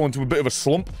 I've fallen into a bit of a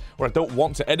slump where I don't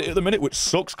want to edit at the minute, which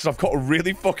sucks because I've got a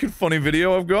really fucking funny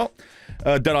video I've got.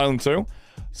 Dead Island 2.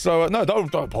 So, no,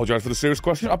 don't apologize for the serious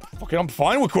question. I'm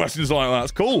fine with questions like that.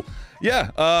 It's cool.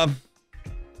 Yeah,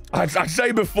 I'd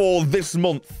say before this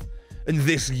month and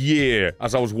this year,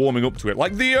 as I was warming up to it.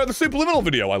 Like the Superliminal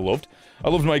video I loved. I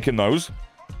loved making those.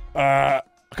 I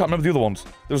can't remember the other ones.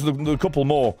 There's a couple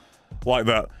more like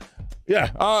that.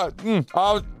 Yeah,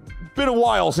 been a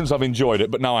while since I've enjoyed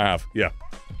it, but now I have, yeah.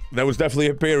 There was definitely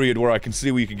a period where I can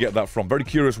see where you could get that from. Very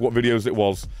curious what videos it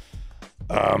was.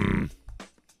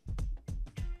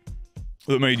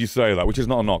 That made you say that, which is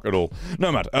not a knock at all.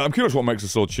 No, Matt, I'm curious what makes a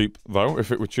sword cheap, though.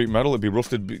 If it were cheap metal, it'd be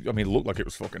rusted. I mean, it looked like it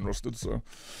was fucking rusted, so...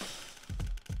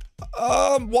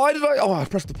 why did I... Oh, I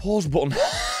pressed the pause button.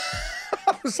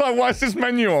 I was like, why is this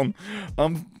menu on?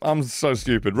 I'm so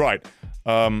stupid. Right.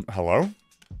 Hello?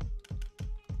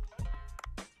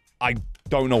 I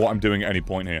don't know what I'm doing at any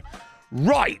point here.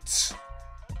 Right!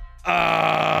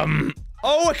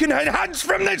 Oh, I can enhance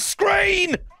from this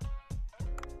screen!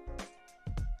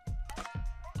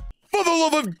 For the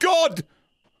love of God!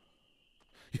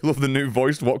 You love the new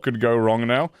voice, what could go wrong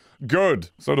now? Good,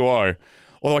 so do I.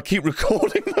 Although I keep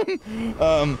recording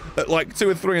them at like 2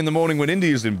 or 3 in the morning when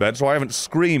Indy's in bed, so I haven't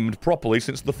screamed properly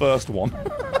since the first one.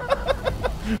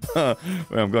 Well,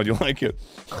 I'm glad you like it.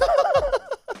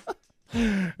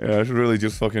 Yeah, I should really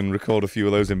just fucking record a few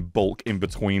of those in bulk in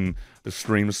between the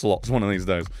stream slots one of these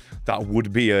days. That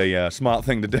would be a smart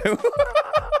thing to do.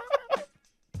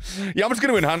 Yeah, I'm just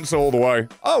going to enhance all the way.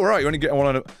 Oh, right, you only get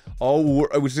one... Oh,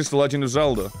 it was just The Legend of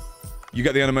Zelda. You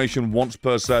get the animation once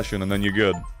per session, and then you're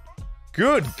good.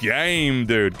 Good game,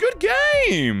 dude. Good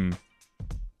game!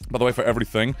 By the way, for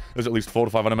everything, there's at least 4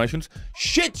 to 5 animations.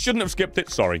 Shit, shouldn't have skipped it.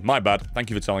 Sorry, my bad. Thank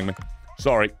you for telling me.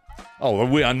 Sorry. Oh,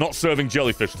 we are not serving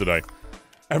jellyfish today.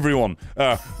 Everyone,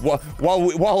 while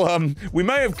we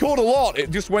may have caught a lot,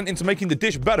 it just went into making the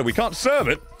dish better. We can't serve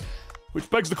it, which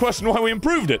begs the question why we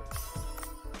improved it.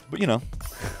 But, you know.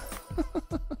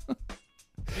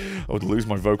 I would lose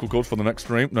my vocal cords for the next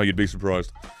stream. No, you'd be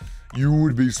surprised. You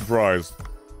would be surprised.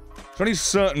 There's only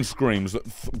certain screams that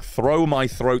throw my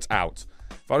throat out.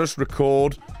 If I just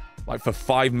record, like, for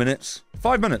 5 minutes,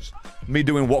 me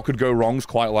doing what could go wrongs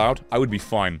quite loud, I would be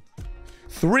fine.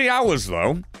 3 hours,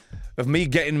 though, of me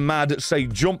getting mad at, say,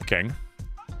 Jump King.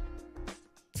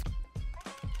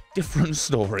 different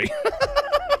story.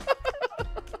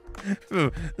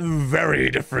 Very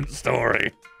different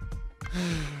story.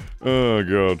 Oh,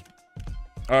 God.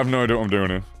 I have no idea what I'm doing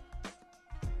here.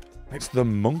 It's the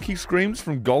monkey screams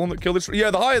from Gollum that kill this.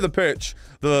 Yeah, the higher the pitch,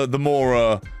 the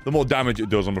more damage it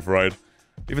does, I'm afraid.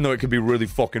 Even though it can be really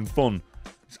fucking fun.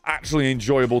 It's actually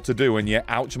enjoyable to do, and yet,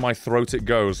 ouch, my throat it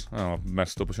goes. Oh, I've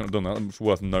messed up. I shouldn't have done that. It's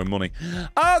worth no money.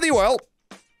 Ah, the well.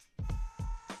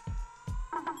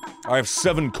 I have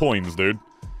 7 coins, dude.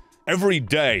 Every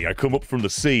day, I come up from the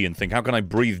sea and think, how can I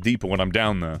breathe deeper when I'm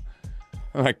down there?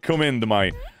 And I come into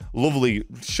my lovely,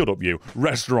 shut up you,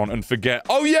 restaurant and forget,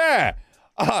 oh yeah!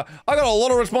 I got a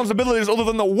lot of responsibilities other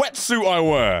than the wetsuit I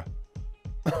wear.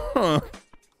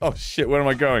 Oh shit, where am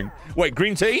I going? Wait,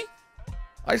 green tea?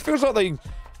 It feels like they,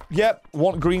 yep,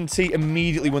 want green tea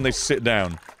immediately when they sit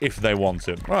down, if they want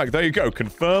it. Right, there you go,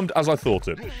 confirmed as I thought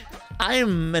it.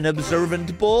 I'm an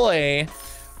observant boy.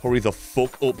 Hurry the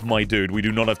fuck up, my dude. We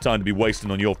do not have time to be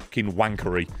wasting on your fucking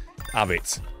wankery. Have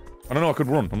it. I don't know, I could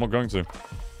run. I'm not going to.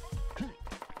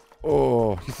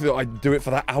 Oh, you thought I'd do it for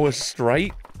that hour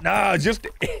straight? Nah, just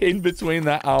in between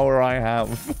that hour I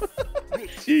have.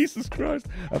 Jesus Christ.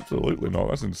 Absolutely not.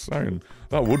 That's insane.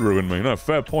 That would ruin me. No,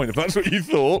 fair point if that's what you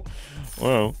thought.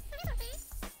 Well.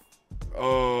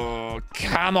 Oh,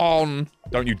 come on.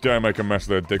 Don't you dare make a mess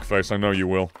there, dickface. I know you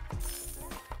will.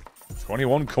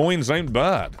 21 coins ain't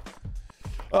bad.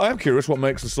 I am curious what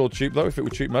makes the sword cheap, though, if it were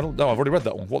cheap metal. No, I've already read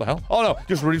that one. What the hell? Oh, no.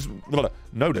 Just really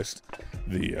noticed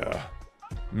the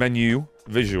menu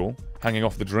visual hanging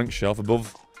off the drink shelf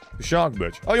above the shark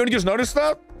bitch. Oh, you only just noticed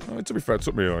that? I mean, to be fair, it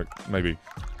took me, like, maybe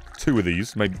 2 of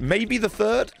these. Maybe the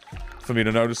 3rd for me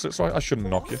to notice it, so I shouldn't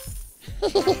knock you.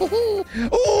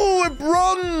 Oh, we're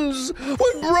bronze!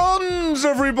 We're bronze,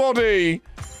 everybody!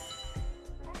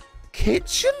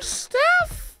 Kitchen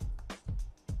staff?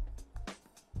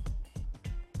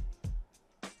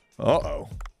 Uh-oh.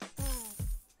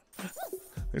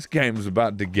 This game's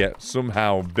about to get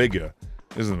somehow bigger,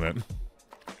 isn't it?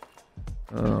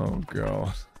 Oh,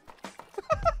 God.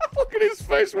 Look at his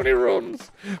face when he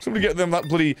runs. Somebody get them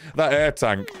that air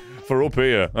tank for up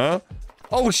here, huh?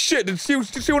 Oh, shit, did you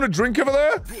want a drink over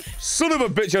there? Son of a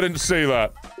bitch, I didn't see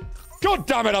that. God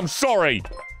damn it, I'm sorry.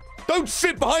 Don't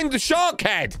sit behind the shark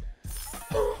head.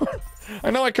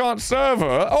 I know I can't serve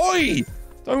her. Oi!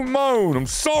 Don't moan. I'm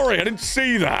sorry. I didn't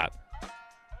see that.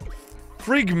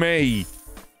 Frig me.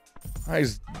 That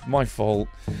is my fault.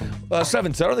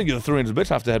 7-10. I think you're the 300 bits.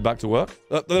 Have to head back to work.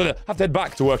 Have to head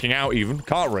back to working out even.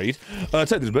 Can't read.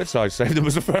 Take these bits. I saved them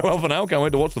as a farewell for now. Can't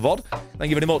wait to watch the VOD.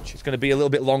 Thank you very much. It's going to be a little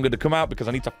bit longer to come out because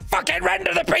I need to fucking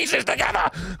render the pieces together.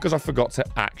 Because I forgot to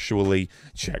actually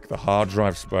check the hard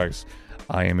drive space.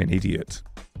 I am an idiot.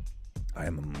 I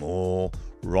am a moron.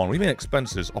 What do you mean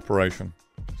expenses? Operation.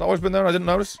 Has that always been there and I didn't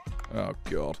notice? Oh,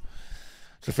 God.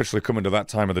 It's officially coming to that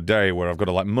time of the day where I've got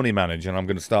to, like, money manage and I'm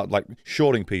going to start, like,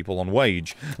 shorting people on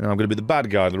wage. And I'm going to be the bad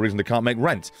guy, the reason they can't make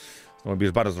rent. It won't be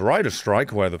as bad as the writer's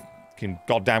strike, where the fucking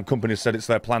goddamn company said it's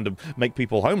their plan to make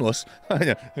people homeless.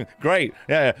 Great.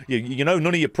 Yeah, you know,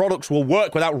 none of your products will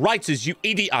work without writers, you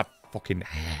idiot. I fucking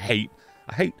hate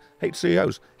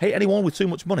CEOs. Hate anyone with too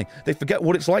much money. They forget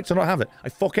what it's like to not have it. I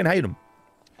fucking hate them.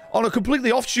 On a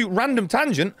completely offshoot random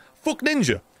tangent, fuck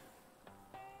Ninja.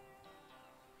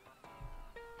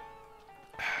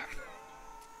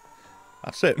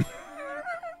 That's it. If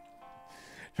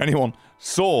anyone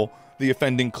saw the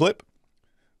offending clip,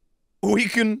 we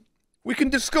can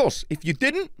discuss. If you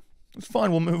didn't, it's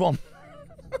fine, we'll move on.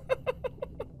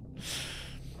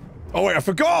 Oh wait, I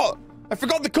forgot the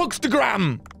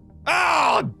Cookstagram!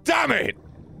 Ah, damn it!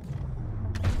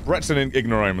 Brett's an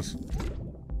ignoramus.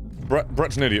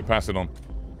 Brett's an idiot, pass it on.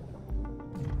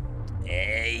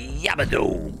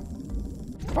 Yabadoo.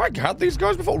 Have I had these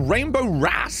guys before? Rainbow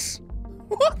Wrasse?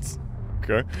 What?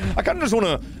 Okay. I kind of just want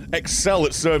to excel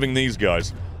at serving these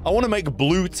guys. I want to make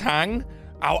Blue Tang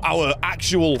our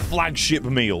actual flagship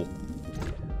meal.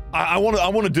 I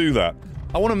want to do that.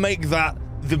 I want to make that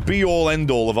the be-all,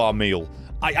 end-all of our meal.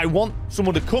 I want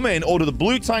someone to come in, order the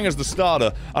Blue Tang as the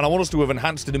starter, and I want us to have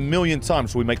enhanced it 1,000,000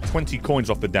 times so we make 20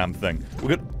 coins off the damn thing.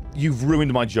 You've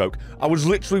ruined my joke. I was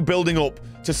literally building up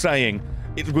to saying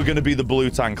we're going to be the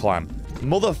Blue Tang clan.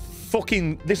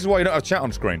 Motherfucking... This is why you don't have chat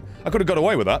on screen. I could have got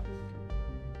away with that.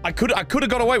 I could have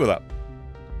got away with that.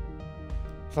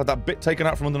 I've had that bit taken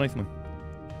out from underneath me.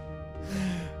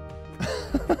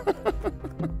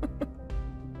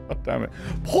 God damn it.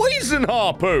 Poison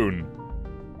harpoon!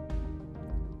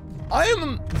 I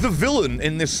am the villain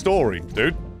in this story,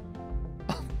 dude.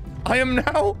 I am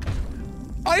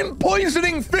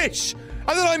poisoning fish,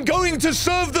 and then I'm going to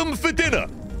serve them for dinner.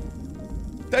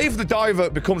 Dave the Diver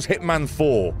becomes Hitman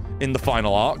 4 in the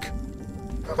final arc.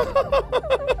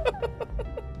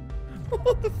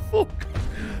 What the fuck?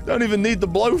 Don't even need the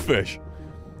blowfish.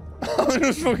 I'm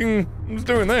just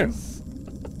doing this.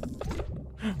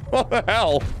 What the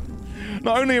hell?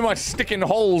 Not only am I sticking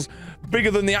holes bigger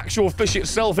than the actual fish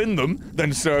itself in them,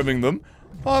 then serving them,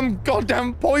 I'm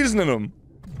goddamn poisoning them.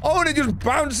 Oh, and it just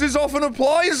bounces off and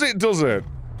applies it, does it?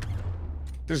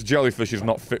 This jellyfish is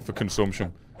not fit for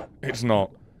consumption. It's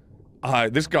not.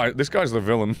 This guy's the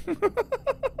villain.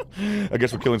 I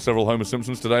guess we're killing several Homer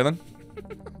Simpsons today, then.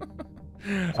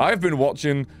 I've been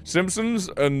watching Simpsons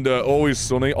and Always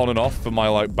Sunny on and off for my,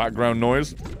 like, background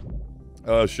noise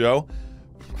show.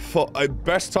 For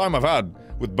best time I've had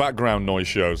with background noise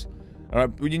shows.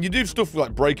 When you do stuff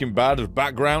like Breaking Bad as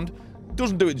background, it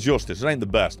doesn't do it justice. It ain't the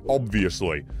best,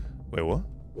 obviously. Wait, what?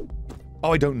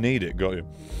 Oh, I don't need it, got you.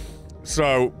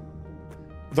 So,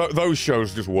 those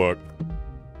shows just work.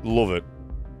 Love it.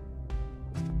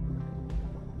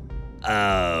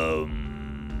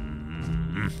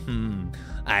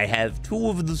 I have two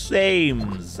of the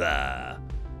same, sir.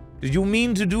 Did you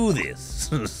mean to do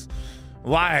this?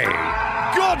 Why?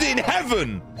 God in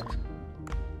heaven!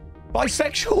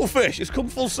 Bisexual fish, it's come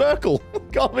full circle.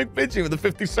 Comic pigeon with a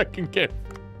 50-second gift.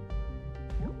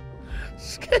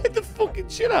 Scared the fucking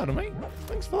shit out of me.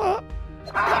 Thanks for that.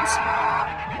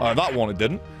 That one it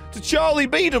didn't. To Charlie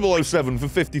B007 for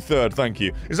 53rd, thank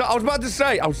you. Is that, I was about to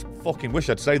say, I was fucking wish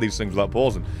I'd say these things without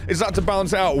pausing. Is that to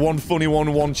balance out one funny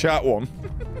one, one chat one?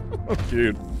 That's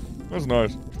cute. That's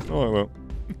nice. I like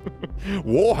that.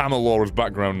 Warhammer lore as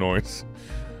background noise.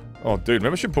 Oh, dude,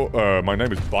 maybe I should put My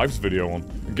Name is Bive's video on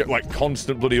and get, like,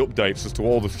 constant bloody updates as to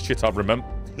all the shit I've remembered.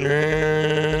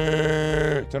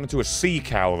 Turned into a sea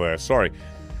cow there, sorry.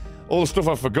 All the stuff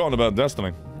I've forgotten about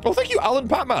Destiny. Oh, thank you, Alan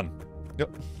Patman.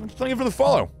 Yep. Thank you for the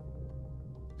follow.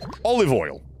 Olive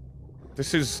oil.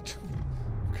 This is...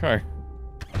 Okay.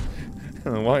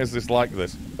 Why is this like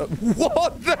this?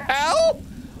 What the hell?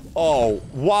 Oh,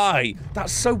 why?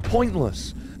 That's so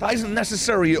pointless. That isn't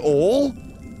necessary at all.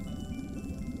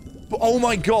 But oh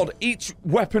my god, each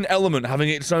weapon element having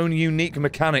its own unique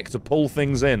mechanic to pull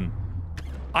things in.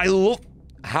 I love...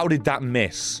 How did that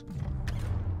miss?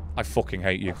 I fucking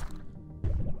hate you.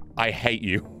 I hate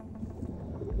you.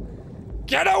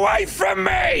 Get away from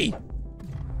me!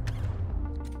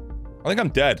 I think I'm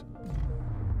dead.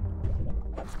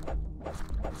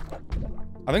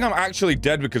 I think I'm actually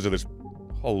dead because of this.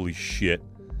 Holy shit.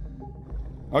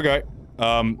 Okay.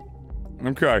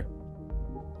 Okay.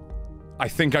 I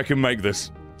think I can make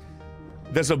this.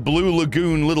 There's a Blue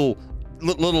Lagoon little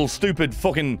stupid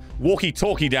fucking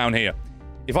walkie-talkie down here.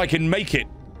 If I can make it,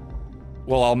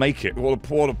 well, I'll make it.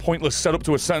 What a pointless setup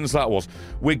to a sentence that was.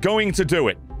 We're going to do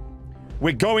it.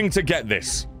 We're going to get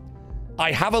this.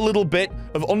 I have a little bit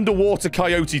of underwater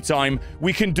coyote time.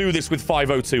 We can do this with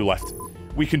 5:02 left.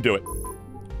 We can do it.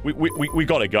 We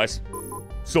got it, guys.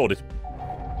 Sorted.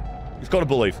 He's got to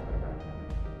believe.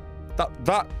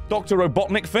 That Dr.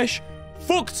 Robotnik fish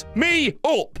fucked me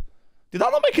up. Did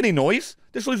that not make any noise?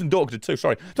 This lives in Dork did too.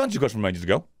 Sorry. To answer your question from ages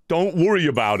ago. Don't worry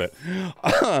about it.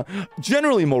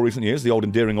 Generally, in more recent years, the old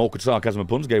endearing, awkward sarcasm and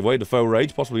puns gave way to faux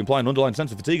rage, possibly implying an underlying sense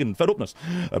of fatigue and fed-upness.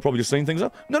 Probably just seeing things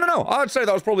up. No. I'd say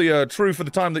that was probably true for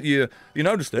the time that you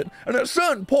noticed it. And at a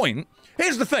certain point,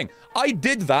 here's the thing. I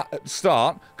did that at the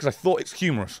start because I thought it's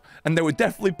humorous. And there were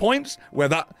definitely points where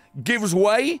that gives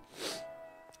way.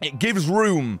 It gives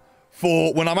room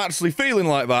for when I'm actually feeling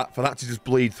like that, for that to just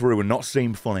bleed through and not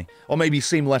seem funny. Or maybe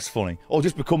seem less funny. Or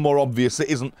just become more obvious it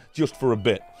isn't just for a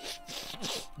bit.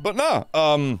 But no,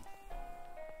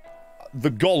 the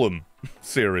Gollum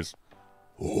series.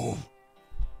 Oh.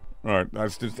 Alright,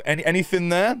 that's just anything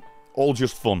there, all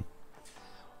just fun.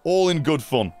 All in good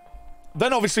fun.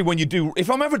 Then obviously when you do, if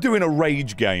I'm ever doing a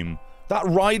rage game, that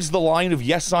rides the line of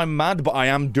yes, I'm mad, but I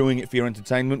am doing it for your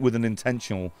entertainment with an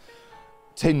intentional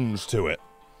tinge to it.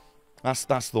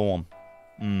 That's the one.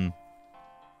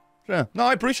 Yeah, no,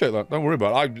 I appreciate that. Don't worry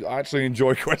about it. I actually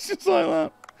enjoy questions like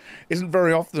that. Isn't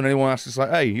very often anyone asks us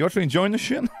like, hey, you actually enjoying this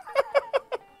shit?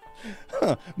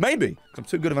 Maybe, because I'm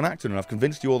too good of an actor and I've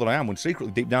convinced you all that I am, when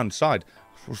secretly deep down inside,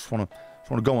 I just want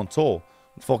to go on tour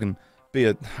and fucking be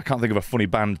I can't think of a funny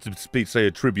band to say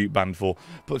a tribute band for,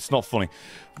 but it's not funny.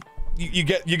 You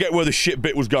get where the shit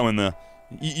bit was going there.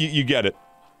 You get it.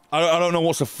 I don't know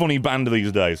what's a funny band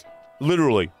these days.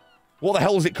 Literally. What the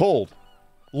hell is it called?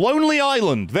 Lonely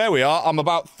Island. There we are. I'm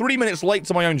about 3 minutes late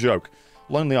to my own joke.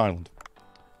 Lonely Island.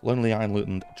 Lonely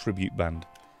Island tribute band.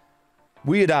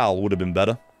 Weird Al would have been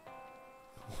better.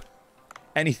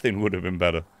 Anything would have been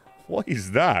better. What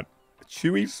is that?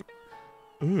 Chewy's?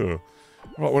 Ugh.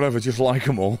 Right, whatever, just like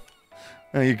them all.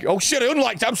 There you go. Oh shit, I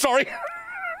unliked it, I'm sorry!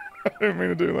 I didn't mean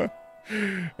to do that.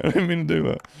 I didn't mean to do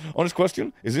that. Honest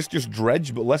question, is this just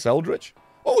Dredge but less Eldritch?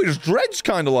 Oh, is Dredge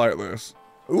kind of like this?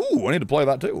 Ooh, I need to play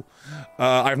that too.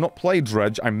 I have not played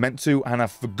Dredge, I meant to, and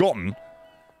I've forgotten.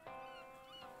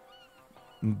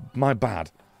 My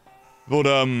bad. But,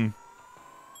 I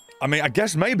mean, I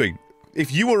guess maybe.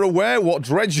 If you were aware what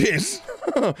Dredge is,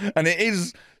 and it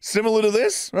is similar to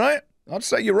this, right? I'd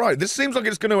say you're right. This seems like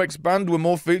it's going to expand with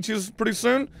more features pretty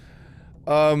soon.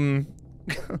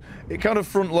 It kind of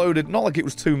front-loaded, not like it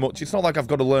was too much. It's not like I've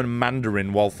got to learn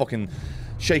Mandarin while fucking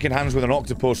shaking hands with an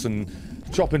octopus and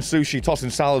chopping sushi, tossing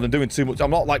salad and doing too much.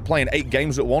 I'm not like playing 8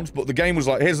 games at once, but the game was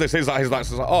like, here's this, here's that, here's that.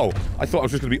 So it's like, oh, I thought I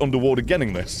was just going to be underwater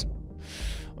getting this.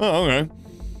 Oh, okay.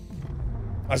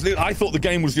 I thought the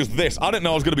game was just this. I didn't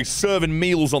know I was going to be serving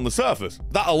meals on the surface.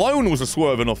 That alone was a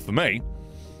swerve enough for me.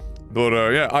 But,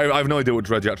 yeah, I have no idea what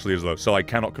Dredge actually is, though, so I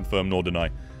cannot confirm nor deny.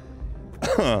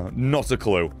 Not a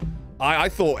clue. I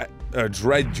thought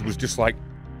Dredge was just like...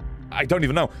 I don't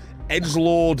even know.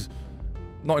 Edgelord...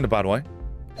 Not in a bad way.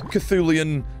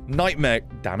 Cthulhian nightmare...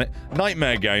 Damn it.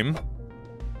 Nightmare game.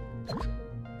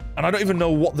 And I don't even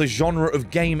know what the genre of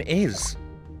game is.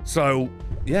 So...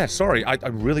 Yeah, sorry, I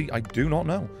do not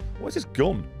know. What is this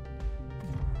gun?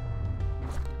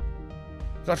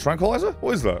 Is that a tranquilizer?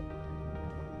 What is that?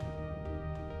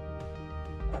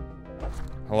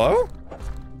 Hello?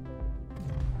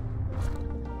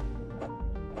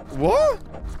 What?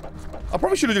 I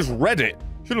probably should have just read it,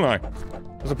 shouldn't I?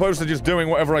 As opposed to just doing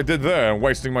whatever I did there and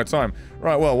wasting my time.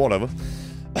 Right, well, whatever.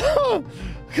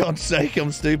 God's sake,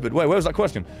 I'm stupid. Wait, where was that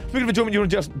question? Speaking of enjoyment, you're in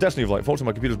Destiny of Light. Fortunately,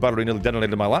 my computer's battery nearly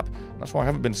detonated in my lap. That's why I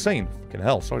haven't been seen. Fucking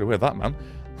hell, sorry to hear that, man.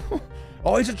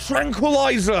 Oh, it's a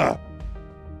tranquilizer!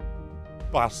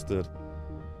 Bastard.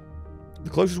 The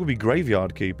closest would be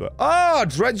Graveyard Keeper. Ah,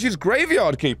 Dredge's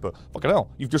Graveyard Keeper. Fucking hell,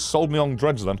 you've just sold me on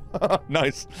Dredge then.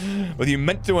 Nice. Whether you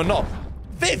meant to or not.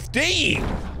 15!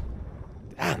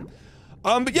 Damn.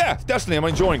 But yeah, Destiny, I'm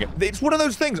enjoying it. It's one of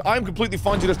those things, I'm completely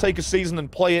fine to just take a season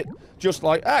and play it just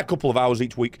like, a couple of hours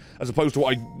each week, as opposed to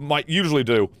what I might usually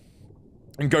do,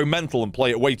 and go mental and play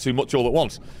it way too much all at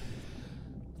once.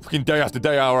 Fucking day after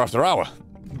day, hour after hour.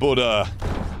 But,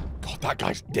 God, that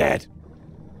guy's dead.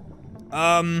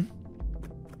 I'm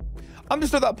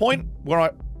just at that point where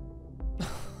I...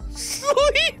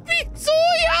 Sleepy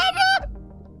Toy Hammer!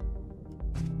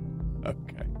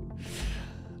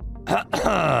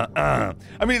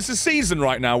 I mean, it's a season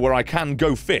right now where I can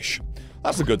go fish.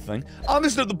 That's a good thing. I'm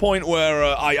just at the point where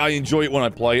I enjoy it when I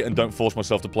play it and don't force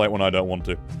myself to play it when I don't want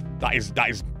to. That is,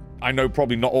 I know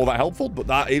probably not all that helpful, but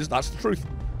that's the truth.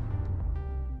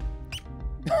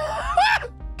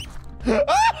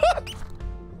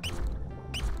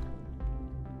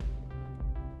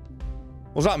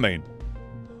 What's that mean?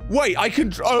 Wait, I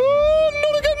can... Oh,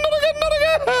 not again, not again,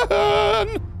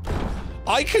 not again!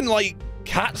 I can, like...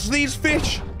 Catch these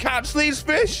fish? Catch these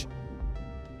fish?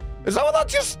 Is that what that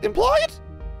just implied?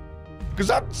 Because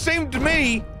that seemed to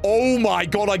me... Oh my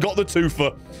god, I got the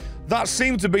twofer. That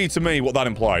seemed to be to me what that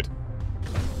implied.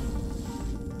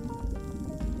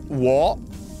 What?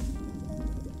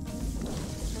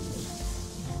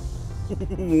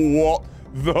 What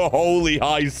the holy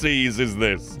high seas is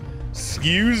this?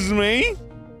 Excuse me?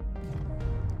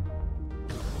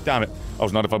 Damn it. I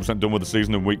was 95% done with the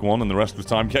season in week 1 and the rest was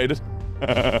time-gated.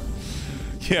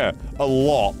 Yeah, a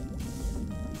lot.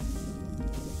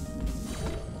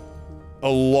 A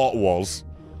lot was.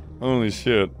 Holy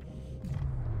shit.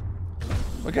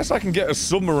 I guess I can get a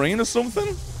submarine or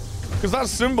something? Because that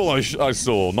symbol I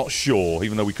saw, not shore,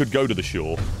 even though we could go to the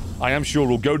shore. I am sure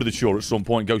we'll go to the shore at some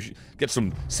point, go get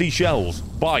some seashells,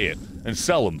 buy it, and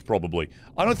sell them, probably.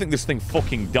 I don't think this thing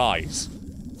fucking dies. You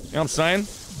know what I'm saying?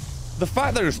 The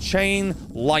fact that there's chain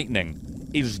lightning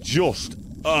is just,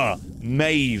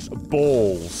 maze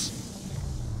balls.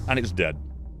 And it's dead.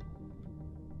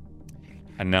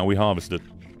 And now we harvest it.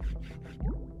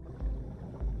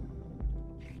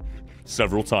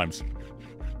 Several times.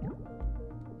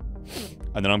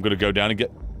 And then I'm gonna go down and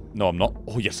get... No, I'm not.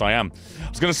 Oh, yes, I am. I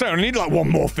was gonna say, I need like one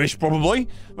more fish, probably.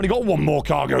 I've only got one more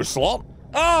cargo slot.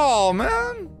 Oh,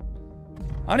 man.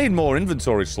 I need more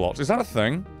inventory slots. Is that a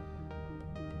thing?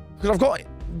 Because I've got...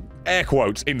 air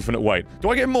quotes, infinite weight. Do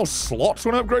I get more slots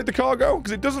when I upgrade the cargo?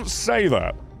 Because it doesn't say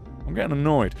that. I'm getting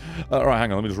annoyed. Alright,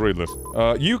 hang on, let me just read this.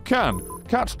 You can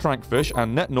catch trank fish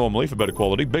and net normally for better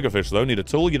quality. Bigger fish, though, need a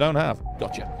tool you don't have.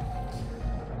 Gotcha.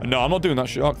 No, I'm not doing that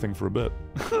shark thing for a bit.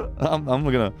 I'm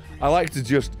gonna... I like to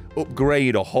just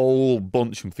upgrade a whole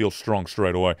bunch and feel strong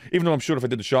straight away. Even though I'm sure if I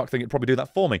did the shark thing, it'd probably do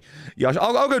that for me. Yeah,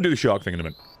 I'll go do the shark thing in a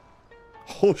minute.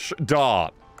 Hush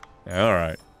dart. Yeah,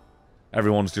 alright.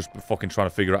 Everyone's just fucking trying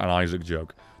to figure out an Isaac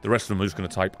joke. The rest of them are just going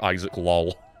to type Isaac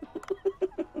lol.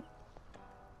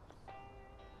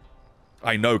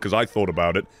 I know, because I thought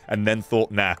about it, and then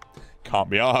thought, nah, can't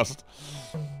be arsed.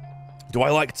 Do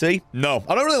I like tea? No.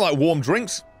 I don't really like warm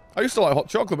drinks. I used to like hot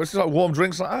chocolate, but it's just like warm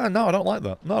drinks. Like, no, I don't like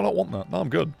that. No, I don't want that. No, I'm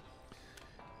good.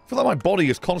 I feel like my body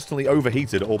is constantly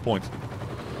overheated at all points.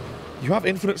 You have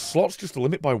infinite slots just to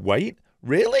limit by weight?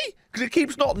 Really? Because it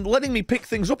keeps not letting me pick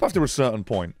things up after a certain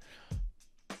point.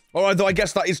 Alright, though I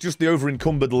guess that is just the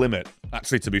over-encumbered limit.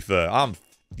 Actually, to be fair.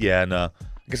 Yeah, no.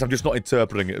 I guess I'm just not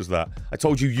interpreting it as that. I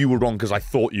told you were wrong because I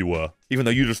thought you were. Even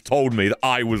though you just told me that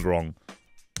I was wrong.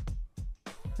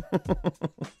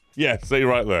 Yeah, see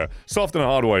right there. Soft and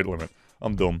hard weight limit.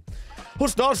 I'm done.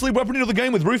 What's start sleep weapon into the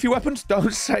game with roofie weapons?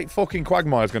 Don't say fucking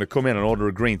Quagmire's gonna come in and order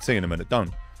a green tea in a minute.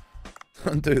 Don't.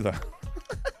 Don't do that.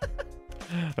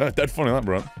 Dead funny that,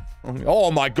 bro.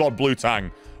 Oh my god, Blue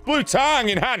Tang. Blue Tang,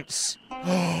 enhance!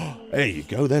 There you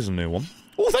go, there's a new one.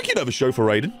 Oh, thank you, Never Show, for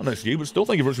raiding. I know it's you, but still,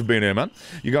 thank you very much for being here, man.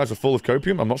 You guys are full of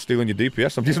copium. I'm not stealing your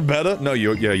DPS. I'm just better. No,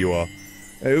 yeah, you are.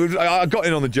 I got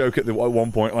in on the joke at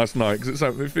one point last night, because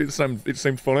it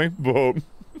seemed funny, but...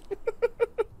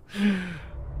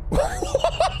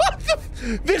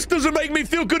 This doesn't make me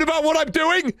feel good about what I'm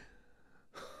doing!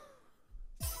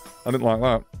 I didn't like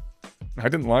that. I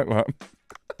didn't like that.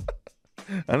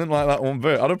 I didn't like that one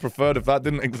bit. I'd have preferred if that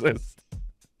didn't exist.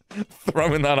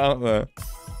 Throwing that out there.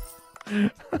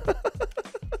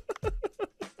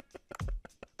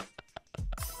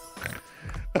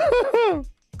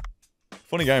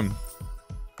 Funny game.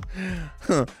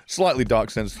 Slightly dark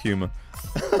sense of humor.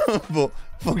 But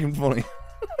fucking funny.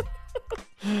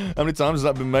 How many times has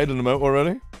that been made in the emote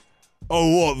already?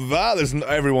 Oh, what, that? There's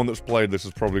everyone that's played this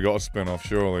has probably got a spin-off,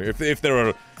 surely. If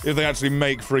they actually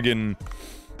make friggin'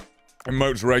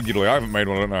 emotes regularly. I haven't made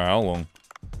one, I don't know how long.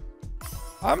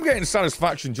 I'm getting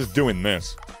satisfaction just doing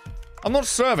this. I'm not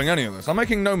serving any of this. I'm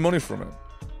making no money from it.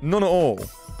 None at all.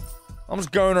 I'm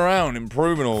just going around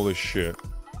improving all this shit.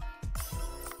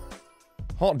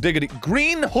 Hot diggity.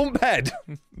 Green humphead.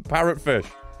 Parrotfish.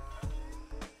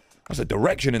 That's a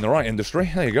direction in the right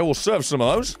industry. There you go. We'll serve some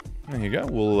of those. There you go.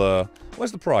 We'll,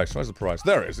 where's the price? Where's the price?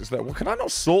 There it is. It's there. Well, can I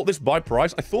not sort this by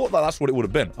price? I thought that's what it would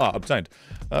have been. Ah, obtained.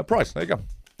 Price. There you go.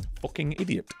 Fucking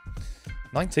idiot.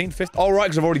 1950. Oh, right,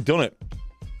 because I've already done it.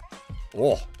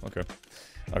 Oh, okay.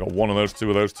 I got one of those, two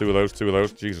of those, two of those, two of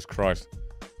those. Jesus Christ.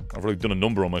 I've really done a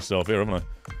number on myself here, haven't I?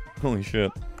 Holy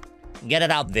shit. Get it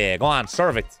out there. Go on,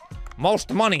 serve it.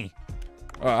 Most money.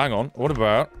 Hang on. What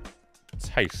about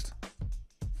taste?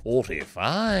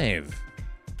 45.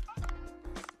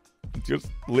 Just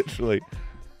literally.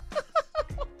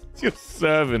 Just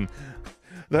serving.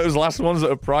 Those last ones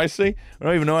that are pricey, I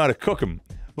don't even know how to cook them.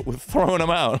 But we're throwing them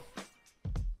out.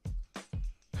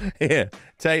 Here,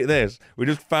 take this. We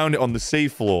just found it on the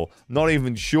seafloor. Not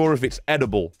even sure if it's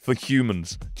edible for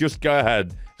humans. Just go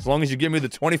ahead. As long as you give me the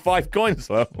 25 coins,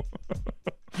 though.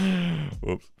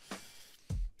 Whoops.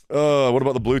 What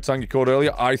about the blue tank you caught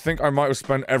earlier? I think I might have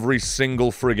spent every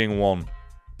single frigging one.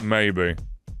 Maybe.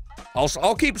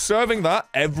 I'll keep serving that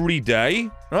every day,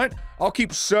 right? I'll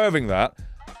keep serving that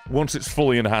once it's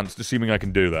fully enhanced, assuming I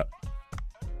can do that.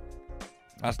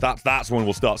 That's when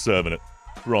we'll start serving it.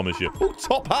 Promise you. Oh,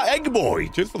 top hat egg boy!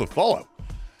 Cheers for the follow.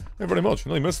 Thank you very much. I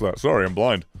really missed that. Sorry, I'm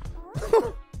blind.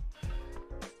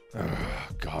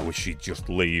 God, I wish she'd just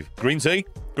leave. Green tea?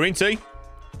 Green tea?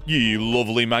 You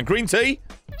lovely man. Green tea?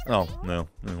 Oh, no.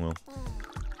 Oh, well.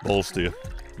 Balls to you.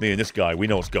 Me and this guy, we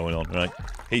know what's going on, right?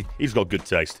 He's got good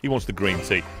taste. He wants the green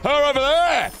tea. Her over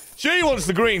there! She wants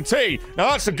the green tea! Now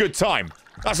that's a good time.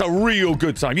 That's a real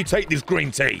good time. You take this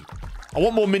green tea. I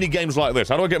want more mini games like this.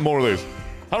 How do I get more of these?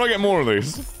 How do I get more of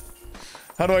these?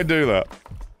 How do I do that?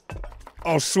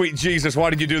 Oh, sweet Jesus, why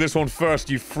did you do this one first,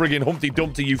 you friggin' Humpty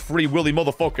Dumpty, you free willy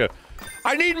motherfucker?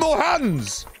 I need more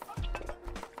hands!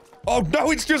 Oh,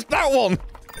 no, it's just that one!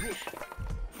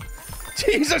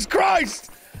 Jesus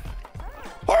Christ!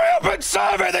 Hurry up and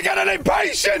serve it! They're getting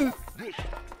impatient!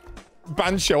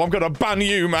 Bancho, I'm gonna ban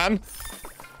you, man.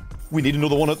 We need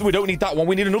another one. We don't need that one.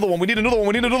 We need another one. We need another one.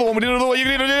 We need another one. We need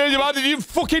another one. You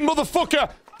fucking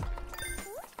motherfucker!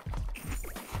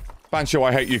 Bancho,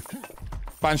 I hate you.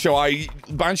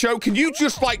 Bancho, can you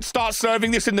just, like, start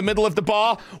serving this in the middle of the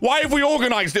bar? Why have we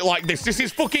organized it like this? This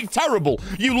is fucking terrible.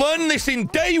 You learn this in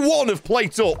day one of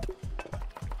Plate Up.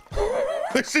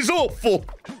 This is awful.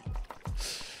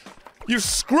 You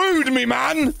screwed me,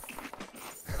 man.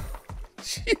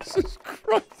 Jesus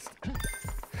Christ.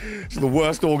 It's the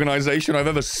worst organization I've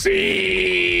ever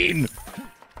seen.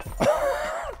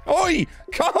 Oi,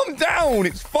 calm down.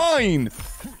 It's fine.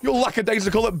 You're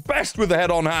lackadaisical at best with the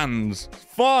head on hands.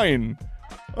 Fine.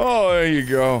 Oh, there you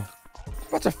go.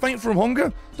 About to faint from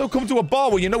hunger? Don't come to a bar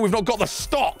where you know we've not got the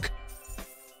stock.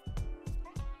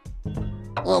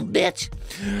 Well, bitch.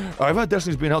 I've heard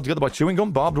Destiny's being held together by chewing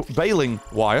gum, barbed baling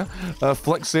wire,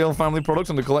 Flex Seal family products,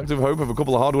 and the collective hope of a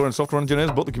couple of hardware and software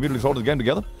engineers, but the community's holding the game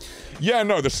together. Yeah,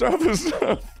 no, the servers...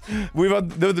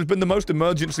 there's been the most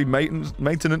emergency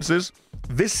maintenances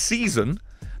this season.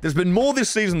 There's been more this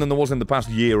season than there was in the past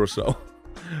year or so.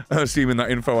 Assuming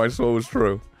that info I saw was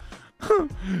true.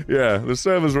 Yeah, the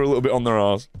servers are a little bit on their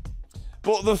arse.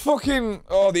 But the fucking,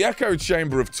 the echo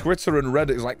chamber of Twitter and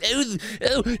Reddit is like, oh,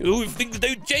 if things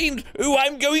don't change,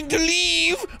 I'm going to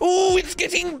leave. Oh, it's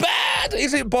getting bad.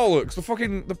 Is it bollocks?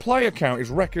 The player count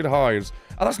is record highs.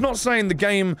 And that's not saying the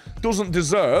game doesn't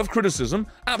deserve criticism.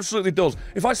 Absolutely does.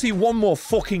 If I see one more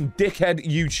fucking dickhead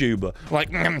YouTuber,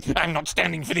 like, I'm not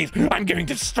standing for this, I'm going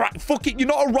to strike. Fuck it, you're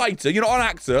not a writer, you're not an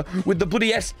actor with the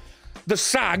bloody the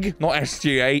SAG, not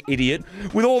SGA, idiot.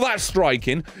 With all that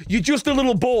striking, you're just a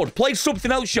little bored. Play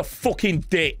something else, you fucking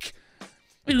dick.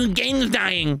 The game's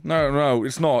dying. No,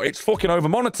 it's not. It's fucking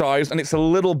over-monetized, and it's a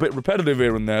little bit repetitive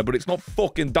here and there, but it's not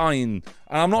fucking dying.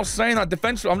 And I'm not saying that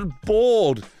defensively. I'm just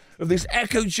bored of this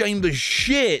echo chamber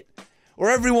shit. Where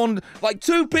everyone, like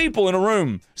 2 people in a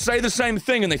room, say the same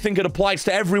thing, and they think it applies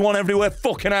to everyone everywhere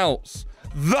fucking else.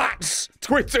 That's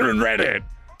Twitter and Reddit.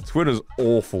 Twitter's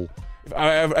awful. If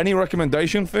I have any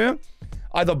recommendation for you,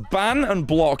 either ban and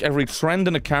block every trend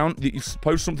and account that you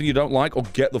post something you don't like, or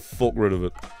get the fuck rid of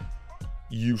it.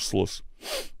 Useless.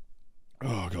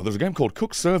 Oh god, there's a game called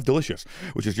Cook Serve Delicious,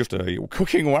 which is just a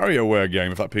cooking WarioWare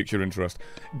game, if that piques your interest.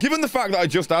 Given the fact that I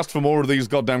just asked for more of these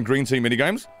goddamn green tea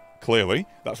minigames, clearly,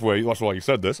 that's why you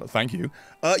said this, thank you.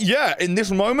 Yeah, in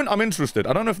this moment, I'm interested.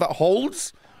 I don't know if that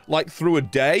holds, like, through a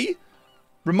day.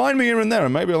 Remind me here and there,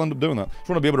 and maybe I'll end up doing that. Just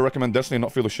want to be able to recommend Destiny and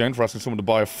not feel ashamed for asking someone to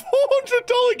buy a $400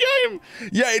 game.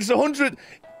 Yeah, it's 100.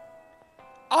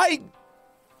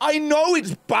 I know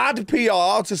it's bad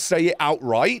PR to say it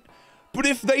outright, but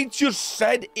if they just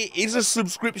said it is a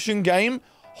subscription game,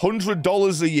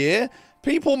 $100 a year,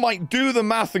 people might do the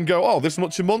math and go, oh, this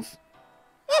much a month?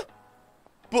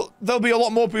 But there'll be a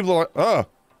lot more people like, oh.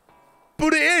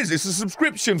 But it is, it's a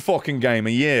subscription fucking game a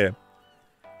year.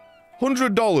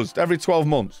 $100 every 12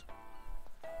 months.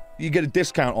 You get a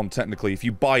discount on, technically, if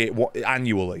you buy it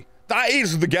annually. That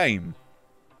is the game.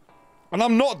 And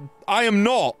I am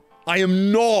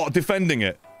not defending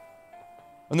it.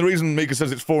 And the reason Mika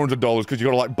says it's $400 because you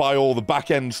gotta, like, buy all the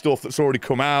back-end stuff that's already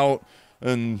come out,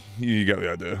 and you get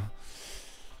the idea.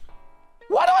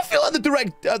 Why do I feel like the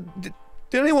direct... did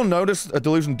anyone notice a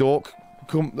Delusion Dork?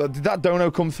 Did that dono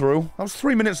come through? That was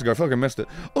 3 minutes ago. I feel like I missed it.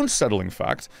 Unsettling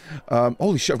fact.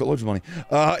 Holy shit, I've got loads of money.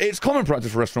 It's common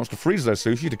practice for restaurants to freeze their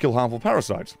sushi to kill harmful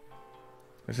parasites.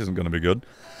 This isn't going to be good.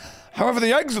 However,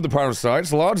 the eggs of the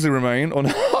parasites largely remain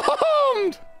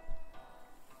unharmed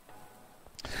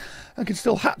and can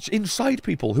still hatch inside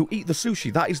people who eat the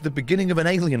sushi. That is the beginning of an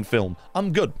Alien film.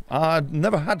 I'm good. I've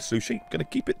never had sushi. Gonna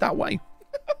keep it that way.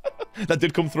 That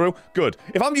did come through. Good.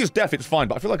 If I'm just deaf, it's fine,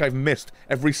 but I feel like I've missed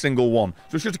every single one.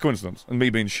 So it's just a coincidence, and me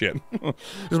being shit.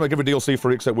 Just make every DLC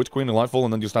free except Witch Queen and Lightfall,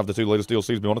 and then just have the 2 latest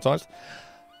DLCs be monetized.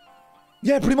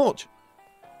 Yeah, pretty much.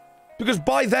 Because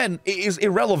by then, it is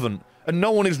irrelevant, and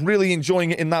no one is really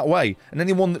enjoying it in that way. And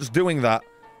anyone that's doing that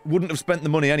wouldn't have spent the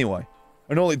money anyway.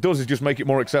 And all it does is just make it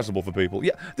more accessible for people.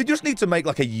 Yeah, they just need to make,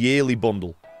 like, a yearly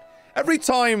bundle. Every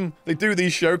time they do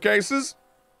these showcases...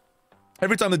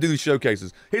 here's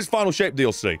Final Shape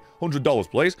DLC,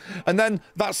 $100, please. And then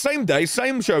that same day,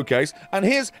 same showcase, and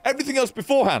here's everything else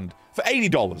beforehand for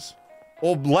 $80.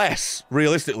 Or less,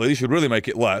 realistically. They should really make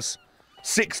it less.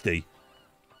 $60.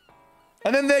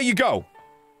 And then there you go.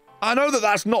 I know that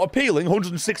that's not appealing,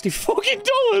 $160 fucking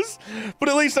dollars, but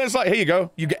at least it's like, here you go,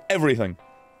 you get everything.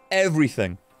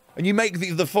 Everything. And you make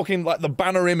the fucking, like, the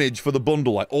banner image for the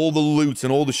bundle, like, all the loot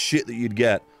and all the shit that you'd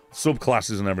get.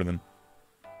 Subclasses and everything.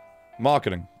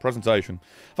 Marketing. Presentation.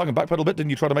 If I can backpedal a bit, didn't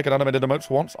you try to make an animated emotes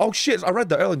once? Oh shit, I read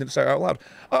that earlier and didn't say it out loud.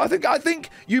 I think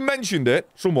you mentioned it,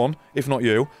 someone, if not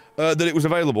you, that it was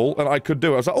available and I could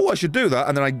do it. I was like, oh, I should do that,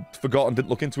 and then I forgot and didn't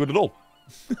look into it at all.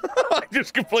 I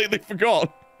just completely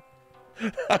forgot.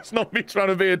 That's not me trying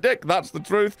to be a dick, that's the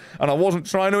truth. And I wasn't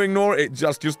trying to ignore it,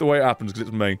 it's just the way it happens, because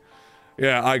it's me.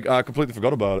 Yeah, I completely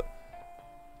forgot about it.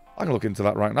 I can look into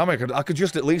that right now. I could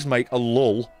just at least make a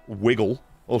lull wiggle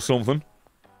or something.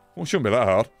 Well, it shouldn't be that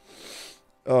hard.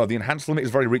 Oh, the enhanced limit is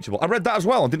very reachable. I read that as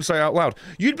well and didn't say it out loud.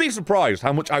 You'd be surprised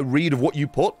how much I read of what you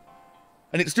put.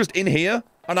 And it's just in here,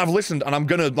 and I've listened, and I'm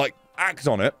gonna, like, act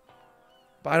on it.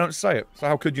 But I don't say it, so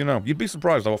how could you know? You'd be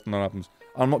surprised how often that happens.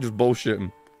 I'm not just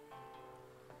bullshitting.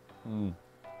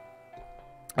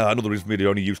 Another reason for me to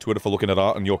only use Twitter for looking at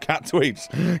art and your cat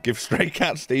tweets. Give Stray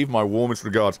Cat Steve my warmest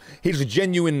regards. His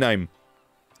genuine name.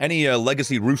 Any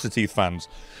Legacy Rooster Teeth fans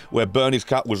where Bernie's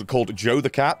cat was called Joe the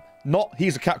Cat? Not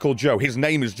he's a cat called Joe. His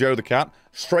name is Joe the Cat.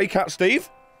 Stray Cat Steve,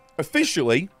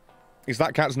 officially, is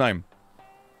that cat's name.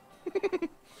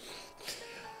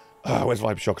 Where's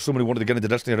Vibe Shock? Somebody wanted to get into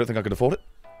Destiny. I don't think I could afford it.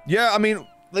 Yeah, I mean,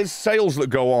 there's sales that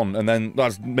go on, and then,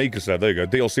 as Mika said, there you go,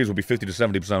 DLCs will be 50 to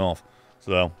 70% off.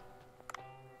 So,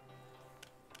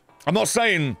 I'm not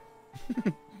saying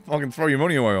fucking throw your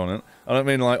money away on it. I don't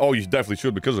mean like, oh, you definitely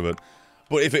should because of it.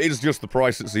 But if it is just the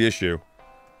price that's the issue,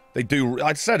 they do,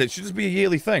 I said it should just be a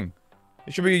yearly thing.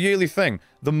 It should be a yearly thing.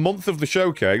 The month of the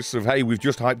showcase of, hey, we've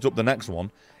just hyped up the next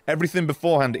one, everything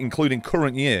beforehand, including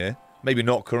current year, maybe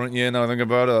not current year, now I think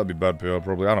about it, that'd be bad PR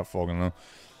probably, I don't fucking know.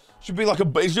 Should be like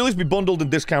a, it should at least be bundled and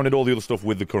discounted all the other stuff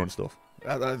with the current stuff.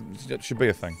 It should be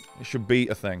a thing. It should be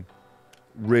a thing.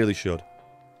 Really should.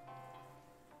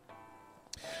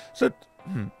 So,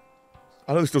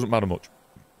 I know this doesn't matter much.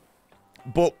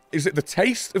 But, is it the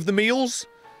taste of the meals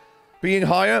being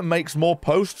higher makes more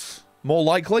posts more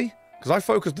likely? Because I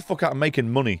focused the fuck out on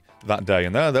making money that day,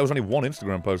 and there was only one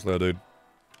Instagram post there, dude.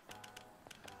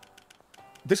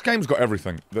 This game's got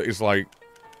everything that is like,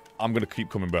 I'm gonna keep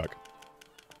coming back.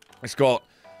 It's got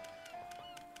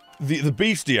the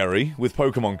bestiary with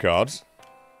Pokemon cards,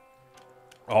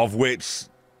 of which,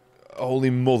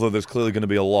 holy mother, there's clearly gonna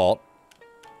be a lot.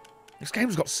 This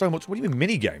game's got so much. What do you mean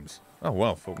mini games? Oh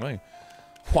wow, fuck me.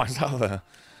 Why is that there?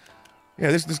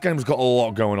 Yeah, this game's got a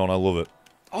lot going on. I love it.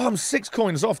 Oh, I'm 6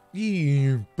 coins off.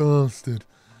 You bastard.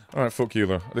 All right, fuck you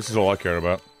though. This is all I care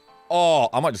about. Oh,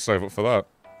 I might just save up for that.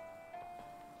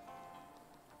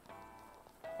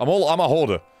 I'm a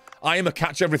hoarder. I am a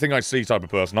catch everything I see type of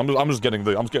person. I'm just getting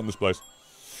this place.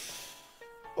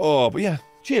 Oh, but yeah.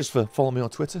 Cheers for following me on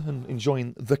Twitter and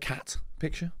enjoying the cat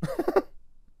picture.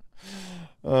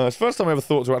 It's the first time I ever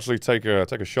thought to actually take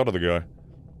a shot of the guy.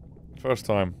 First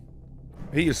time.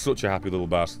 He is such a happy little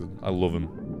bastard. I love him.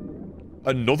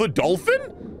 Another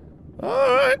dolphin?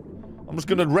 Alright. I'm just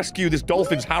gonna rescue this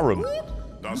dolphin's harem.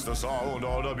 That's the sound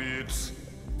of the beats.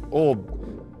 Or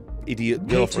idiot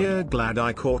girlfriend. Glad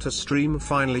I caught a stream,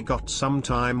 finally got some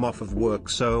time off of work,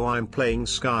 so I'm playing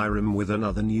Skyrim with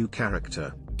another new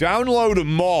character. Download a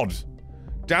mod.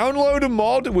 Download a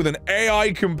mod with an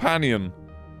AI companion.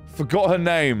 Forgot her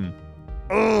name.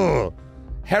 Ugh.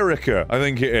 Herika, I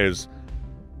think it is.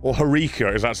 Or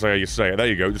Harika, is actually how you say it. There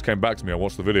you go, it just came back to me, I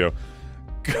watched the video.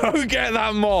 Go get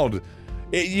that mod!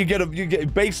 You get a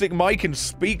basic mic and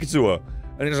speak to her.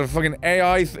 And it's a fucking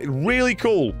AI really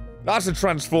cool. That's a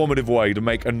transformative way to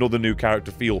make another new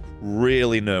character feel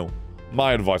really new.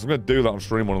 My advice, I'm gonna do that on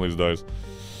stream one of these days.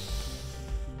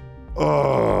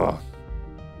 Ugh.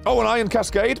 Oh, an Iron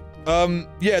Cascade?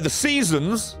 Yeah, the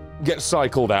seasons get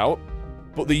cycled out,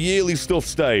 but the yearly stuff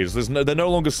stays. They're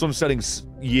no longer sunsetting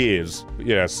years. But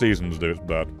yeah, seasons do, it's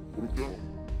bad.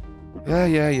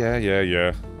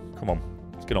 Yeah. Come on,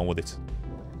 let's get on with it.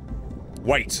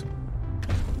 Wait.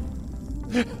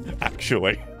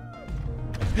 Actually.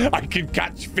 I can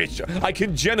catch fish. I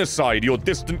can genocide your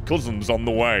distant cousins on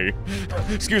the way.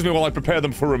 Excuse me while I prepare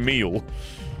them for a meal.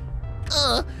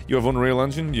 You have Unreal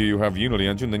Engine, you have Unity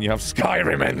Engine, then you have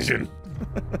Skyrim Engine.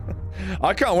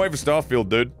 I can't wait for Starfield,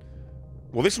 dude.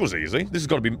 Well, this was easy. This has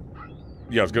got to be...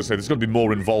 Yeah, I was going to say, this has got to be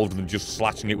more involved than just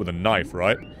slashing it with a knife,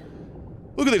 right?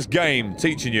 Look at this game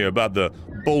teaching you about the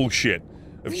bullshit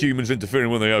of humans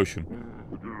interfering with the ocean.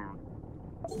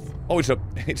 Oh,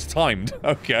 it's timed.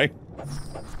 Okay.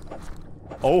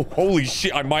 Oh, holy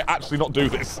shit, I might actually not do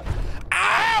this.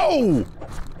 Ow!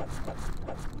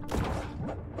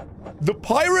 The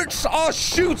pirates are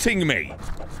shooting me!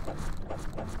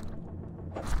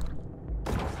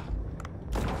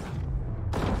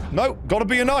 No, gotta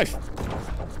be a knife.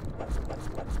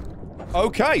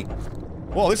 Okay.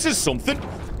 Well, this is something.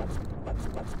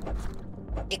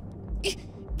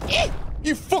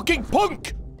 You fucking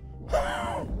punk!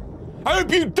 I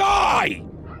hope you die!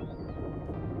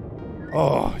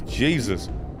 Oh, Jesus.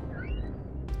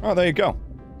 Oh, there you go.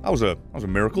 That was a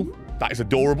miracle. That is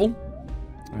adorable.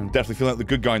 I'm definitely feeling like the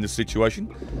good guy in this situation.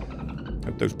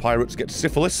 Hope those pirates get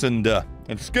syphilis and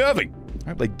scurvy. I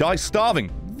hope they die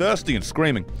starving, thirsty and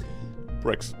screaming.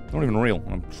 Bricks. Not even real.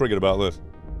 I'm triggered about this.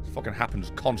 This fucking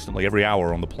happens constantly every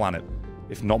hour on the planet.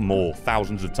 If not more,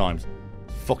 thousands of times.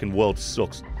 This fucking world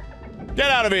sucks. Get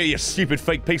out of here, you stupid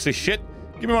fake piece of shit.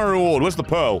 Give me my reward. Where's the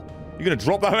pearl? You gonna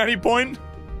drop that at any point?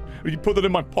 Or you put that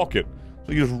in my pocket?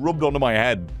 So you just rubbed onto my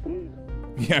head.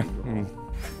 Yeah.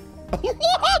 A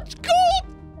large gold!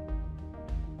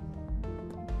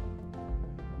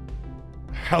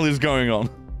 hell is going on?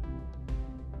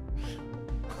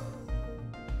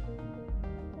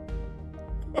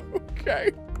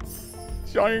 Okay.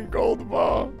 Giant gold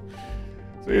bar.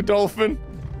 See a dolphin?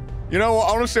 You know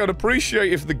what? Honestly, I'd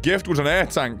appreciate if the gift was an air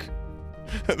tank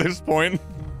at this point.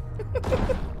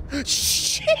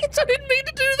 Shit! I didn't mean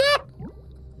to do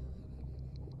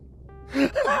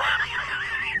that!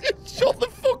 Just shot the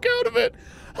fuck out of it!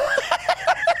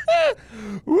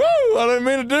 Woo! I didn't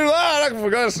mean to do that! I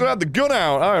forgot to snap the gun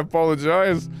out! I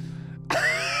apologize.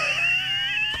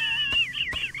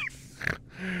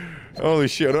 Holy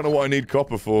shit, I don't know what I need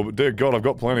copper for, but dear God, I've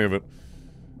got plenty of it.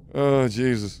 Oh,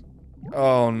 Jesus.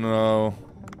 Oh, no.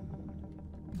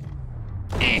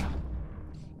 Get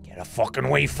a fucking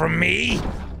away from me!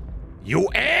 You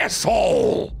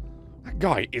asshole! That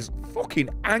guy is fucking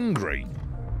angry.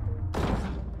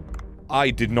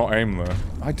 I did not aim there.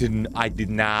 I did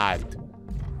not.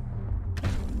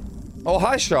 Oh,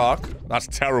 hi, shark. That's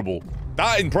terrible.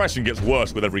 That impression gets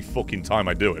worse with every fucking time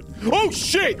I do it. Oh,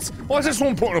 shit! Why is this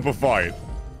one putting up a fight?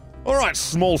 Alright,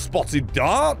 small spotted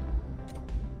dart.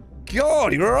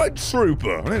 God, you're a right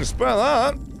trooper. I didn't expect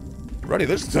that. Ready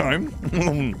this time.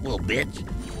 Little bitch.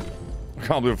 I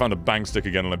can't believe I found a bang stick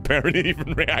again and I barely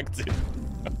even reacted.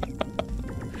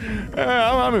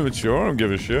 I'm immature, I don't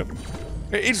give a shit.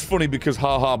 It is funny because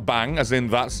haha bang, as in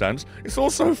that sense. It's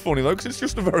also funny though, because it's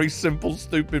just a very simple,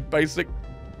 stupid, basic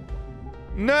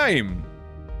name.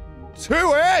 2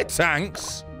 air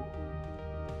tanks?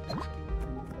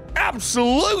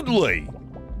 Absolutely!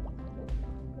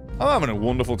 I'm having a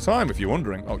wonderful time, if you're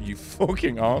wondering. Oh, you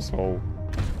fucking asshole.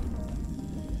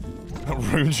 That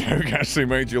room joke actually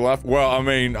made you laugh. Well, I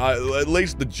mean, at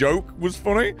least the joke was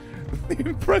funny. The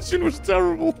impression was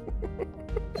terrible.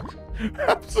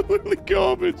 Absolutely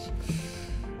garbage.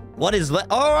 What is that?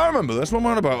 Oh, I remember this. What am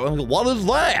I on about? What is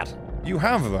that? You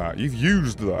have that. You've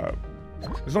used that.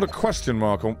 There's not a question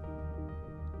mark on...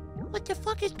 What the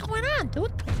fuck is going on, dude?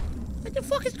 What the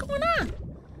fuck is going on?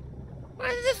 Why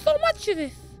is there so much of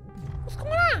this? What's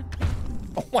going on?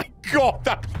 Oh my God,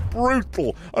 that's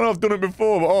brutal. I know I've done it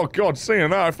before, but oh God, seeing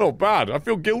that, I felt bad. I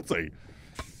feel guilty.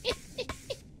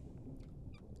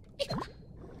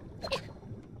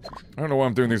 I don't know why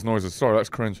I'm doing these noises. Sorry, that's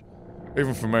cringe.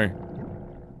 Even for me.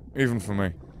 Even for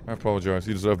me. I apologize.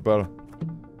 You deserve better.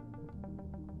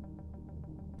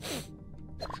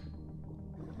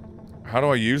 How do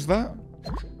I use that?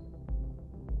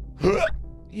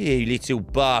 You little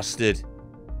bastard.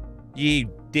 You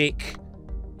dick.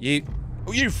 You...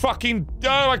 Oh, you fucking...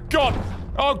 Oh my God!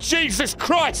 Oh, Jesus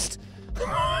Christ!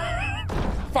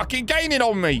 Fucking gaining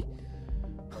on me!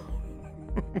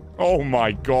 Oh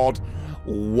my God.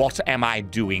 What am I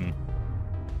doing?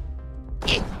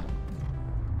 Just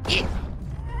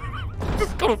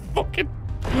got a fucking...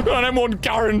 An M1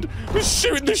 Garand was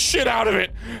shooting the shit out of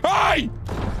it! Hey!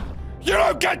 You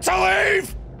don't get to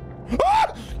leave!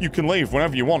 Ah! You can leave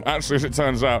whenever you want, actually, as it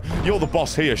turns out. You're the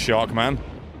boss here, Shark Man.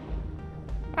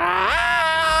 Ah!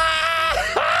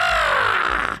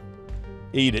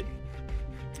 Eat it.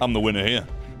 I'm the winner here.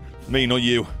 Me, not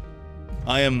you.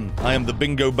 I am the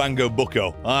bingo bango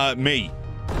bucko. Me.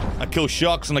 I kill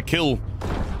sharks and I kill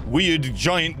weird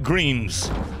giant greens.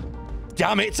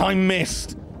 Damn it, I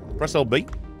missed. Press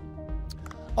LB.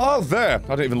 Oh, there. I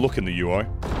didn't even look in the UI.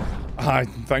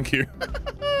 Thank you.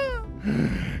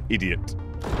 Idiot.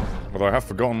 Although I have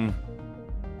forgotten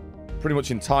pretty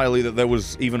much entirely that there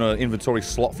was even an inventory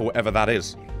slot for whatever that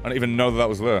is. I didn't even know that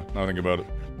was there, now I think about it.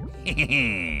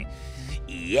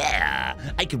 Yeah,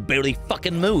 I can barely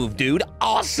fucking move, dude.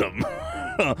 Awesome.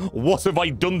 What have I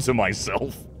done to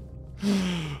myself?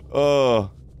 I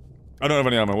don't have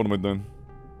any ammo, what am I doing?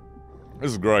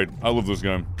 This is great. I love this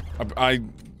game. I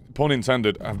pun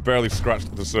intended, have barely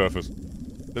scratched the surface.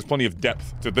 There's plenty of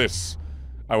depth to this,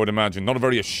 I would imagine. Not a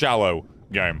very shallow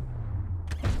game.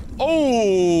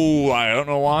 Oh, I don't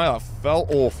know why. That felt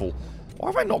awful. Why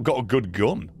have I not got a good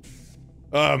gun?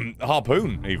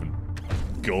 Harpoon, even.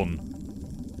 Gun.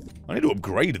 I need to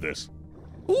upgrade this.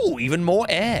 Ooh, even more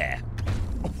air.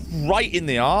 Right in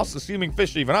the arse, assuming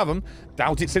fish even have them.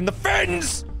 Doubt it's in the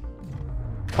fins!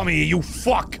 Come here, you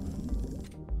fuck!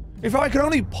 If I could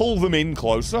only pull them in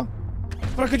closer,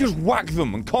 if I could just whack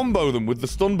them and combo them with the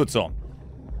stun baton.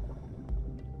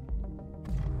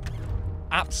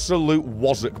 Absolute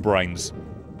Wazzock brains.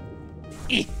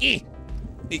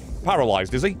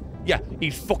 Paralyzed, is he? Yeah,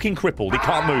 he's fucking crippled. He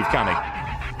can't move, can he?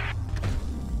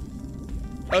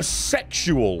 A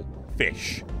sexual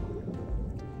fish.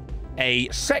 A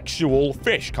sexual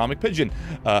fish. Karmic pigeon.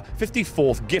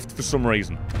 54th gift for some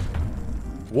reason.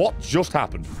 What just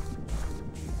happened?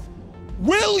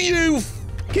 Will you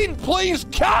fucking please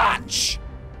catch?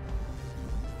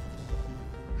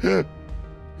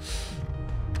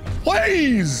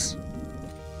 Please!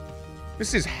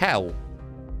 This is hell.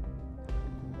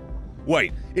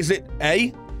 Wait, is it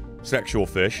a sexual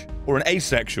fish or an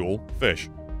asexual fish?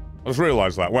 I just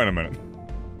realized that. Wait a minute.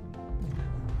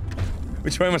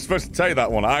 Which way am I supposed to take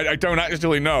that one? I don't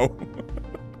actually know.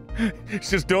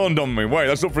 It's just dawned on me. Wait,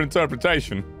 that's up for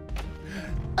interpretation.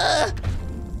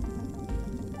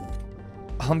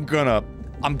 I'm going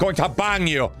to bang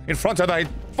you in front of the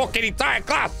fucking entire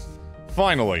class!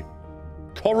 Finally.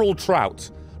 Coral trout.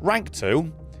 Rank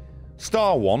 2.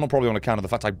 Star 1, probably on account of the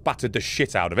fact I battered the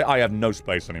shit out of it. I have no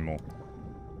space anymore.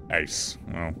 Ace.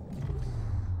 Oh.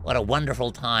 What a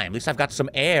wonderful time. At least I've got some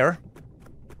air.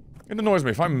 It annoys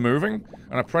me. If I'm moving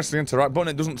and I press the interact button,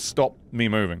 it doesn't stop me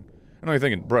moving. I know you're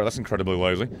thinking, bro, that's incredibly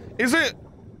lazy. Is it?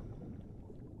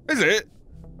 Is it?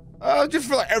 I just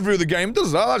feel like every other game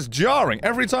does that. That's jarring.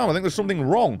 Every time I think there's something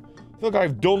wrong. I feel like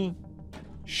I've done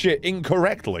shit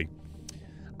incorrectly.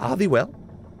 Are they well?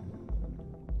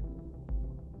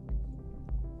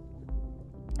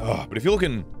 But if you're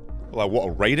looking like what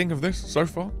a rating of this so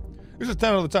far, this is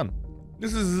 10 out of 10.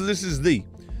 This is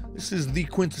the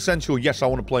quintessential yes, I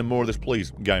want to play more of this,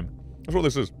 please game. That's what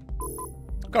this is.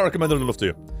 Can't recommend it enough to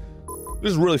you.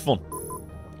 This is really fun.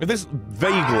 If this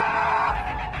vaguely,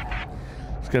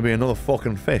 it's gonna be another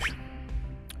fucking fish.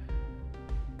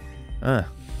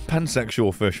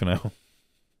 Pansexual fish now.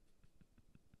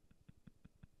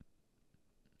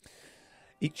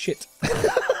 Eat shit.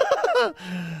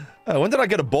 When did I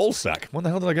get a ball sack? When the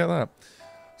hell did I get that?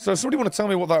 So, somebody want to tell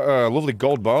me what that lovely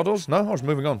gold bar does? No? I was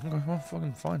moving on. Okay, well,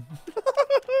 fucking fine.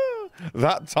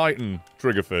 That Titan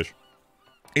triggerfish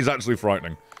is actually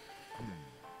frightening.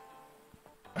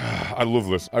 I love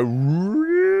this. I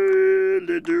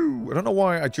really do. I don't know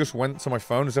why I just went to my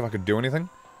phone as if I could do anything.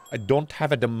 I don't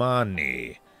have the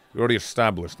money. We already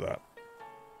established that.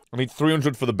 I need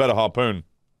 300 for the better harpoon.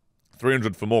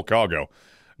 300 for more cargo.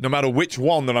 No matter which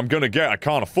one that I'm gonna get, I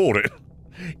can't afford it.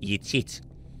 Eat shit.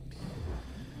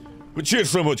 But cheers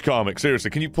so much, Karmic.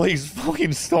 Seriously, can you please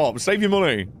fucking stop? Save your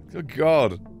money. Good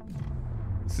God.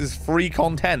 This is free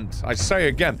content. I say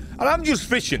again. And I'm just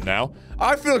fishing now.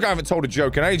 I feel like I haven't told a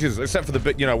joke in ages, except for the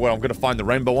bit, you know, where I'm gonna find the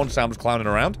rainbow one, Sam's clowning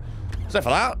around. Except for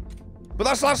that. But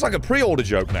that's like a pre-order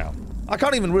joke now. I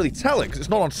can't even really tell it, because it's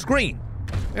not on screen.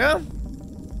 Yeah?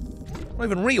 Not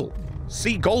even real.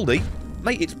 See Goldie?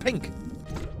 Mate, it's pink.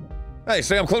 Hey,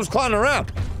 see, I'm close clowning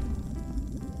around.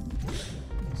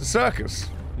 It's a circus.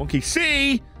 Monkey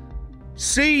see.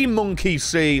 See monkey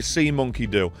see. See monkey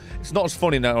do. It's not as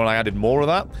funny now when I added more of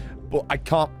that, but I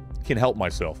can help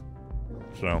myself.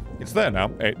 So, it's there now.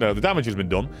 The damage has been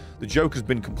done. The joke has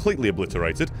been completely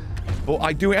obliterated. But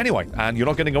I do it anyway, and you're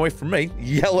not getting away from me.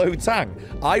 Yellow Tang.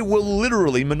 I will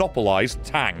literally monopolize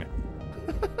Tang.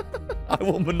 I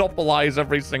will monopolize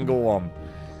every single one.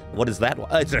 What is that?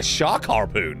 It's a shark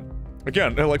harpoon.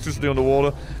 Again, electricity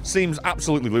underwater seems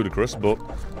absolutely ludicrous, but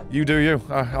you do you.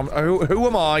 Who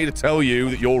am I to tell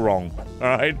you that you're wrong?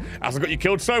 Alright? Hasn't got you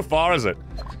killed so far, has it?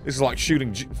 This is like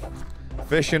shooting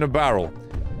fish in a barrel.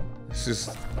 This is...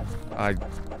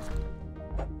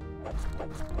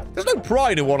 There's no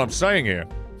pride in what I'm saying here.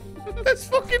 There's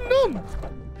fucking none.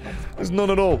 There's none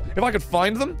at all. If I could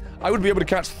find them, I would be able to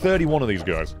catch 31 of these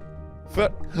guys.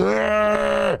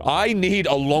 I need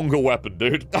a longer weapon,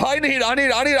 dude. I need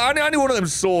one of them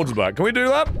swords back. Can we do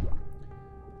that?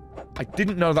 I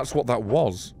didn't know that's what that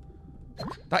was.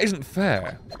 That isn't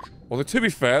fair. Well, to be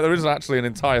fair, there is actually an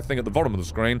entire thing at the bottom of the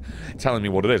screen telling me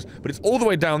what it is. But it's all the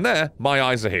way down there. My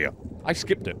eyes are here. I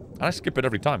skipped it. And I skip it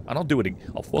every time. And I'll do it again.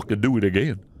 I'll fucking do it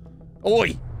again.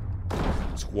 Oi!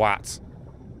 Twat.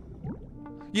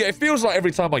 Yeah, it feels like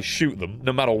every time I shoot them,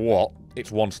 no matter what,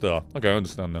 it's 1 star. Okay, I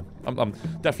understand now. I'm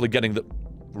definitely getting the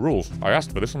rules. I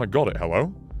asked for this and I got it.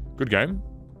 Hello? Good game.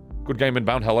 Good game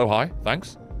inbound. Hello, hi.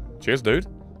 Thanks. Cheers, dude.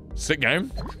 Sick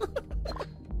game.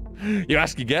 You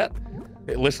ask, you get.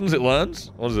 It listens, it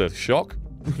learns. What is it? Shock?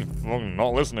 I'm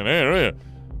not listening here, are you?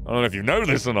 I don't know if you know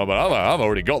this or not, but I've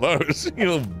already got those.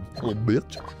 You little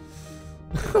bitch.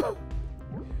 I'm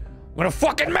gonna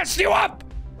fucking mess you up!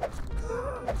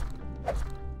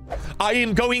 I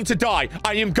am going to die.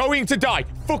 I am going to die.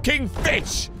 Fucking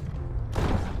fish!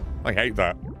 I hate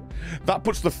that. That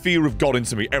puts the fear of God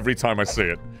into me every time I see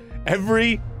it.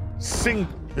 Every single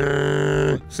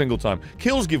time.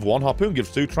 Kills give 1, harpoon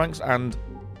gives 2, tranks and...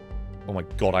 Oh my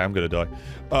God, I am gonna die.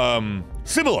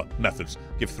 Similar methods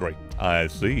give 3. I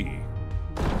see.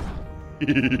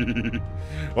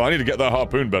 Well, I need to get that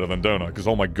harpoon better then, don't I? Because,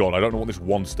 oh my God, I don't know what this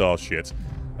 1-star shit.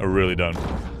 I really don't.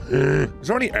 Is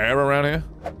there any air around here?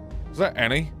 Is there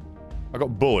any? I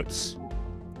got bullets.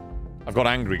 I've got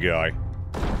angry guy.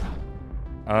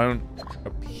 I don't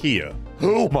appear.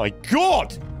 Oh my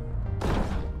god!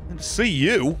 I didn't see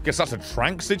you. Guess that's a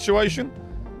trank situation?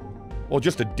 Or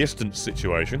just a distance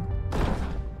situation.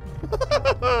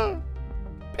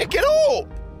 Pick it up!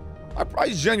 I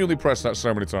genuinely pressed that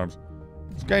so many times.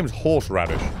 This game's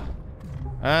horseradish.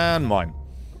 And mine.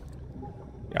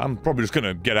 Yeah, I'm probably just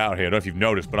gonna get out of here. I don't know if you've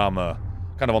noticed, but I'm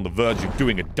kind of on the verge of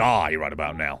doing a die right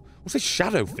about now. What's this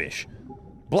shadowfish?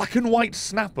 Black and white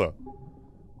snapper.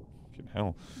 Fucking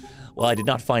hell. Well, I did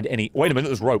not find any... Wait a minute,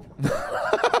 there's rope.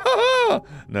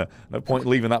 No point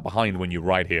leaving that behind when you're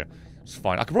right here. It's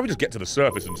fine. I could probably just get to the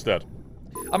surface instead.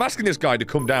 I'm asking this guy to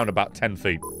come down about 10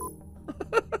 feet.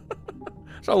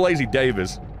 That's how lazy Dave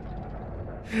is.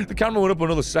 If the camera went up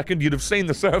another second, you'd have seen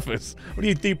the surface. What are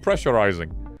you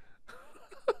depressurizing?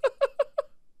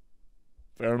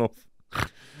 Fair enough.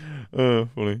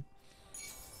 Funny.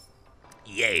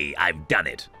 Yay, I've done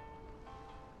it.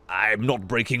 I'm not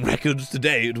breaking records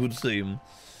today, it would seem.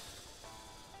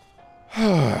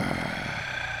 I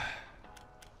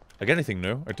get anything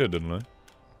new? I did, didn't I?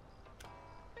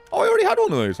 Oh, I already had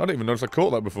one of these. I didn't even notice I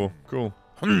caught that before. Cool.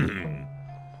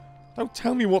 Don't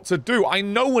tell me what to do. I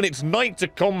know when it's night to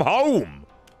come home.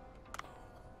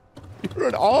 You're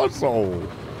an arsehole.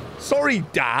 Sorry,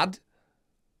 Dad.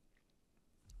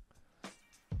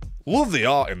 Love the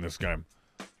art in this game.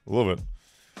 Love it.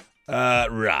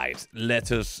 Right.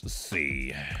 Let us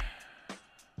see.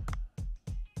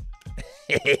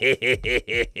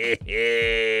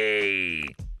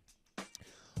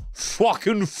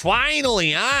 Fucking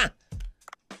finally, huh?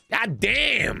 God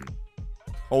damn.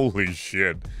 Holy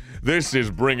shit. This is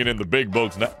bringing in the big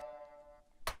bucks now.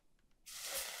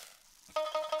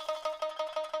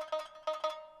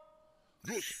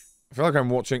 I feel like I'm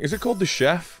watching... Is it called The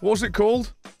Chef? What was it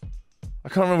called? I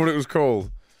can't remember what it was called.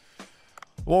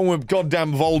 One with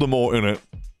goddamn Voldemort in it.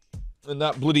 And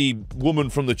that bloody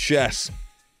woman from the chess.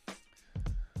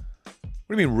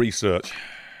 What do you mean, research?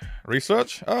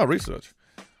 Research? Ah, research.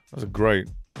 That was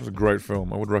a great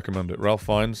film. I would recommend it. Ralph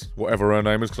Fiennes, whatever her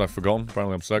name is, because I've forgotten.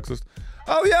 Apparently I'm sexist.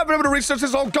 Oh yeah, I've been able to research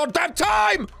this whole goddamn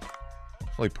time!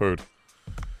 Holy pooed.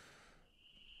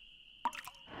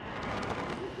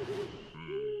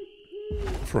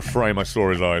 For a frame, I saw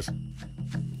his eyes.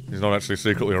 He's not actually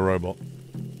secretly a robot.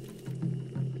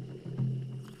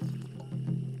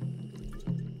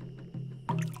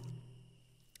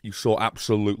 You saw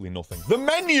absolutely nothing. The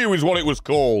menu is what it was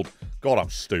called! God, I'm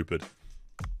stupid.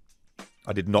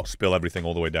 I did not spill everything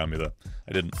all the way down me there.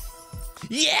 I didn't.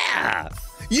 Yeah!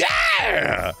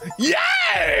 Yeah!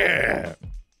 Yeah!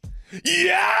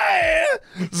 Yeah!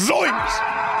 Zoinks!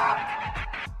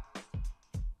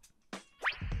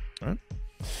 Right.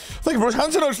 Thank you very much,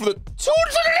 Hansonos, for the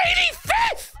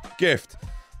 285th gift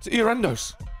to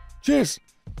Earendos. Cheers.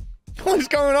 What is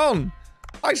going on?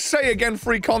 I say again,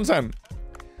 free content.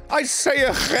 I say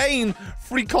again,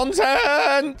 free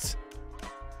content.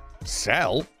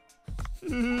 Sell?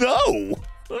 No!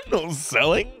 I'm not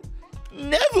selling.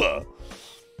 Never!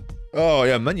 Oh,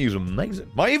 yeah, menu's amazing.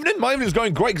 My evening's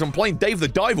going great because I'm playing Dave the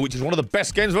Diver, which is one of the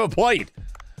best games I've ever played.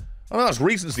 I know that's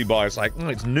recency bias, like,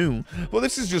 it's new. But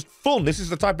this is just fun. This is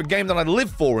the type of game that I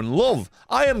live for and love.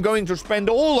 I am going to spend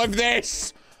all of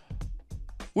this.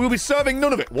 We will be serving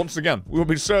none of it once again. We will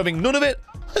be serving none of it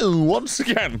once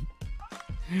again.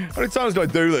 How many times do I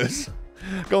do this?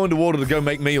 Go underwater to go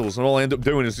make meals, and all I end up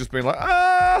doing is just being like,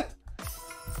 I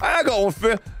got one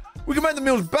for... We can make the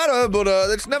meals better, but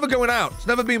it's never going out. It's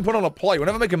never being put on a plate. We're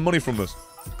never making money from this.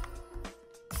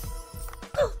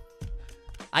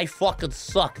 I fucking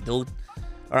suck, dude.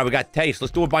 Alright, we got taste.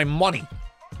 Let's do it by money.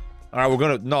 Alright, we're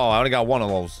gonna... No, I only got one of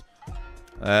those.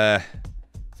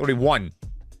 31.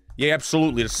 Yeah,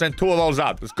 absolutely. Let's send 2 of those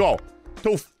out. Let's go.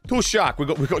 Two shark. We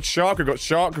got shark, we've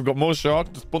got more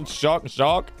shark. Just bunch of shark and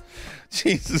shark.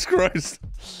 Jesus Christ.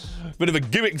 Bit of a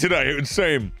gimmick today, it would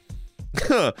seem.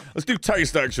 Let's do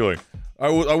taste, actually. I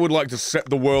would like to set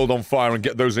the world on fire and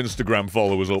get those Instagram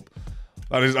followers up.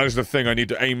 That is the thing I need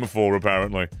to aim for,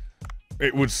 apparently.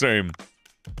 It would seem.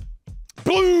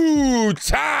 Blue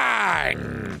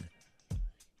Tang!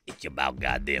 It's about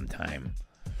goddamn time.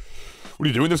 What are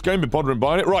you doing this game? Been pondering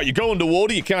buying it? Right, you go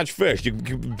underwater, you catch fish, you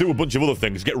can do a bunch of other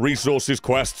things, get resources,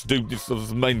 quests, do this the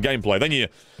main gameplay.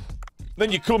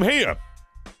 Then you come here,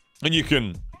 and you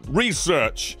can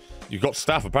research. You've got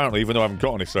staff, apparently, even though I haven't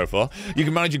got any so far. You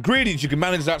can manage ingredients, you can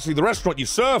manage actually the restaurant, you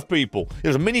serve people.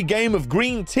 There's a mini game of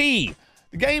green tea.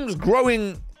 The game's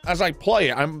growing as I play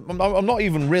it. I'm not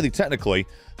even really technically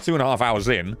 2.5 hours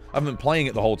in. I haven't been playing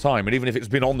it the whole time, and even if it's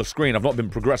been on the screen, I've not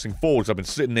been progressing forwards. I've been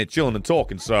sitting there chilling and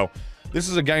talking, so this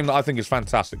is a game that I think is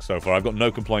fantastic so far. I've got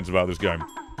no complaints about this game.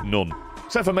 None.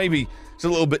 Except for maybe it's a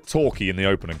little bit talky in the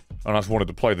opening. And I just wanted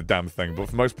to play the damn thing. But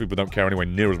for most people, don't care anywhere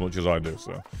near as much as I do,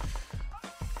 so.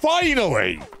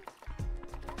 Finally!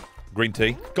 Green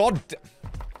tea.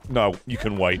 No, you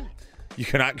can wait. You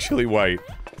can actually wait.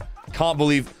 Can't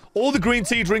believe... All the green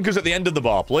tea drinkers at the end of the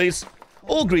bar, please.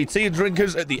 All green tea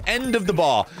drinkers at the end of the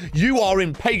bar. You are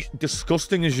impatient.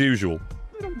 Disgusting as usual.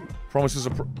 Promises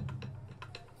a...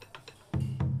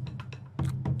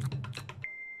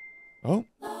 Oh.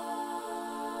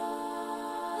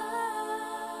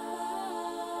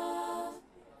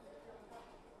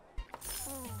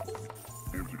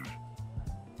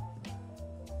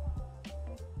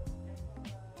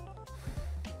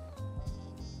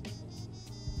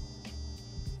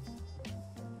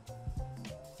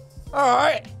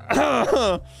 Alright.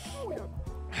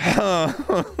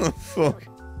 Fuck.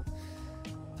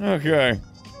 Okay.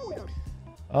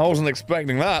 I wasn't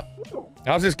expecting that.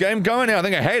 How's this game going here? I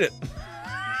think I hate it.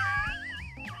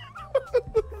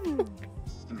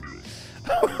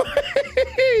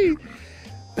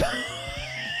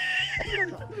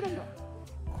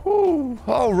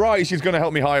 Oh, right, she's gonna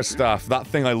help me hire staff. That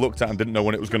thing I looked at and didn't know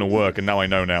when it was gonna work, and now I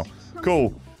know now.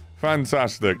 Cool.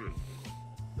 Fantastic.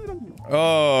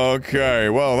 Okay,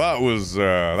 well, that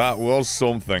was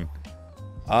something.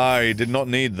 I did not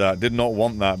need that, did not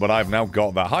want that, but I've now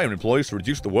got that. Hire employees to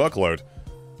reduce the workload.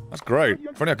 That's great.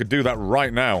 If only I could do that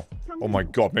right now. Oh my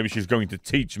god, maybe she's going to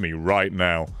teach me right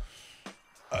now.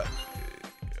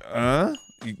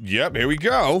 Yep, here we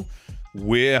go.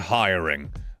 We're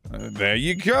hiring. There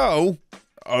you go.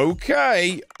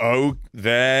 Okay. Oh,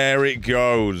 there it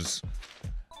goes.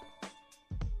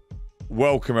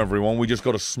 Welcome, everyone. We just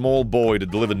got a small boy to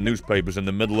deliver newspapers in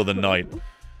the middle of the night.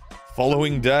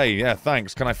 Following day. Yeah,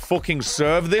 thanks. Can I fucking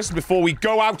serve this before we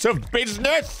go out of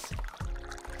business?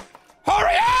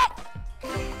 Hurry up!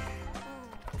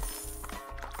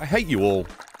 I hate you all.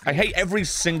 I hate every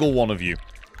single one of you.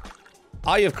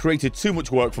 I have created too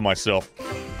much work for myself.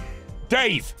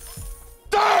 Dave!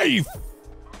 Dave!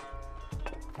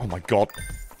 Oh my god.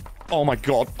 Oh my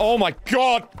god. Oh my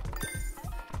god!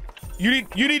 You need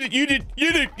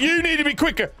to be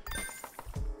quicker.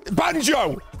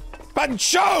 Banjo!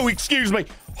 Banjo, excuse me.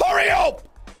 Hurry up!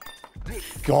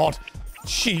 God.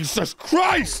 Jesus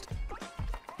Christ!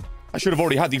 I should have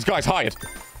already had these guys hired.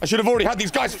 I should have already had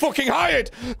these guys fucking hired!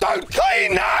 Don't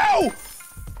clean now!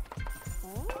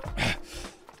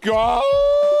 Go!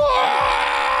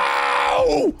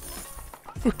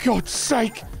 For God's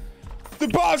sake! The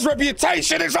bar's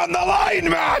reputation is on the line,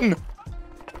 man!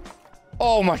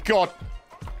 Oh my god.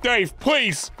 Dave,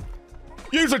 please!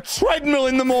 Use a treadmill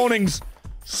in the mornings!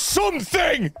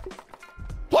 Something!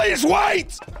 Please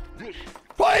wait!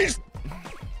 Please!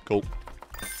 Cool.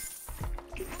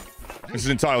 This is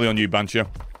entirely on you, Bancho.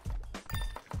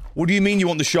 What do you mean you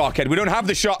want the shark head? We don't have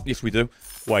the shark... Yes, we do.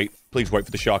 Wait. Please wait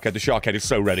for the shark head. The shark head is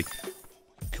so ready.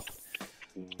 God.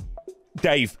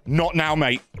 Dave, not now,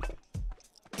 mate.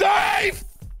 Dave!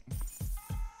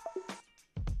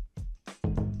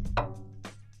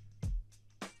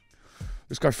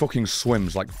 This guy fucking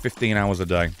swims like 15 hours a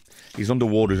day. He's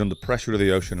underwater, he's under pressure of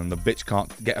the ocean, and the bitch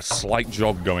can't get a slight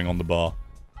jog going on the bar.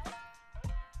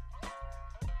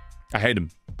 I hate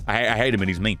him. I hate him and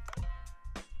he's mean.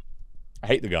 I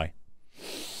hate the guy.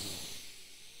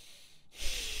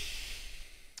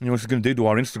 You know what she's gonna do to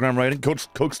our Instagram rating?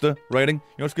 Cookster rating? You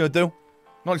know what she's gonna do?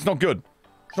 No, it's not good.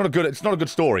 It's not a good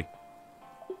story.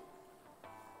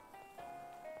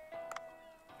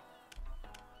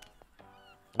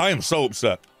 I am so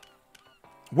upset.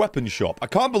 Weapon shop. I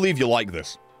can't believe you like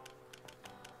this.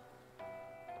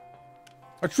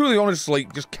 I truly, honestly,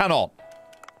 just cannot.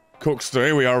 Cookster,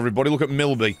 here we are, everybody. Look at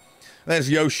Milby. There's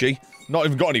Yoshi. Not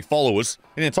even got any followers.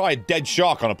 An entire dead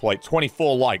shark on a plate.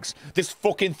 24 likes. This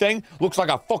fucking thing looks like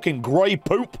a fucking grey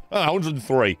poop.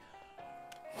 103.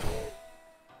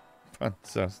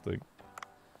 Fantastic.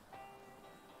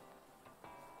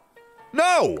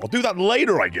 No! I'll do that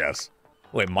later, I guess.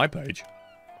 Wait, my page.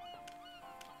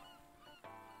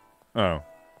 Oh.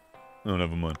 Oh,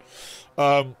 never mind.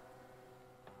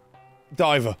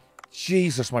 Diver.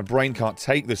 Jesus, my brain can't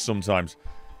take this sometimes.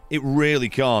 It really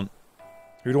can't.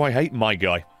 Who do I hate? My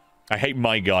guy. I hate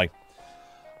my guy.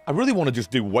 I really want to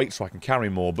just do weight so I can carry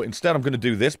more, but instead I'm going to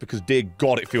do this because, dear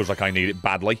God, it feels like I need it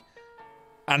badly.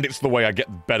 And it's the way I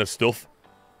get better stuff.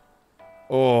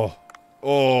 Oh.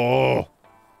 Oh.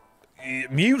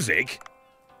 Music?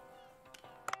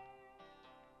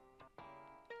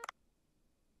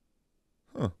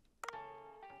 Huh.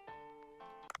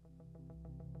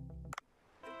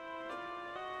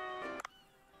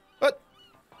 What?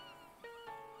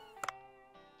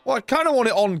 Well, I kind of want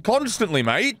it on constantly,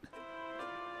 mate.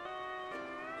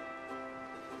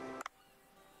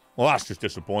 Well, that's just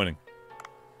disappointing.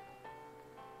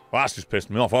 Well, that's just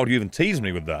pissed me off. Why would you even tease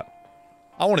me with that?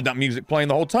 I wanted that music playing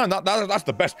the whole time. That's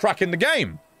the best track in the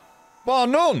game. Bar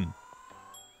none.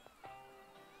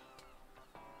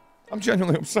 I'm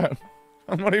genuinely upset.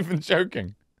 I'm not even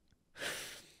joking.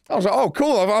 I was like, oh,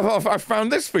 cool, I've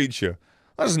found this feature.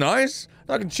 That's nice.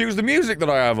 I can choose the music that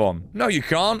I have on. No, you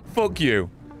can't. Fuck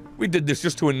you. We did this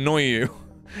just to annoy you.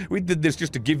 We did this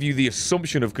just to give you the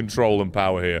assumption of control and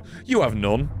power here. You have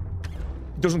none.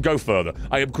 It doesn't go further.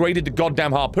 I upgraded the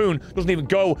goddamn harpoon. Doesn't even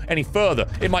go any further.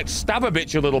 It might stab a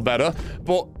bitch a little better,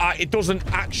 but it doesn't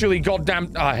actually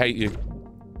goddamn... I hate you.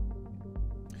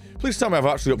 Please tell me I've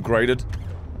actually upgraded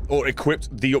or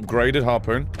equipped the upgraded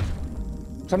harpoon.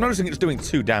 So I'm noticing it's doing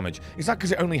 2 damage. Is that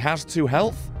because it only has 2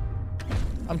 health?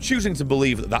 I'm choosing to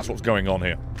believe that that's what's going on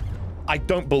here. I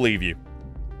don't believe you.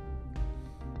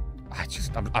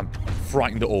 I'm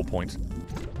frightened at all points.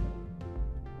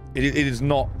 It is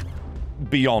not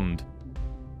beyond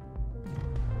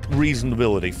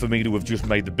reasonability for me to have just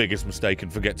made the biggest mistake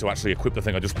and forget to actually equip the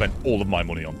thing I just spent all of my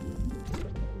money on.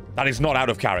 That is not out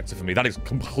of character for me. That is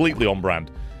completely on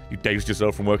brand. You dazed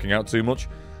yourself from working out too much?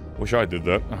 Wish I did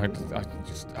that.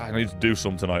 I need to do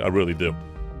some tonight. I really do.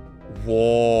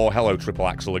 Whoa, hello, Triple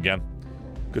Axel again.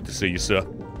 Good to see you, sir.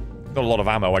 Not a lot of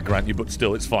ammo, I grant you, but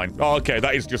still, it's fine. Oh, okay,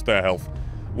 that is just their health.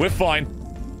 We're fine.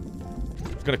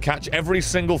 Just gonna catch every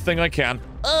single thing I can.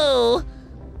 Oh!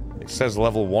 It says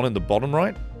level 1 in the bottom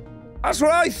right. That's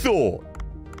what I thought!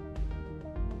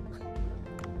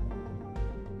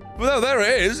 Well, there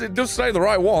it is. It does say the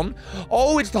right one.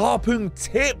 Oh, it's the harpoon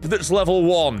tip that's level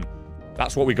 1.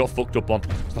 That's what we got fucked up on.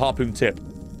 It's the harpoon tip.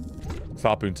 It's the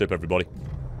harpoon tip, everybody.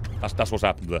 That's what's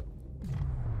happened there.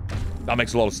 That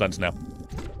makes a lot of sense now.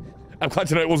 I'm glad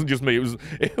to know it wasn't just me.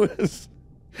 It was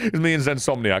me and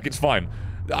Zensomniac. It's fine.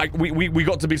 We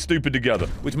got to be stupid together,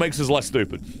 which makes us less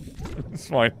stupid. It's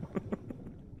fine.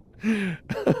 I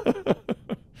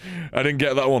didn't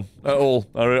get that one at all.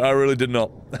 I really did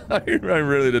not. I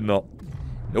really did not.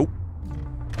 Nope.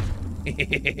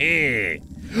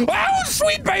 Oh,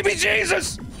 sweet baby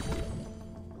Jesus!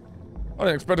 I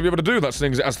didn't expect to be able to do that,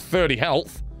 seeing as it has 30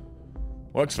 health.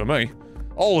 Works for me.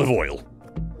 Olive oil.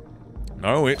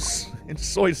 No, it's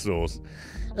soy sauce.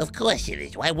 Of course it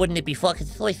is. Why wouldn't it be fucking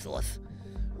soy sauce?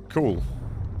 Cool.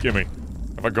 Gimme.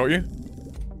 Have I got you?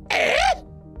 That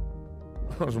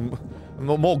was a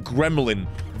more gremlin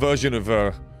version of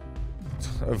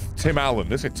Tim Allen.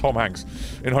 This is Tom Hanks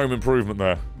in Home Improvement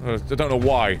there. I don't know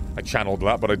why I channeled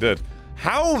that, but I did.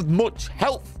 How much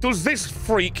health does this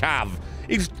freak have?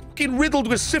 He's fucking riddled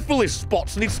with syphilis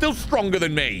spots and he's still stronger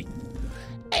than me.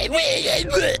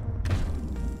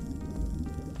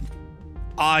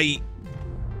 I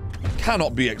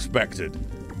cannot be expected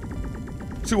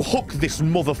to hook this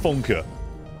motherfunker.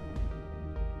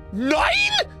 9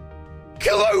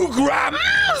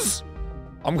 kilograms?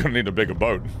 I'm gonna need a bigger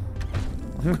boat.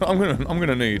 I'm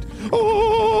gonna need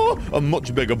a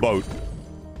much bigger boat.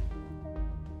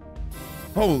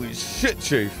 Holy shit,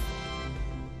 Chief.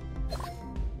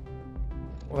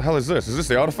 What the hell is this? Is this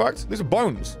the artifact? These are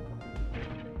bones.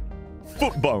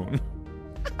 Foot bone.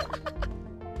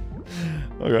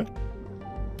 Okay.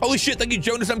 Holy shit, thank you,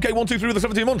 Jonas MK123 with the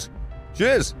 17 months.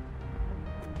 Cheers.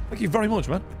 Thank you very much,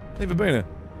 man. Thank you for being here.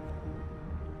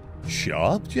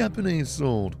 Sharp Japanese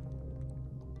sword.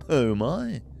 Oh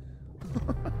my.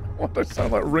 What, I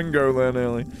sound like Ringo there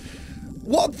nearly.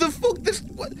 What the fuck?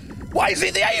 Why is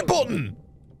it the A button?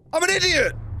 I'm an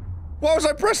idiot. Why was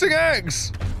I pressing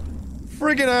X?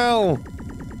 Friggin' hell.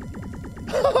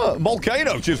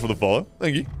 Volcano, cheers for the follow.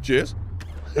 Thank you. Cheers.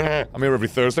 I'm here every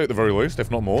Thursday at the very least, if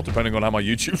not more, depending on how my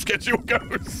YouTube schedule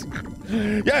goes.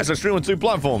 Yes, I stream on 2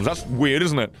 platforms. That's weird,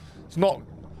 isn't it? It's not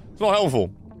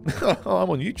helpful. I'm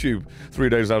on YouTube 3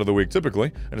 days out of the week,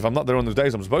 typically. And if I'm not there on the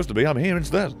days I'm supposed to be, I'm here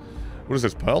instead. What is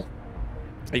this, pearl?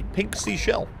 A pink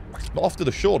seashell. Not off to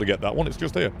the shore to get that one, it's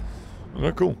just here.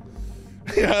 Okay, cool.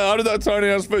 Yeah, how did that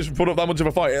tiny-ass fish put up that much of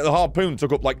a fight? The harpoon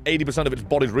took up like 80% of its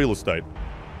body's real estate.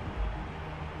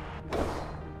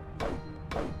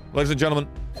 Ladies and gentlemen,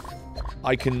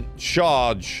 I can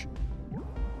charge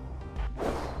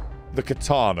the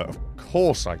katana. Of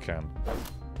course I can.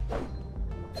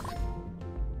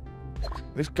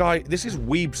 This guy, this is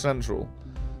Weeb Central.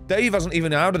 Dave hasn't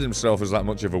even outed himself as that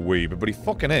much of a weeb, but he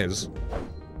fucking is.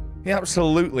 He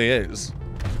absolutely is.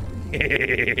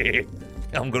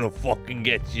 I'm gonna fucking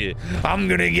get you. I'm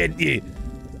gonna get you.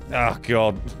 Oh,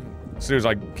 God. As soon as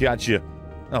I catch you.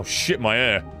 Oh, shit, my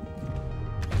hair.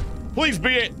 Please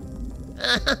be it.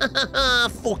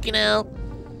 Fucking hell.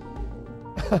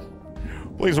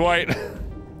 Please wait.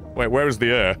 Wait, where is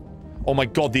the air? Oh my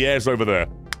God, the air's over there.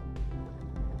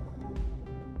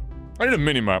 I need a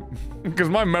mini-map. Because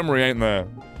my memory ain't there.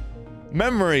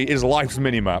 Memory is life's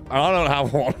mini-map. And I don't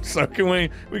have one. So can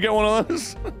we get one of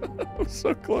those? I'm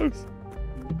so close.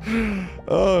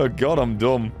 Oh, God, I'm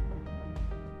dumb.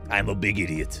 I'm a big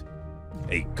idiot.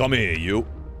 Hey, come here, you.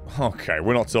 Okay,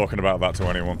 we're not talking about that to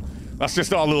anyone. That's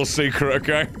just our little secret,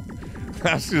 okay?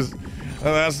 That's just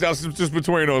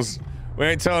between us. We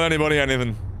ain't telling anybody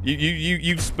anything.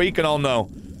 You speak and I'll know.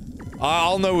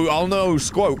 I'll know,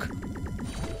 Squoke.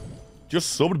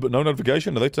 Just subbed but no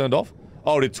notification. Are they turned off?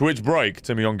 Oh, did Twitch break?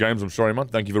 Timmy on Games, I'm sorry, man.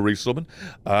 Thank you for resubbing.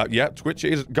 Yeah, Twitch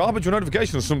is garbage with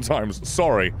notifications sometimes.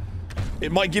 Sorry.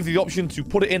 It might give you the option to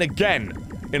put it in again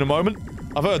in a moment.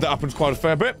 I've heard that happens quite a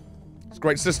fair bit. It's a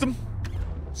great system.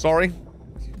 Sorry.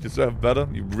 You deserve better.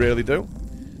 You really do.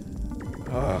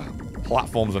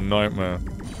 Platform's a nightmare.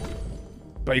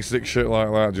 Basic shit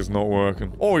like that just not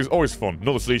working. Always fun.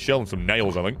 Another seashell and some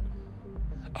nails, I think.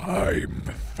 I'm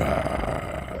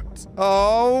fat.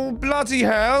 Oh, bloody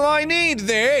hell, I need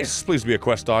this! Please be a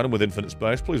quest item with infinite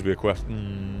space. Please be a quest.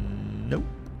 Nope.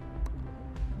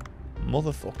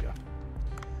 Motherfucker.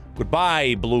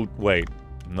 Goodbye, blue... Wait.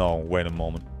 No, wait a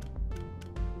moment.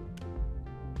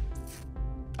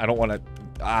 I don't want to...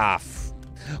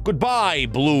 Goodbye,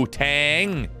 blue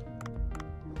tang!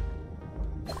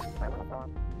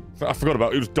 I forgot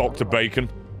about it. It was Dr. Bacon.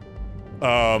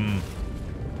 Oh,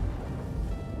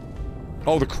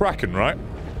 the Kraken, right?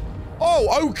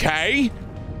 Oh, okay!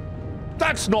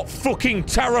 That's not fucking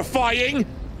terrifying!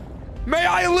 May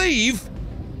I leave?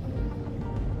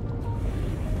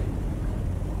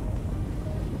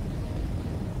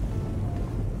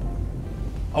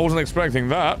 I wasn't expecting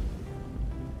that.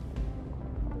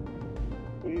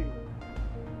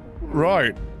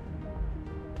 Right.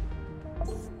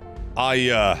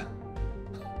 I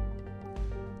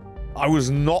was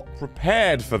not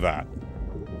prepared for that.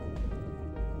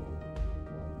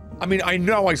 I mean, I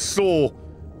know I saw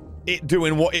it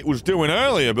doing what it was doing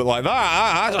earlier, but like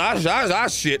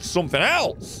that shit's something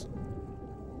else.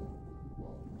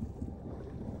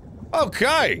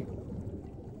 Okay.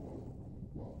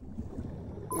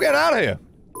 Get out of here.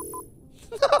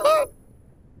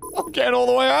 I'm getting all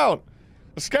the way out.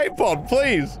 Escape pod,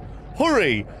 please.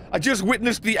 Hurry. I just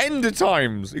witnessed the end of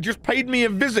times. It just paid me a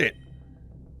visit.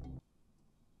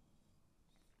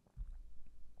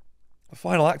 The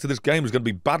final act of this game is going to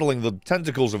be battling the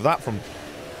tentacles of that from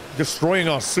destroying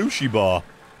our sushi bar.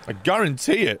 I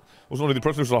guarantee it. It wasn't only the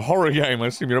process of a horror game. I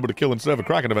assume you're able to kill and serve a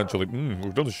Kraken eventually.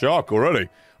 We've done the shark already.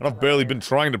 And I've barely been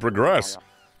trying to progress.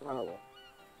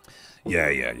 Yeah.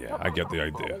 I get the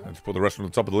idea. I just put the rest on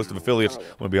the top of the list of affiliates.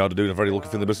 Won't be hard to do. And I'm very lucky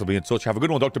feeling this will be in touch. Have a good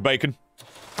one, Dr. Bacon.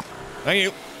 Thank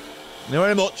you. Thank you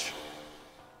very much.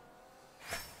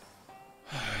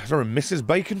 Is there a Mrs.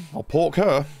 Bacon? I'll pork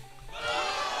her.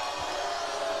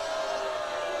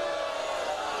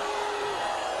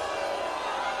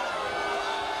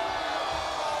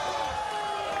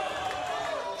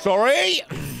 Sorry!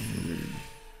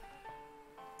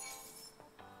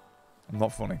 I'm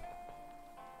not funny.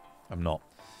 I'm not.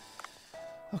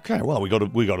 Okay, well, we got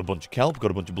a bunch of kelp, got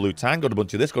a bunch of blue tang, got a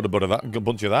bunch of this, got a bunch of that, got a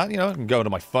bunch of that. You know, I can go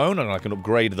into my phone and I can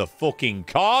upgrade the fucking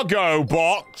cargo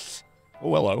box.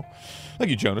 Oh, hello. Thank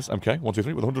you, Jonas. MK,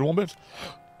 123 with 101 bits.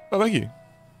 Oh, thank you.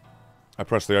 I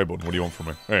pressed the A button. What do you want from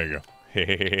me? There you go.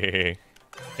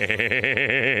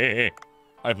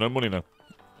 I have no money now.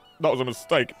 That was a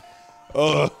mistake.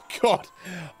 Oh, God.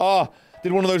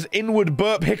 Did one of those inward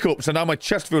burp hiccups, and now my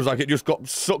chest feels like it just got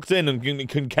sucked in and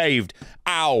concaved.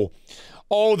 Ow.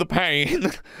 Oh, the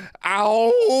pain.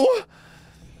 Ow.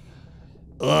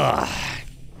 Ugh.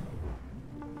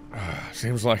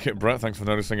 Seems like it, Brett. Thanks for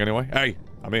noticing anyway. Hey,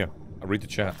 I'm here. I read the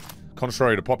chat.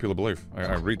 Contrary to popular belief,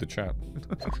 I read the chat.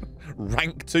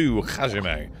 Rank 2,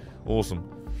 Hajime.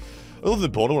 Awesome. Other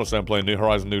than porn, I want to say I'm playing New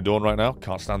Horizon New Dawn right now.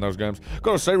 Can't stand those games.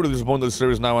 Gotta say, really disappointed that the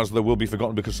series now as they will be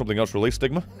forgotten because something else released,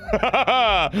 Stigma.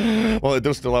 Well, it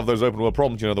does still have those open world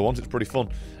problems, you know, the ones. It's pretty fun.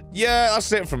 Yeah,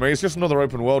 that's it for me. It's just another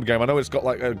open world game. I know it's got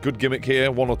like a good gimmick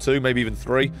here, 1 or 2, maybe even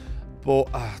 3. But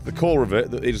the core of it,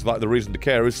 that is like the reason to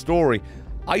care, is story.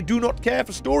 I do not care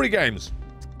for story games.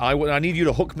 I need you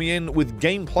to hook me in with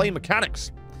gameplay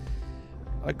mechanics.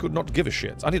 I could not give a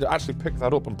shit. I need to actually pick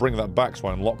that up and bring that back so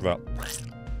I unlock that.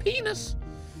 Penis.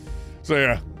 So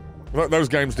yeah, those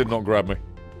games did not grab me.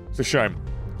 It's a shame.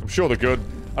 I'm sure they're good.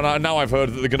 And now I've heard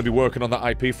that they're going to be working on that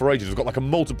IP for ages. They've got like a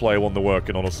multiplayer one they're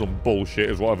working on or some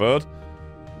bullshit is what I've heard.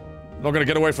 Not going to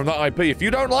get away from that IP. If you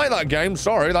don't like that game,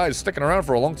 sorry, that is sticking around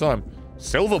for a long time.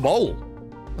 Silver Bowl.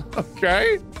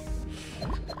 Okay.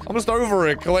 I'm just over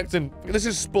it collecting... This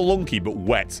is Spelunky, but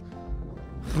wet.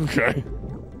 Okay.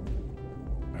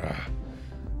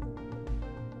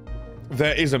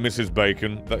 There is a Mrs.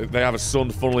 Bacon. They have a son,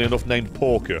 funnily enough, named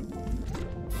Porker.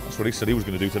 That's what he said he was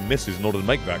going to do to Mrs. in order to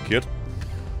make that kid.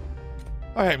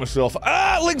 I hate myself.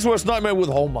 Link's Worst Nightmare with,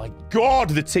 oh my god,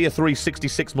 the tier 3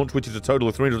 66 months, which is a total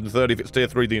of 330 if it's tier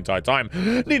 3 the entire time.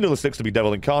 Need another 6 to be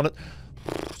Devil Incarnate.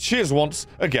 Cheers once.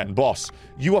 Again, boss.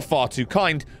 You are far too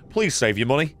kind. Please save your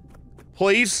money.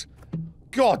 Please.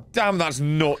 God damn, that's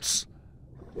nuts.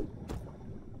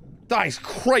 That is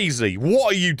crazy.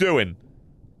 What are you doing?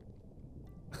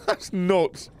 That's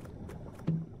nuts.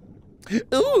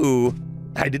 Ooh,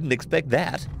 I didn't expect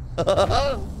that.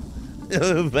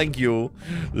 Thank you,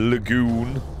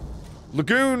 Lagoon.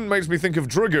 Lagoon makes me think of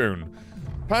Dragoon.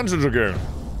 Panzer Dragoon.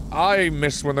 I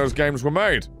miss when those games were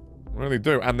made. I really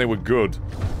do, and they were good.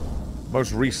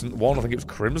 Most recent one, I think it was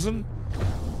Crimson?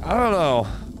 I don't know.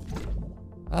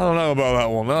 I don't know about that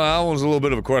one. That one's a little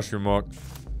bit of a question mark.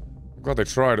 I'm glad they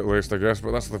tried at least, I guess,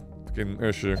 but that's the fucking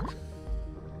issue.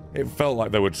 It felt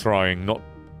like they were trying, not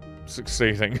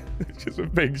succeeding. Which is a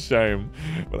big shame,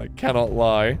 but I cannot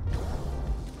lie.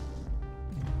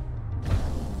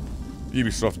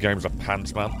 Ubisoft games are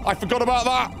pants, man. I forgot about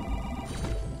that!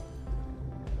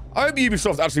 I hope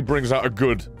Ubisoft actually brings out a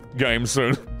good game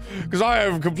soon. Because I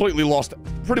have completely lost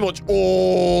pretty much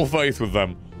all faith with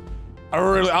them.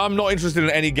 I'm not interested in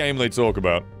any game they talk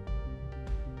about.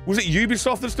 Was it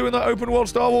Ubisoft that's doing that open world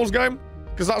Star Wars game?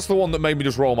 Because that's the one that made me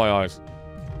just roll my eyes.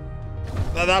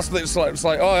 It's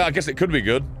like, oh, I guess it could be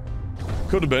good.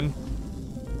 Could have been.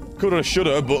 Coulda,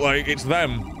 shoulda, but like, it's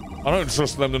them. I don't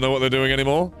trust them to know what they're doing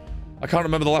anymore. I can't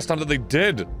remember the last time that they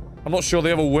did. I'm not sure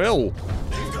they ever will.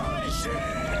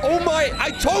 Oh my,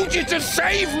 I told you to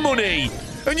save money!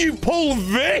 And you pull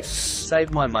this!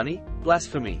 Save my money?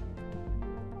 Blasphemy.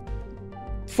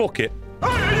 Fuck it.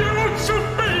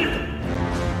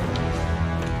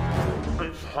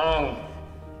 It's home.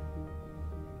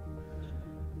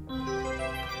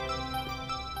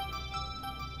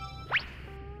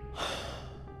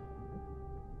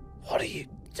 What are you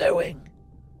doing?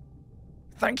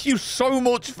 Thank you so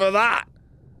much for that!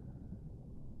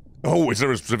 Oh, is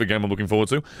there a specific game I'm looking forward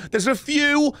to? There's a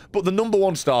few, but the number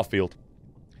one, Starfield.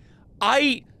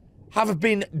 I have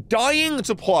been dying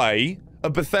to play a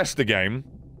Bethesda game.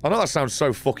 I know that sounds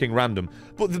so fucking random,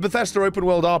 but the Bethesda open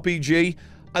world RPG,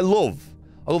 I love.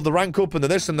 I love the rank up and the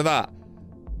this and the that.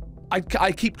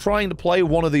 I keep trying to play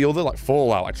one or the other, like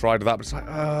Fallout, I tried that, but it's like,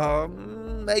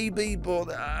 maybe, but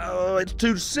it's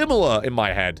too similar in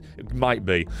my head. It might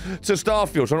be. To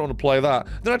Starfield, so I don't want to play that.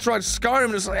 Then I tried Skyrim,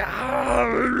 and it's like,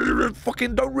 I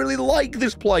fucking don't really like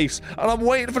this place. And I'm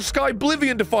waiting for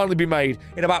Skyblivion to finally be made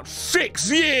in about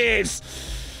 6 years!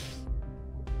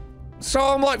 So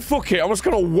I'm like, fuck it, I'm just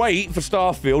gonna wait for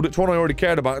Starfield. It's one I already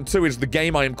cared about, and 2 is the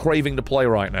game I am craving to play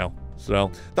right now.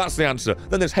 So, that's the answer.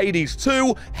 Then there's Hades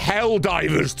 2,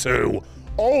 Helldivers 2.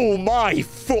 Oh my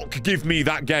fuck, give me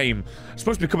that game. It's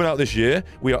supposed to be coming out this year.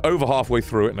 We are over halfway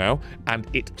through it now, and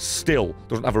it still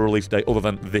doesn't have a release date other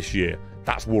than this year.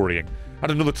 That's worrying. I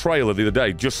had another trailer the other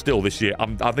day, just still this year. I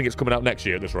think it's coming out next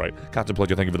year at this rate. Captain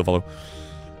Pledger, thank you for the follow.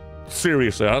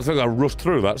 Seriously, I don't think I rushed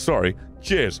through that, sorry.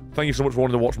 Cheers. Thank you so much for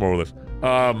wanting to watch more of this.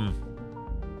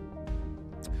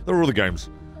 There are other games,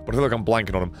 but I feel like I'm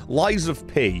blanking on them. Lies of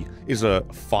P is a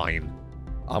fine.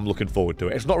 I'm looking forward to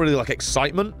it. It's not really like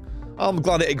excitement. I'm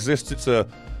glad it exists. It's a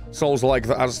Souls-like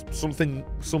that has some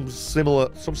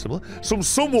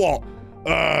somewhat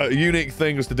unique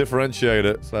things to differentiate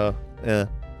it. So, yeah.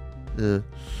 You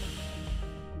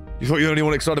thought you were the only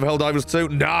one excited for Helldivers 2?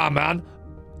 Nah, man.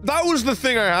 That was the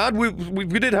thing I had. We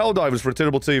did Helldivers for a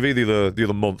Terrible TV the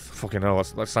other month. Fucking hell,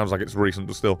 that sounds like it's recent,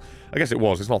 but still. I guess it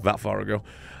was. It's not that far ago.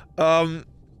 And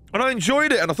I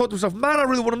enjoyed it, and I thought to myself, man, I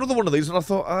really want another one of these. And I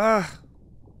thought,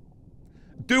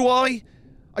 do I?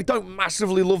 I don't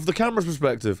massively love the camera's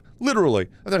perspective. Literally.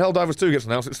 And then Helldivers 2 gets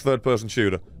announced, it's third-person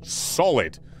shooter.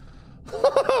 Solid.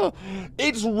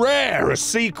 It's rare a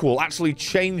sequel actually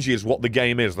changes what the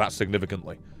game is that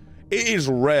significantly. It is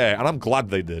rare, and I'm glad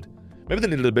they did. Maybe they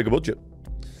needed a bigger budget.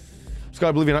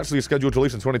 Skyblivion actually is scheduled to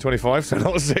release in 2025, so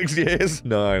not 6 years.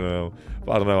 No, I know.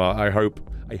 But I don't know, I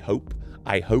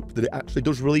hope that it actually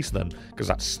does release then, because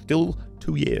that's still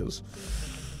 2 years.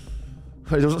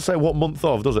 It doesn't say what month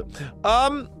of, does it?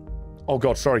 Oh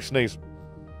god, sorry, sneeze.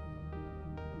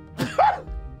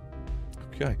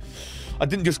 Okay. I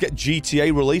didn't just get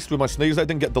GTA released with my sneeze, I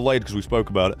didn't get delayed because we spoke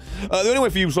about it. The only way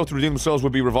for Ubisoft to redeem themselves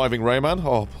would be reviving Rayman.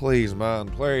 Oh, please, man.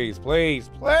 Please, please,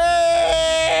 please!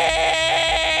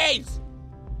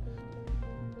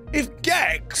 If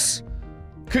Gex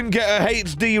can get a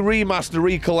HD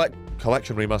remaster,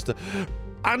 collection remaster,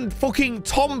 and fucking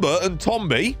Tomba and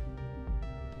Tombi,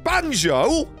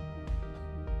 Banjo,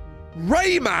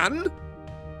 Rayman,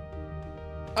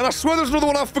 And I swear there's another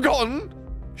one I've forgotten.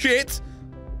 Shit.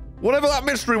 Whatever that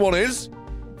mystery one is.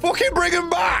 Fucking bring him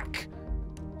back.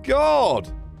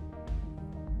 God.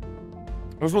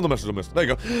 There's another message I missed. There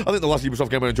you go. I think the last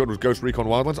Ubisoft game I enjoyed was Ghost Recon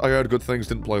Wildlands. I heard good things,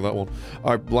 didn't play that one.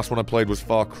 Last one I played was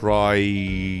Far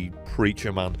Cry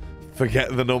Preacher Man.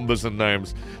 Forget the numbers and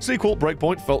names. Sequel,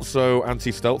 Breakpoint, felt so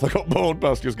anti-stealth. I got bored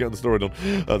past just getting the story done.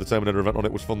 The Terminator event on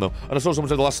it was fun, though. And I saw someone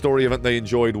say the last story event they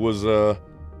enjoyed was,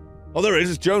 Oh, there it is.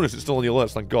 It's Jonas. It's still on the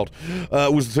alerts, thank God.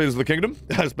 Was the Tears of the Kingdom.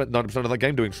 I spent 90% of that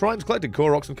game doing shrines, collecting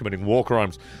Koroks, and committing war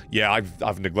crimes. Yeah,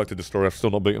 I've neglected the story. I've still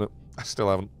not beaten it. I still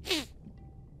haven't.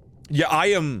 Yeah, I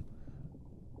am,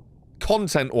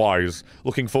 content-wise,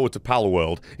 looking forward to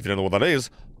Palworld. If you don't know what that is,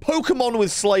 Pokemon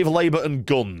with slave labor and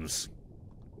guns.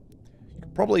 You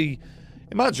can probably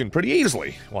imagine pretty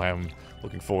easily why I'm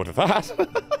looking forward to that.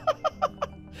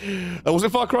 Was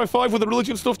it Far Cry 5 with the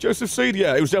religion stuff, Joseph Seed?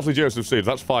 Yeah, it was definitely Joseph Seed. If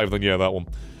that's 5, then yeah, that one.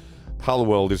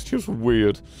 Palworld is just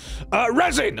weird.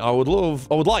 Resin! I would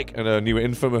like a new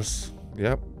Infamous.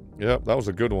 Yep. Yeah, that was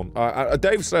a good one.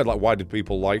 Dave said, like, why did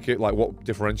people like it? Like, what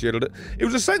differentiated it? It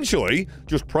was essentially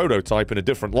just Prototype in a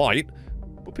different light,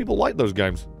 but people liked those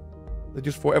games. They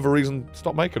just, for whatever reason,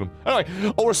 stopped making them.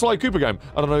 Anyway, or a Sly Cooper game.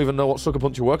 I don't even know what Sucker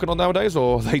Punch you're working on nowadays,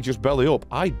 or they just belly up.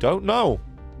 I don't know.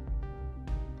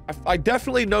 I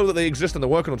definitely know that they exist and they're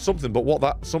working on something, but what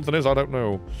that something is, I don't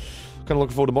know. Kind of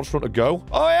looking forward to Monster Hunter Go.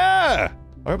 Oh, yeah!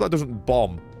 I hope that doesn't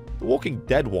bomb. The Walking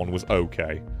Dead one was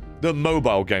okay. The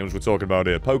mobile games we're talking about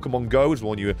here. Pokemon Go is the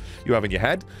one you have in your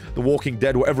head. The Walking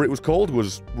Dead, whatever it was called,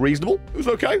 was reasonable. It was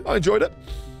okay. I enjoyed it.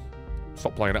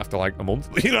 Stopped playing it after like a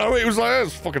month. You know, it was like,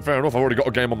 it's fucking fair enough. I've already got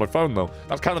a game on my phone, though.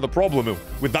 That's kind of the problem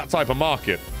with that type of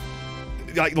market.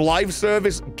 Like live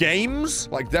service games,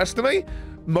 like Destiny,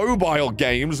 mobile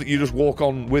games that you just walk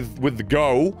on with the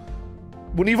Go.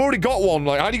 When you've already got one,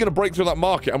 like, how are you going to break through that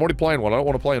market? I'm already playing one. I don't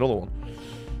want to play another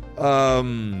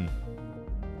one.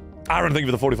 Aaron, thank you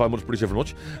for the 45 months, pretty very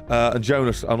much. And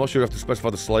Jonas, I'm not sure you have to specify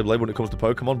the slave label when it comes to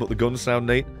Pokemon, but the guns sound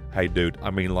neat. Hey, dude, I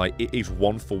mean, like, it is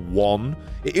one for one.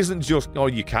 It isn't just, oh,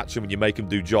 you catch them and you make them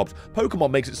do jobs.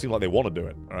 Pokemon makes it seem like they want to do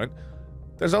it, all right?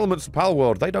 There's elements of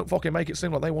Palworld, they don't fucking make it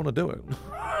seem like they want to do it.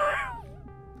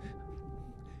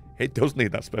 It does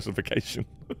need that specification.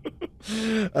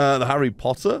 The Harry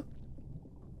Potter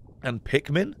and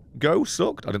Pikmin Go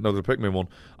sucked. I didn't know there was a Pikmin one.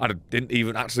 I didn't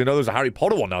even actually know there was a Harry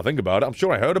Potter one now I think about it. I'm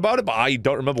sure I heard about it, but I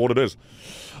don't remember what it is.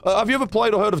 Have you ever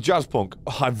played or heard of Jazzpunk?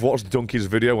 I've watched Donkey's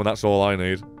video and that's all I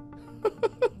need.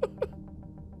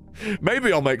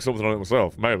 Maybe I'll make something on it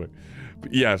myself. Maybe.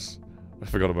 But yes. I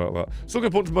forgot about that. Sucker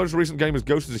Punch's most recent game is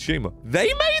Ghost of Tsushima. They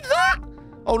made that?!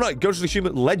 Oh no, Ghost of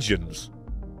Tsushima Legends.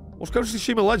 What's Ghost of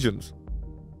Tsushima Legends?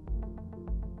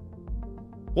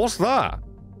 What's that?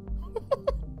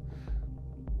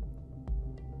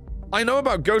 I know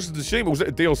about Ghost of Tsushima. Was it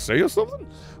a DLC or something?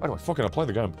 Anyway, fucking, I play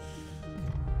the game.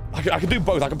 I can do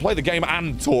both. I can play the game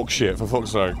and talk shit, for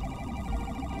fuck's sake.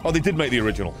 Oh, they did make the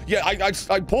original. Yeah,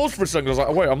 I paused for a second. I was like,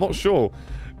 oh, wait, I'm not sure.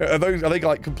 Are they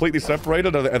like completely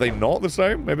separated? Are they not the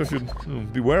same? Maybe I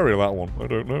should be wary of that one. I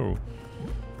don't know.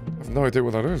 I have no idea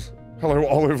what that is. Hello,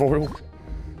 olive oil.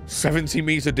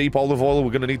 70-meter deep olive oil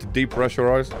we're gonna need to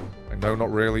depressurize. I know,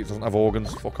 not really. It doesn't have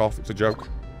organs. Fuck off. It's a joke.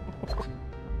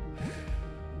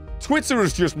 Twitter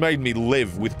has just made me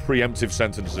live with preemptive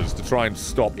sentences to try and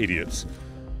stop idiots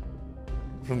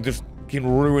from just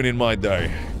ruining my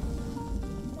day.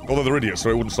 Although they're idiots,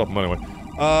 so it wouldn't stop them anyway.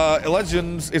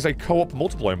 Legends is a co-op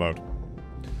multiplayer mode.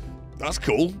 That's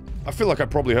cool. I feel like I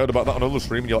probably heard about that on another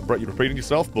stream, and you're like, Brett, you're repeating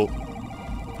yourself, but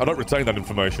I don't retain that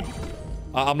information.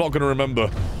 I'm not going to remember.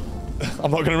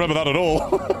 I'm not going to remember that at all.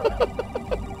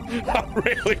 I'm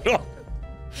really not.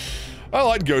 I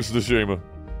like Ghost of Tsushima.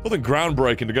 Nothing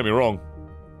groundbreaking, to get me wrong.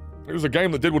 It was a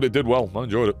game that did what it did well. I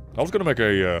enjoyed it. I was going to make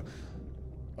a,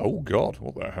 oh god,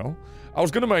 what the hell? I was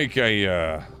going to make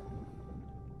a,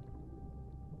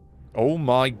 oh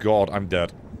my god, I'm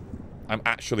dead. I'm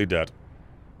actually dead.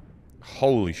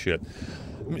 Holy shit.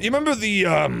 You remember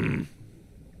the,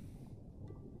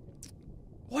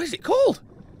 what is it called?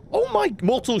 Oh my,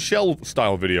 Mortal Shell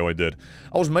style video I did.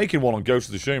 I was making one on Ghost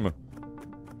of Tsushima.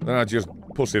 Then I just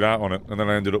pussied out on it, and then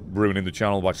I ended up ruining the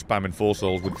channel by spamming 4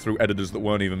 souls through editors that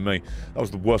weren't even me. That was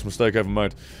the worst mistake I ever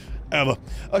made. Ever.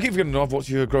 I keep forgetting I've watched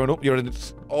you growing up. You're in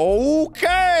it.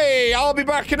 Okay! I'll be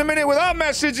back in a minute with that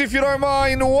message if you don't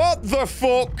mind. What the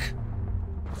fuck?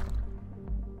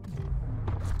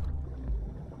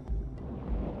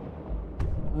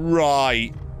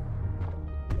 Right.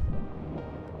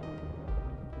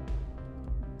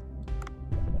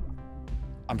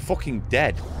 I'm fucking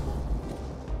dead.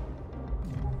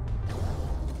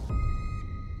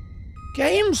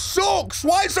 Game sucks!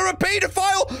 Why is there a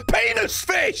paedophile penis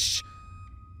fish?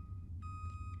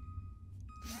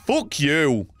 Fuck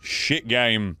you. Shit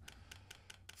game.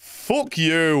 Fuck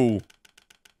you.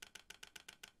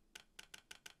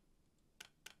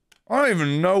 I don't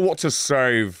even know what to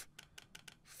save.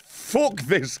 Fuck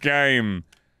this game.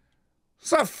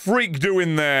 What's that freak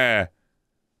doing there?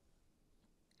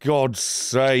 God's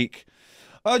sake.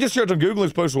 I just checked on Google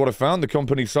as opposed to what I found. The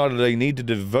company decided they need to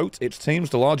devote its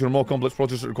teams to larger and more complex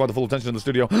projects that require the full attention of the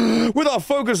studio. With our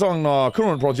focus on our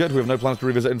current project, we have no plans to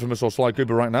revisit Infamous or Sly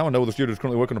Cooper right now, and no other studio is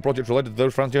currently working on projects related to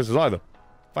those franchises either.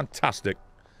 Fantastic.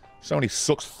 Sony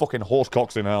sucks fucking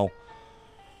horsecocks in hell.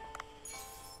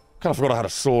 Kind of forgot I had a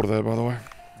sword there, by the way.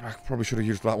 I probably should have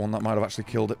used that one. That might have actually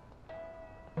killed it.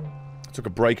 I took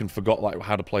a break and forgot like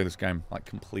how to play this game, like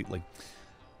completely.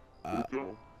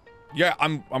 Yeah,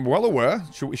 I'm well aware.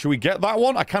 Should we get that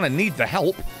one? I kind of need the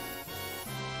help.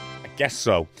 I guess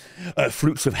so.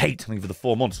 Fruits of hate. Thank you for the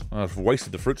 4 months. I've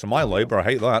wasted the fruits of my labor. I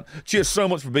hate that. Cheers so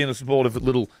much for being a supportive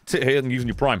little tit here and using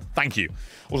your Prime. Thank you.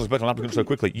 Wasn't expecting an applicant so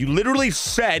quickly. You literally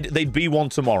said they'd be one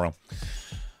tomorrow.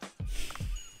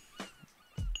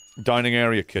 Dining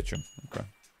area, kitchen. Okay.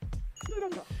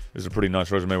 This is a pretty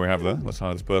nice resume we have there. Let's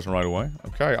hire this person right away.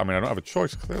 Okay, I mean, I don't have a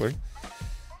choice, clearly.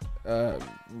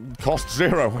 Cost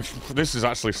 0. This is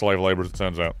actually slave labor, as it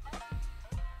turns out.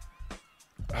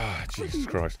 Ah, Jesus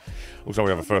Christ. Looks like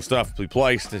we have a first staff to be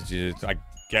placed. I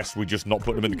guess we just not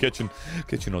put them in the kitchen.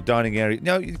 Kitchen or dining area.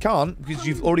 No, you can't, because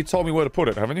you've already told me where to put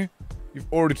it, haven't you?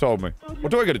 You've already told me. Or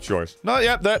do I get a choice? No,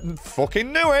 yep, that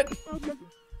fucking knew it!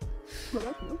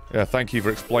 Yeah, thank you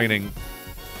for explaining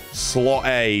slot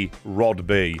A, rod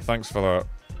B. Thanks for that.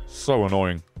 So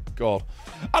annoying. God.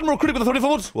 Admiral Critic with the 34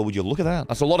 months. Well, would you look at that?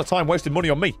 That's a lot of time wasted money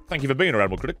on me. Thank you for being here,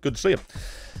 Admiral Critic. Good to see you.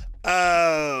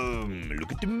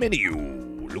 Look at the menu.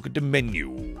 Look at the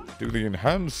menu. Do the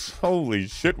enhance. Holy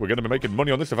shit, we're going to be making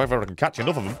money on this if I ever can catch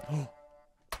enough of them.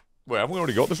 Wait, haven't we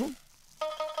already got this one?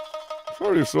 I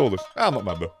already saw this. I'm not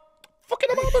mad though. Fucking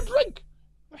amount of drink.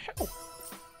 What the hell?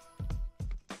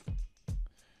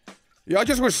 Yeah, I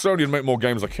just wish Sony would make more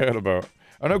games I cared about.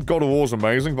 I know God of War's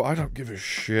amazing, but I don't give a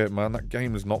shit, man. That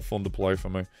game is not fun to play for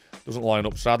me. Doesn't line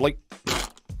up, sadly.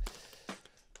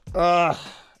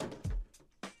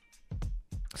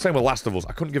 Same with Last of Us.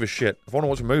 I couldn't give a shit. If I want to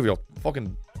watch a movie, I'm not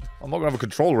going to have a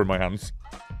controller in my hands.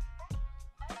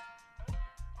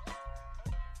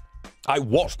 I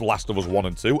watched Last of Us 1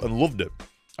 and 2 and loved it.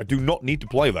 I do not need to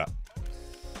play that.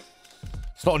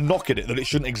 It's not a knock at it that it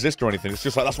shouldn't exist or anything. It's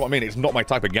just like, that's what I mean. It's not my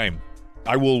type of game.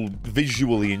 I will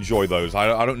visually enjoy those.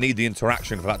 I don't need the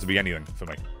interaction for that to be anything for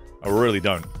me. I really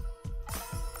don't.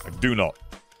 I do not.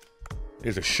 It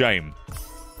is a shame.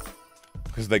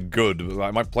 Because they're good.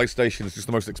 Like, my PlayStation is just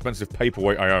the most expensive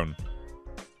paperweight I own.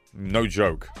 No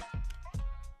joke.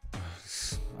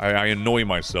 I annoy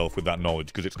myself with that knowledge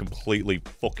because it's completely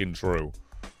fucking true.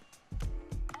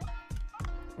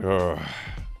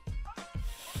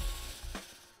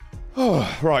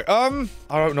 Right, I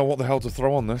don't know what the hell to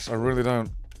throw on this. I really don't.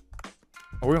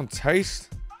 Are we on taste?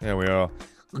 Yeah, we are.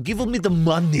 Give me the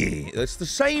money. It's the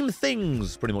same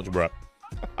things, pretty much, Brett.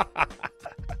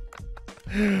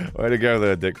 Way to go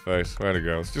there, dick face. Way to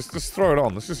go. Let's just throw it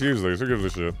on. Let's just use these. Who gives a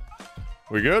shit?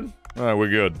 We good? Alright, we're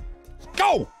good.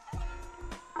 Go!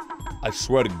 I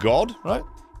swear to God, right?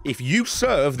 If you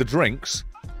serve the drinks,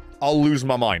 I'll lose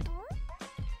my mind.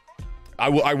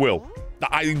 I will.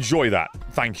 I enjoy that.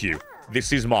 Thank you.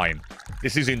 This is mine.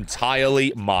 This is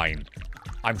entirely mine.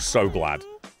 I'm so glad.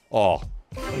 Oh,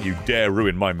 you dare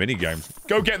ruin my minigames.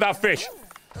 Go get that fish!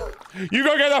 You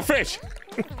go get that fish!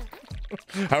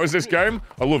 How is this game?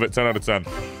 I love it, 10 out of 10.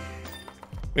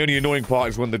 The only annoying part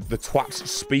is when the twats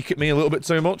speak at me a little bit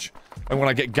too much, and when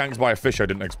I get ganked by a fish I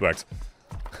didn't expect.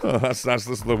 That's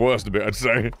the worst bit, I'd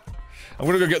say. I'm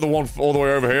gonna go get the one all the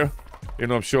way over here. Even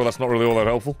though I'm sure that's not really all that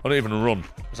helpful. I don't even run.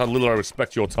 That's how little I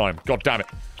respect your time. God damn it.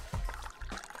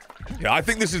 Yeah, I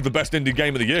think this is the best indie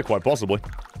game of the year, quite possibly.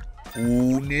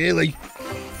 Ooh, nearly.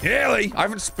 Nearly! I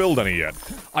haven't spilled any yet.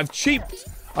 I've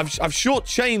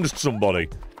shortchanged somebody.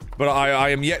 But I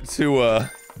am yet to,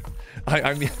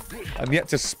 I'm yet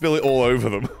to spill it all over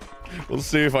them. We'll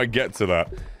see if I get to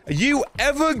that. Are you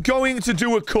ever going to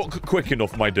do a cook quick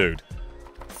enough, my dude?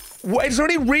 What, is there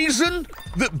any reason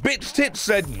that Bitch Tits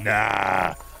said,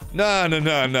 nah.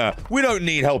 Nah. We don't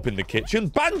need help in the kitchen.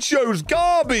 Bancho's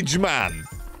garbage, man.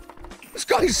 This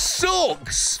guy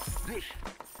sucks.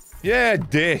 Yeah,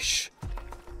 dish.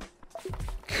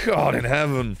 God in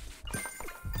heaven.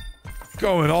 What's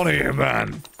going on here,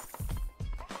 man?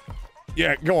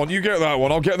 Yeah, go on, you get that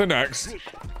one. I'll get the next.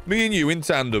 Me and you in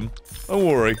tandem. Don't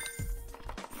worry.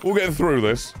 We'll get through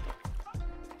this.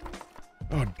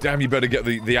 Oh, damn, you better get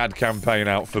the ad campaign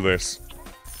out for this.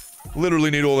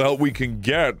 Literally need all the help we can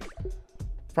get.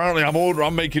 Apparently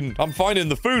I'm finding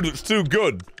the food that's too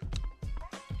good.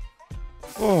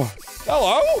 Oh,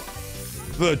 hello?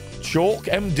 The Chalk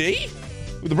MD?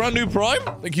 With the brand new Prime?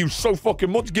 Thank you so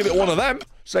fucking much. Give it one of them.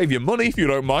 Save your money if you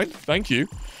don't mind. Thank you.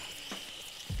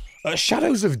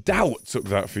 Shadows of Doubt took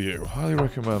that for you. Highly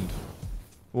recommend.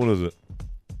 What is it?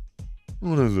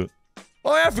 What is it?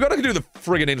 Oh yeah, I forgot I could do the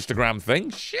friggin' Instagram thing.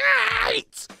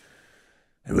 Shite!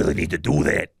 I really need to do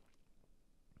that.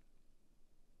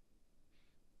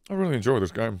 I really enjoy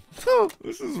this game. Oh,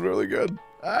 this is really good.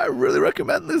 I really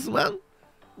recommend this, man.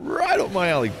 Right up my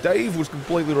alley. Dave was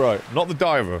completely right. Not the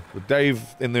diver, but Dave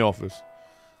in the office.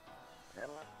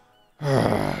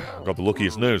 Got the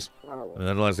luckiest news. And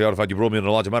analyze the artifact you brought me in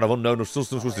a large amount of unknown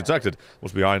substance was detected.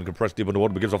 Must be iron compressed deep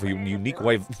underwater, but gives off a unique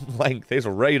wavelength. Here's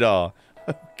a radar.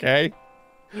 Okay.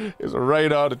 Here's a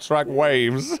radar to track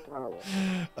waves.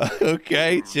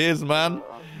 Okay, cheers, man.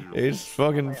 It's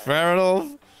fucking fair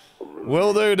enough.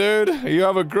 Will do, dude. You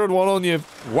have a good one on your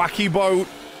wacky boat.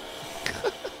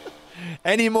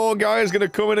 Any more guys gonna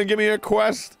come in and give me a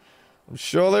quest? I'm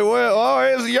sure they will. Oh,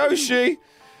 here's Yoshi.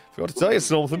 Forgot to tell you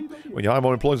something. When you hire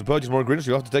more employees and purchase more ingredients,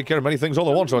 you have to take care of many things all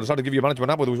at once. So I decided to give you a management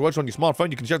app which works on your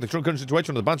smartphone. You can check the current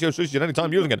situation of the Banjo Sushi at any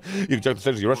time using it. You can check the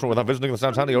status of your restaurant without visiting. That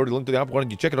sounds handy. Already linked to the app. Why don't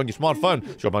you check it on your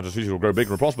smartphone? Sure, Banjo Sushi will grow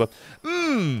bigger and prosper.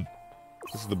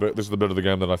 This is the bit of the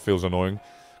game that I feel is annoying.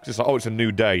 It's just like, oh, it's a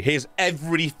new day. Here's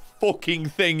every fucking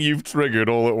thing you've triggered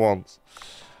all at once.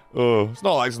 It's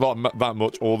not like it's not that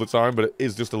much all the time, but it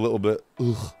is just a little bit.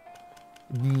 Ugh.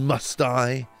 Must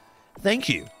I? Thank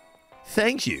you.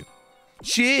 Thank you.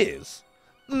 Cheers.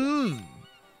 And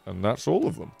that's all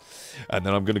of them. And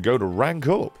then I'm going to go to rank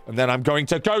up. And then I'm going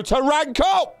to go to rank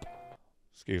up!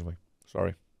 Excuse me.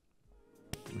 Sorry.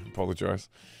 Apologize.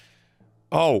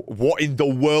 Oh, what in the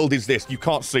world is this? You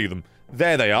can't see them.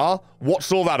 There they are.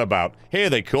 What's all that about? Here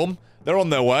they come. They're on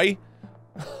their way.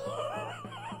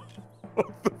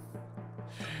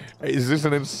 Is this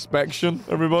an inspection,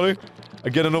 everybody? I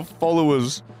get enough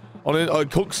followers on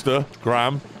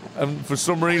Cookstagram, and for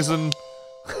some reason,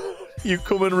 you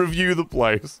come and review the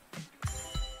place.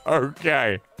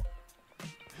 Okay.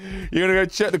 You're gonna go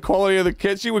check the quality of the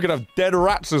kitchen? We could have dead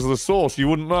rats as the source, you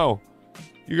wouldn't know.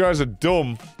 You guys are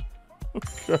dumb.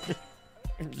 Okay.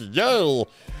 Yo!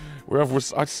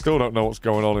 I still don't know what's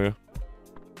going on here.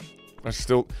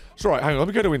 It's alright, hang on, let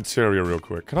me go to interior real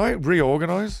quick. Can I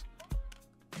reorganize?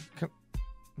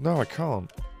 No, I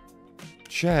can't.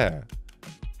 Chair.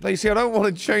 No, you see, I don't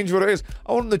want to change what it is.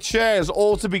 I want the chairs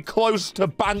all to be close to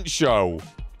Bancho.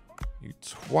 You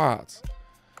twat.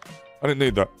 I didn't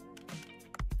need that.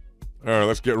 Alright,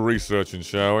 let's get researching,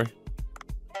 shall we?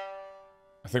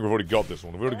 I think we've already got this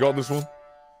one. Have we already got this one?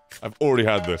 I've already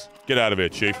had this. Get out of here,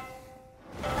 Chief.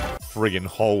 Friggin'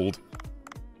 hold.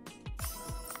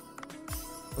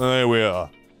 There we are.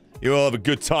 You all have a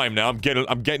good time now. I'm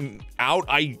getting out,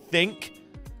 I think.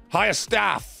 Hire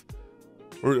staff.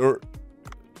 Or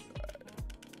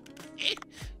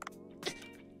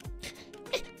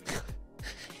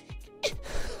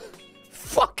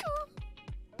Fuck.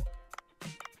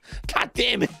 God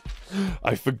damn it.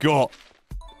 I forgot.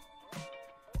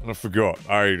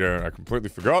 I completely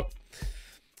forgot.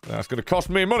 That's gonna cost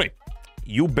me money.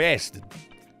 You bastard.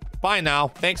 Bye now.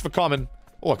 Thanks for coming.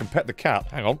 Oh, I can pet the cat.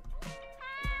 Hang on.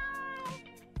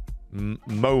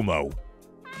 Momo.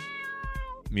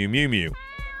 Mew mew mew.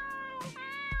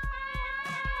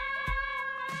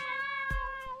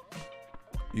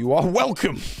 You are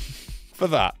welcome for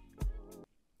that. I'm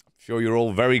sure you're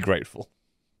all very grateful.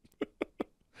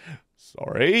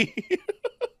 Sorry.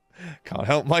 Can't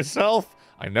help myself.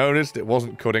 I noticed it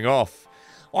wasn't cutting off.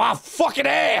 Oh, fucking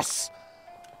ass!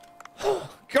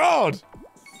 God!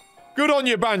 Good on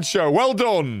you, Bancho. Well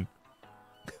done.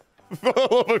 For the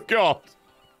love of God.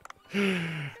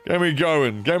 Get me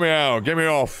going. Get me out. Get me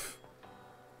off.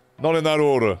 Not in that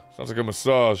order. Sounds like a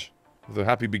massage. With a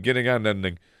happy beginning and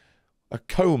ending. A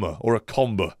coma or a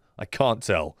comba. I can't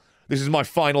tell. This is my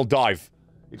final dive.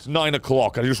 It's 9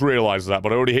 o'clock. I just realized that,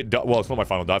 but I already hit... Well, it's not my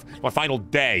final dive. It's my final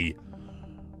day.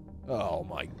 Oh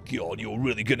my God, you're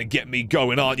really gonna get me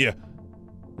going, aren't you?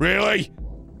 Really?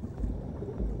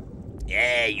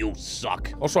 Yeah, you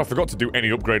suck. Also, I forgot to do any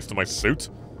upgrades to my suit.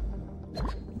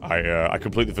 I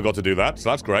completely forgot to do that, so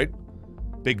that's great.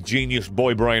 Big genius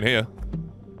boy brain here.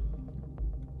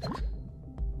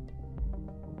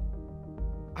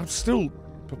 I'm still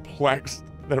perplexed.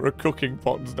 There are cooking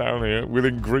pots down here with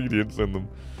ingredients in them.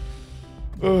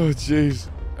 Oh, jeez.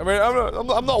 I mean,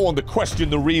 I'm not one to question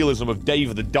the realism of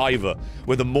Dave the Diver,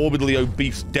 where the morbidly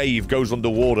obese Dave goes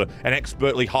underwater and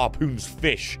expertly harpoons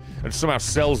fish and somehow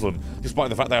sells them, despite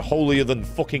the fact they're holier than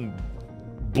fucking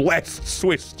blessed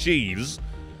Swiss cheese.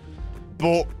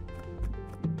 But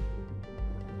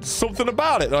something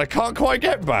about it that I can't quite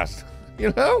get past,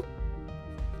 you know?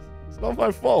 It's not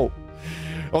my fault.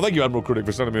 Oh, thank you, Admiral Critic,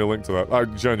 for sending me a link to that. I'll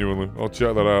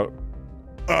check that out.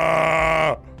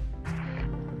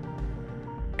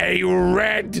 A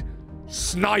red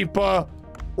sniper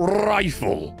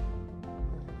rifle.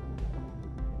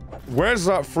 Where's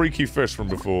that freaky fish from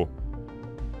before?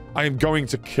 I am going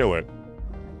to kill it.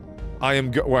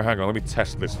 Wait, hang on, let me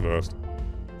test this first.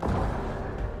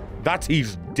 That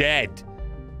he's dead.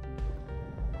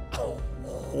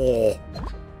 Oh.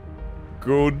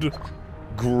 Good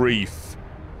grief.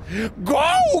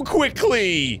 Go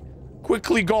quickly!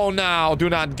 Quickly go now. Do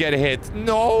not get hit.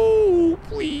 No,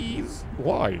 please.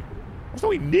 Why? I was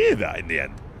nowhere near that in the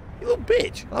end. You little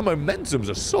bitch. That momentum's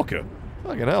a sucker.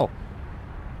 Fucking hell.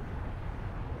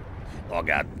 Oh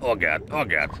god. Oh god. Oh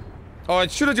god. Oh, I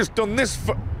should have just done this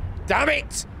for... Damn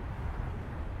it!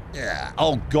 Yeah.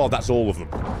 Oh god, that's all of them.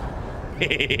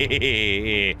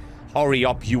 Hurry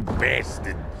up, you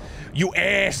bastard. You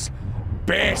ass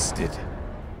bastard.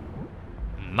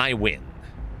 My win.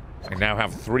 I now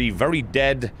have 3 very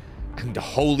dead and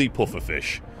holy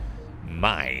pufferfish.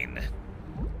 Mine.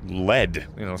 Lead.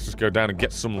 You know, let's just go down and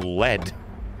get some lead.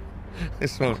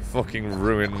 This won't fucking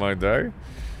ruin my day.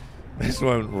 This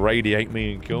won't radiate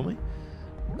me and kill me.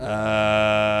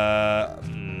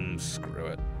 Screw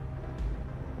it.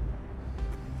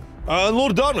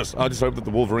 Lord of Darkness. I just hope that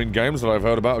the Wolverine games that I've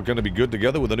heard about are going to be good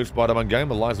together with the new Spider-Man game,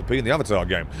 the Liza P, and the Avatar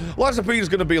game. Liza P is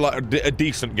going to be like a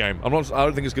decent game. I don't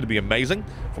think it's going to be amazing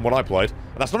from what I played.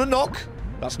 And that's not a knock.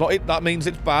 That's not it. That means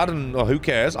it's bad, and who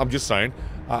cares? I'm just saying.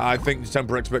 I think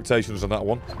temper expectations on that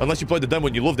one. Unless you played the demo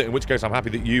and you loved it, in which case I'm happy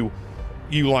that you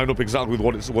lined up exactly with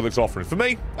what it's offering. For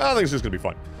me, I think it's just going to be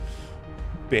fine.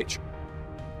 Bitch.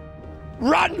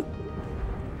 Run!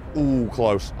 Ooh,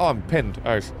 close. Oh, I'm pinned.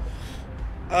 Ace.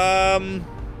 What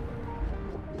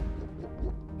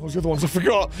was the other ones I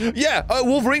forgot? Yeah,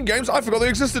 Wolverine games, I forgot they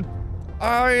existed.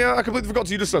 I completely forgot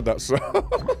you just said that, so...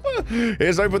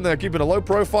 Here's hoping they're keeping a low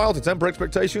profile to temper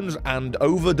expectations and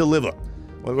over-deliver.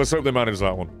 Well, let's hope they manage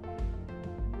that one.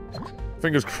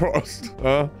 Fingers crossed.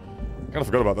 Kind of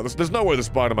forgot about that. There's no way the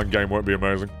Spider-Man game won't be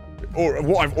amazing. Or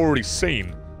what I've already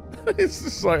seen. It's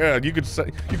just like, yeah, you could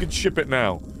ship it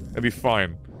now. It'd be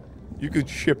fine. You could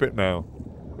ship it now.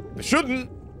 They shouldn't,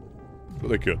 but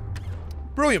they could.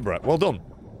 Brilliant, Brett. Well done.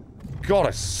 God,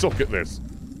 I suck at this.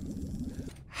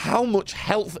 How much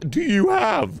health do you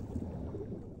have?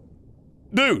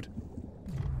 Dude.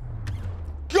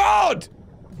 God!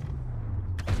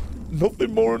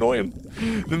 Nothing more annoying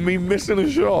than me missing a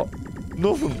shot.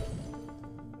 Nothing.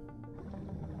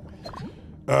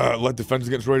 Lead defense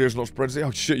against radiation, not spreads.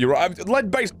 Oh shit, you're right.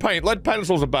 Lead-based paint. Lead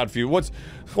pencils are bad for you. Why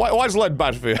is lead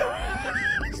bad for you?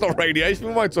 It's not radiation.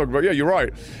 What am I talking about? Yeah, you're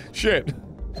right. Shit.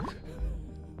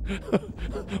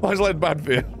 Why is lead bad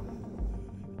for you?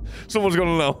 Someone's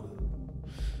gonna know.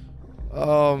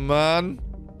 Oh man,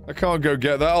 I can't go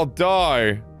get that. I'll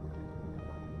die.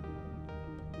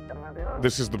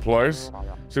 This is the place.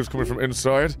 Seems coming from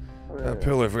inside.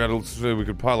 Pillar, if we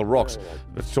could pile of rocks.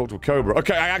 Let's talk to a cobra.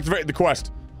 Okay, I activated the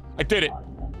quest. I did it.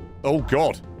 Oh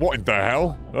god, what in the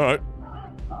hell? Alright.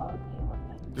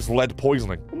 Just lead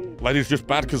poisoning. Lead is just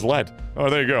bad because lead. Oh,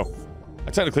 there you go.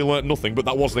 I technically learnt nothing, but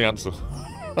that was the answer.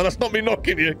 And that's not me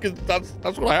knocking you, because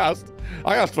that's what I asked.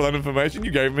 I asked for that information,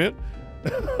 you gave me it.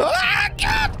 Ah,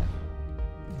 god!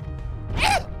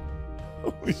 Ah!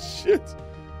 Holy shit.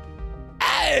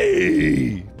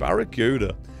 Hey!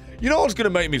 Barracuda. You know what's gonna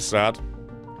make me sad?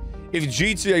 If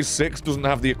GTA 6 doesn't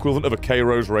have the equivalent of a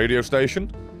K-Rose radio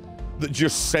station that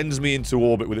just sends me into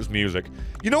orbit with its music.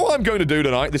 You know what I'm going to do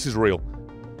tonight? This is real.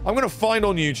 I'm gonna find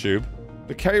on YouTube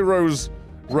the K-Rose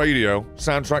radio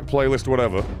soundtrack playlist,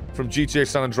 whatever, from GTA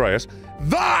San Andreas.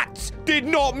 That did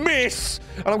not miss!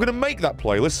 And I'm gonna make that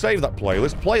playlist, save that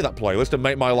playlist, play that playlist, and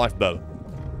make my life better.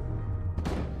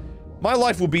 My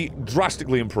life will be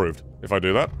drastically improved if I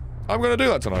do that. I'm gonna do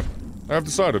that tonight. I have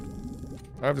decided.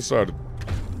 I have decided.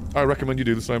 I recommend you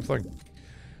do the same thing.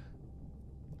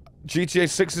 GTA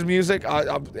 6's music,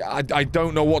 I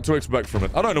don't know what to expect from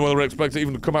it. I don't know whether I expect it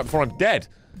even to come out before I'm dead.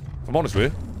 If I'm honest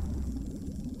with you.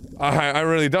 I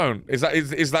really don't. Is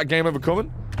that game ever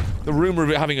coming? The rumor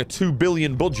of it having a $2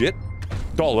 billion budget.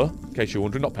 Dollar, in case you're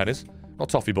wondering, not pennies. Not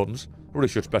toffee buttons. I really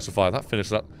should specify that, finish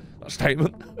that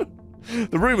statement.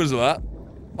 The rumors of that.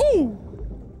 Oh!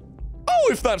 Oh,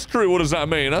 if that's true, what does that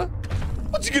mean, huh?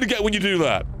 What's he gonna get when you do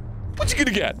that? What's he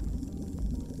gonna get?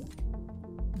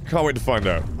 Can't wait to find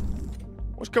out.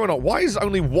 What's going on? Why is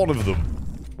only one of them?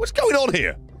 What's going on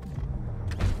here?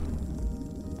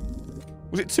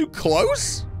 Was it too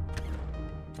close?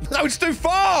 No, it's too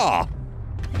far!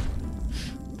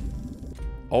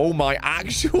 Oh my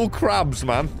actual crabs,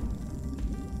 man.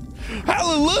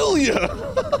 Hallelujah!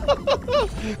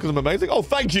 Because I'm amazing. Oh,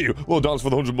 thank you! Well, dance for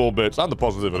the 100 more bits and the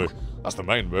positivity. That's the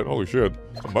main bit. Holy shit.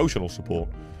 Emotional support.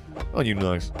 Aren't you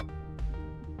nice?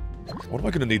 What am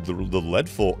I going to need the lead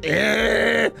for?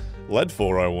 Lead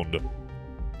for, I wonder.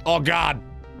 Oh, God!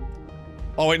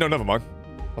 Oh, wait, no, never mind.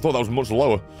 I thought that was much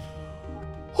lower.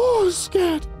 Oh, I'm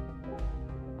scared.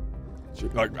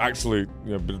 Like, actually,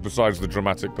 you know, besides the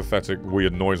dramatic, pathetic,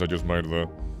 weird noise I just made there.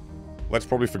 Let's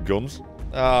probably for guns.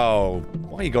 Oh,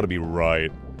 why you gotta be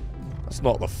right? That's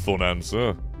not the fun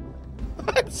answer.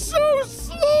 I'm so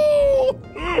slow!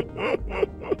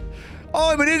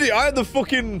 Oh, I'm an idiot. I had the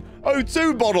fucking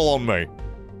O2 bottle on me.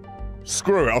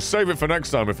 Screw it. I'll save it for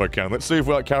next time if I can. Let's see if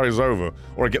that carries over.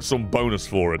 Or I get some bonus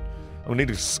for it. I need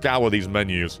to scour these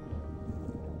menus.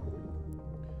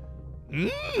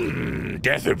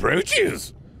 Death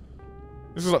approaches.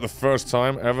 This is like the first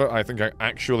time ever I think I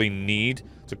actually need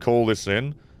to call this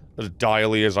in as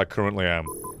direly as I currently am.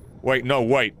 Wait, no,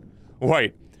 wait.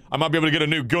 Wait. I might be able to get a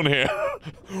new gun here.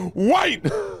 Wait!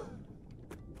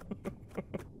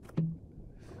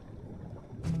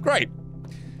 Great.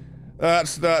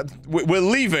 That's that. We're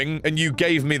leaving, and you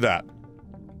gave me that.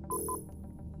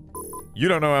 You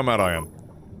don't know how mad I am.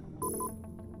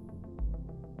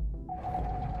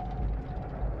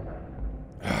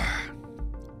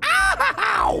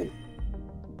 Ow!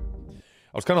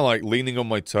 I was kind of like leaning on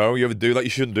my toe. You ever do that? You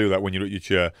shouldn't do that when you're at your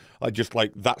chair. I just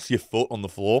like, that's your foot on the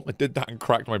floor. I did that and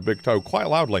cracked my big toe quite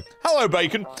loudly. Hello,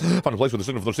 Bacon! Found a place with a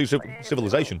sin of the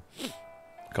civilization.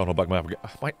 Can't hold back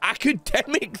my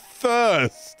academic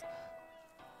thirst.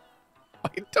 I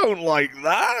don't like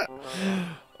that.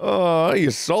 Oh,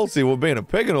 you're salty. We're being a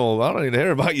pig and all that. I don't need to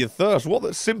hear about your thirst. What,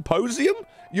 the symposium?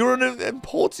 You're an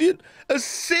importian? A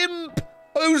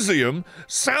symposium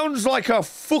sounds like a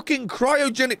fucking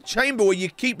cryogenic chamber where you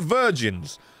keep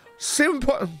virgins.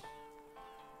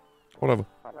 Whatever.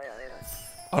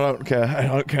 I don't care. I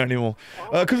don't care anymore.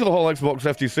 Because of the whole Xbox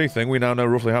FTC thing, we now know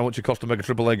roughly how much it cost to make a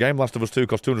AAA game. Last of Us 2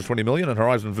 cost $220 million, and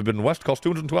Horizon Forbidden West cost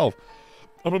 $212. I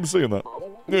remember seeing that.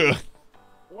 Yeah.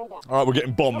 Alright, we're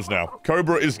getting bombs now.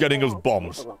 Cobra is getting us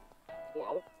bombs.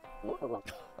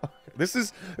 This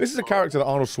is a character that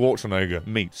Arnold Schwarzenegger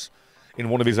meets in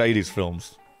one of his 80s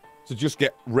films. To just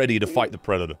get ready to fight the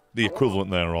Predator. The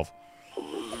equivalent thereof.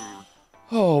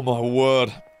 Oh my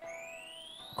word.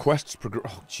 Quests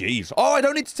progress. Oh, jeez. Oh, I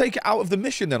don't need to take it out of the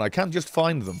mission then. I can just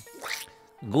find them.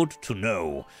 Good to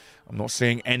know. I'm not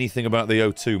seeing anything about the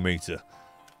O2 meter.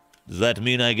 Does that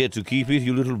mean I get to keep it,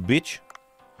 you little bitch?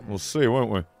 We'll see,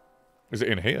 won't we? Is it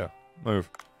in here? Move.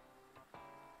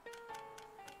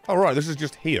 Oh, right, this is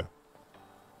just here.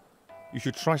 You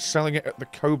should try selling it at the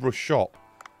Cobra shop.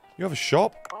 You have a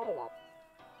shop?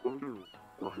 Am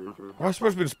I supposed to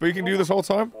have been speaking to you this whole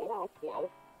time?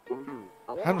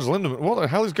 Hans Lindemann, what the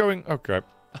hell is going... Okay.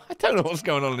 I don't know what's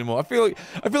going on anymore. I feel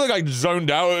like I zoned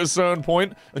out at a certain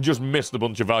point and just missed a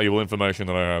bunch of valuable information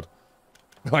that I had.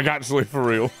 Like, actually, for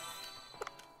real.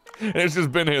 And it's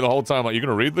just been here the whole time, like, you're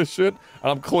gonna read this shit?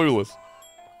 And I'm clueless.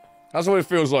 That's what it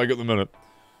feels like at the minute.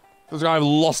 Feels like I've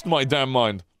lost my damn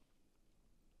mind.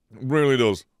 It really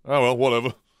does. Oh well,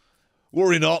 whatever.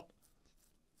 Worry not.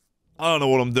 I don't know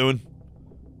what I'm doing.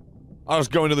 I'll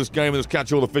just go into this game and just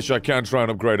catch all the fish I can, try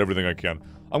and upgrade everything I can.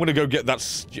 I'm gonna go get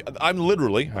that I'm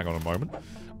literally, hang on a moment.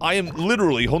 I am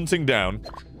literally hunting down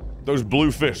those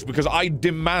blue fish because I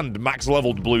demand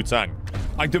max-leveled blue tang.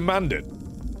 I demand it.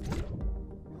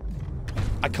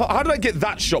 I can't, how did I get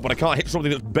that shot but I can't hit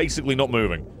something that's basically not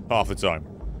moving half the time?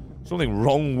 Something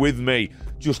wrong with me.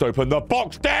 Just open the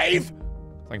box, Dave!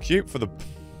 Thank you for the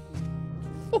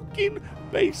fucking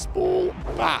baseball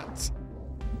bat.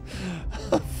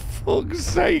 Fuck's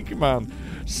sake, man.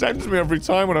 Sends me every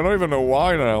time and I don't even know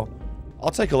why now. I'll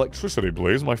take electricity,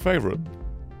 please. My favorite.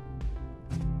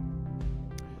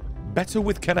 Better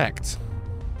with Connect.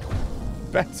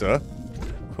 Better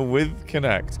with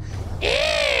Connect.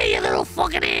 Hey, you little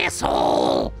fucking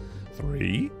asshole!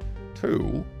 3,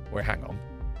 2... Wait, hang on.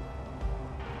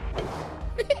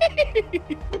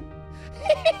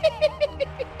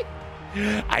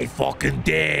 I fucking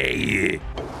dare you.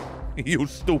 You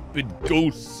stupid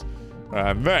goose.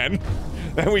 And then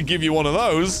we give you one of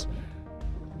those.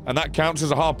 And that counts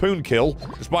as a harpoon kill,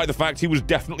 despite the fact he was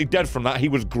definitely dead from that. He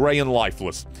was grey and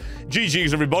lifeless.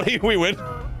 GG's, everybody. We win.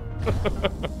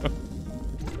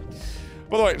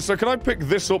 By the way, so can I pick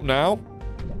this up now?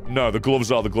 No, the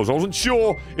gloves are the gloves. I wasn't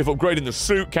sure if upgrading the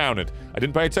suit counted. I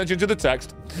didn't pay attention to the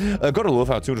text. Gotta love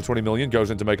how 220 million goes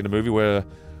into making a movie where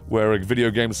a video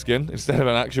game skin instead of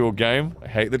an actual game. I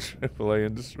hate the AAA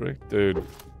industry. Dude.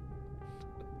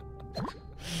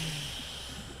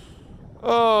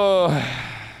 Oh.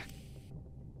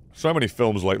 So many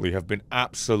films lately have been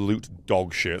absolute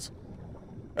dog shit.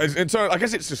 I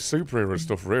guess it's just superhero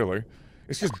stuff, really.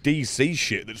 It's just DC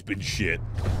shit that's been shit.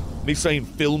 Me saying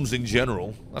films in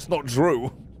general. That's not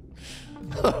true.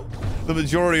 The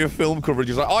majority of film coverage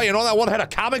is like, oh, you know that one had a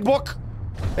comic book?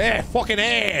 Eh, fucking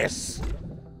ass.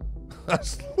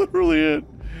 That's literally it.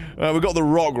 We got The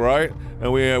Rock, right?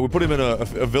 And we put him in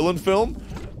a villain film.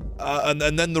 And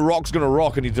then The Rock's gonna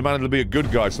rock and he demanded to be a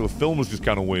good guy, so the film was just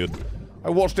kind of weird. I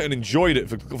watched it and enjoyed it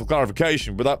for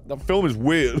clarification, but that film is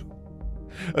weird.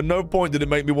 At no point did it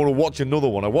make me want to watch another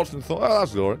one. I watched it and thought, oh,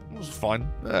 that's alright. It was fine.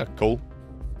 Yeah, cool.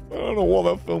 I don't know what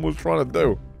that film was trying to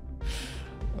do.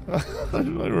 I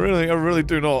really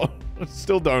do not. I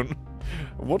still don't.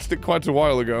 I watched it quite a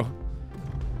while ago.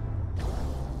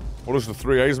 What does the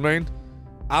 3 A's mean?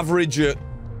 Average it.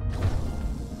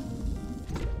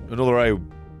 Another A.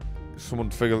 Someone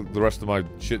figure the rest of my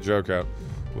shit joke out,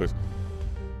 please.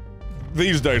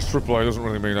 These days, AAA doesn't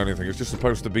really mean anything. It's just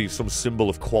supposed to be some symbol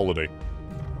of quality.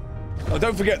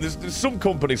 Don't forget, there's some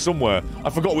company somewhere, I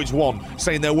forgot which one,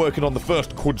 saying they're working on the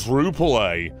first quadruple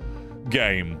A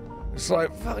game. It's like,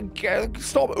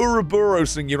 stop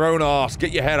Ouroborosing your own ass.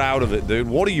 Get your head out of it, dude.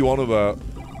 What are you on about?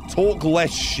 Talk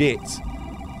less shit.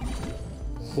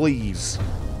 Please.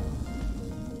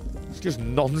 It's just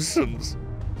nonsense.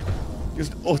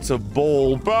 Just utter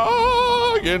ball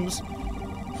bargains.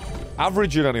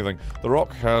 Average in anything. The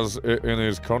Rock has it in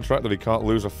his contract that he can't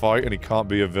lose a fight and he can't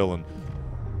be a villain.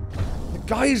 The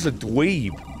guy's a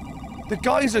dweeb. The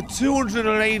guy's a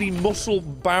 280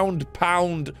 muscle-bound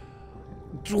pound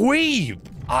dweeb.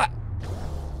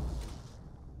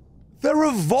 There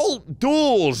are vault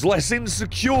doors less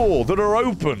insecure that are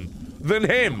open than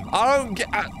him. I don't get...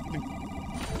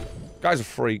 Guy's a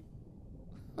freak.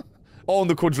 On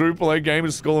the quadruple A game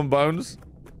is Skull and Bones.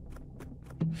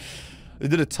 They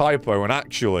did a typo, and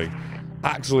actually,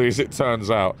 as it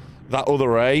turns out, that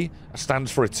other A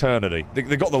stands for eternity.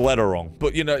 They got the letter wrong,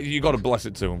 but you know, you gotta bless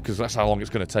it to them, because that's how long it's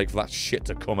gonna take for that shit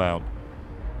to come out.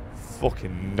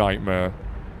 Fucking nightmare.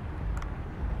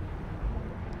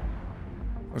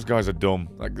 Those guys are dumb.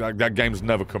 That game's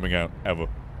never coming out, ever.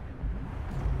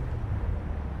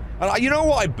 And you know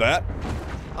what I bet?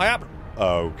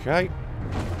 Okay.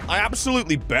 I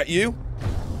absolutely bet you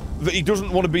that he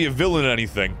doesn't want to be a villain in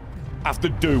anything after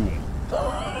Doom.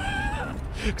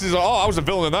 Because he's like, oh, I was a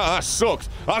villain in that, that sucks.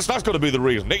 That's got to be the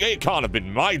reason. It can't have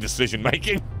been my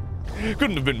decision-making.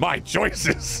 Couldn't have been my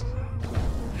choices.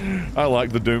 I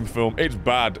like the Doom film. It's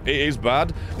bad. It is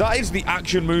bad. That is the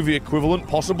action movie equivalent,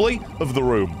 possibly, of The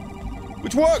Room.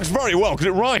 Which works very well, because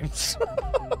it rhymes.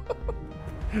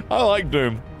 I like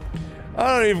Doom.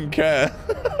 I don't even care.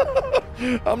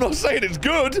 I'm not saying it's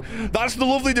good. That's the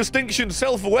lovely distinction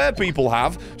self-aware people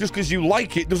have. Just because you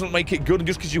like it doesn't make it good, and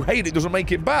just because you hate it doesn't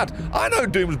make it bad. I know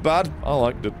Doom's bad. I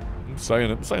liked it. I'm saying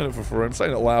it. I'm saying it for free. I'm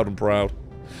saying it loud and proud.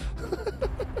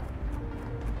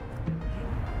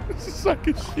 It's a sack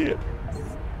of shit.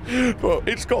 But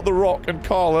it's got The Rock and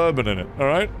Carl Urban in it,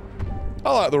 alright?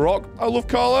 I like The Rock. I love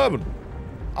Carl Urban.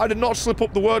 I did not slip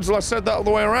up the words till I said that all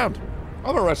the way around.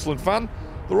 I'm a wrestling fan.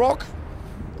 The Rock.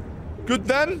 Good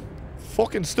then.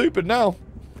 Fucking stupid now.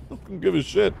 I don't give a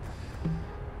shit.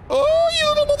 Oh, you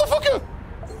little motherfucker!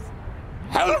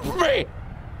 Help me!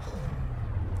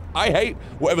 I hate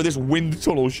whatever this wind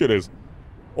tunnel shit is.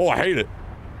 Oh, I hate it.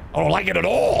 I don't like it at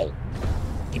all.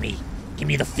 Give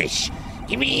me the fish.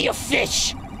 Give me your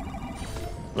fish.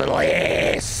 Little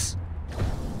ass.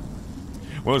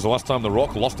 When was the last time The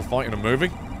Rock lost a fight in a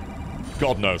movie?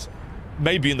 God knows.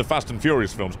 Maybe in the Fast and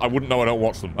Furious films. I wouldn't know, I don't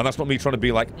watch them. And that's not me trying to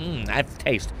be like, I have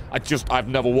taste. I've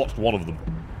never watched one of them.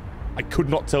 I could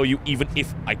not tell you even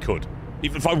if I could.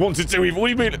 Even if I wanted to, even, what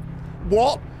do you mean?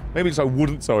 What? Maybe it's I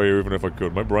wouldn't tell you even if I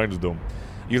could. My brain's dumb.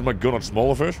 Use my gun on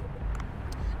smaller fish?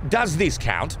 Does this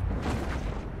count?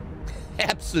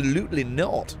 Absolutely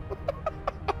not.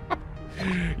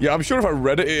 Yeah, I'm sure if I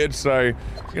read it, it'd say,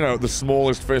 you know, the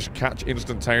smallest fish catch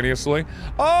instantaneously.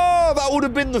 Oh, that would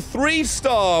have been the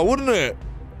 3-star, wouldn't it?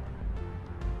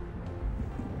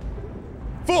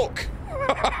 Fuck!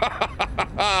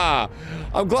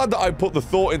 I'm glad that I put the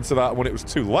thought into that when it was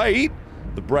too late.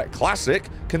 The Brett Classic.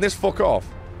 Can this fuck off?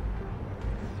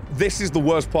 This is the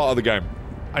worst part of the game.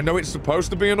 I know it's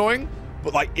supposed to be annoying,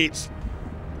 but, like, it's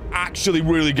actually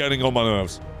really getting on my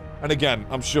nerves. And again,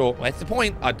 I'm sure, what's the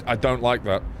point? I don't like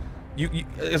that.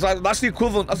 It's like, that's the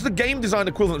equivalent, that's the game design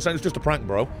equivalent of saying it's just a prank,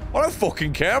 bro. I don't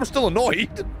fucking care, I'm still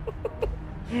annoyed.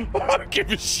 I don't give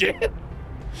a shit.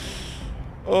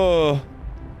 Oh.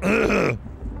 Alright,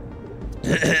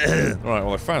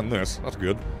 well I found this, that's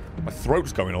good. My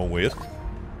throat's going all weird.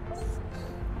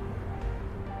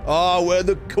 Ah, where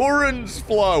the currents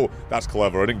flow! That's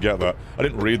clever, I didn't get that. I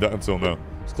didn't read that until now.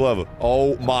 It's clever.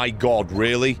 Oh my god,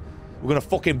 really? We're gonna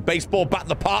fucking baseball bat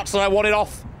the parts that I wanted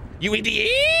off? You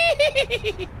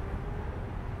idiot!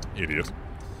 Idiot.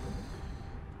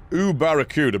 Ooh,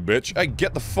 barracuda, bitch. Hey,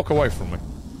 get the fuck away from me.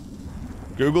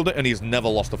 Googled it and he's never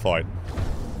lost a fight.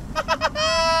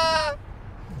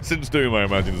 Since Doom, I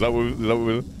imagine. Is that what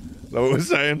we're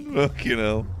saying? Fucking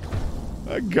hell.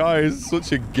 That guy is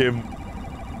such a gimp.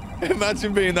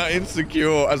 Imagine being that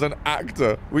insecure as an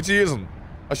actor, which he isn't.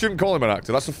 I shouldn't call him an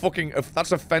actor. That's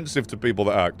that's offensive to people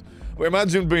that act. But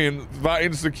imagine being that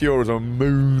insecure as a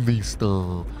movie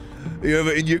star. You have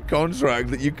it in your contract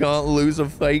that you can't lose a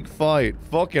fake fight.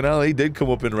 Fucking hell, he did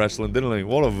come up in wrestling, didn't he?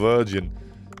 What a virgin.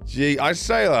 Gee, I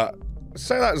say that.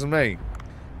 Say that as me.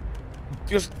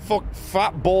 Just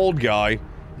fat bald guy,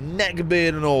 neck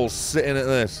beard and all, sitting at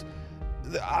this.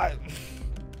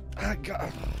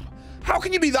 How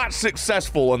can you be that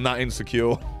successful and that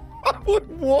insecure? What?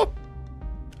 What?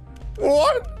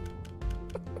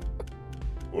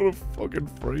 What a fucking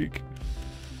freak.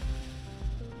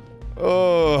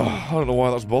 Oh, I don't know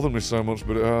why that's bothered me so much,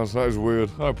 but it has. That is weird.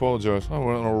 I apologize. I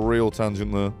went on a real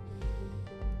tangent there.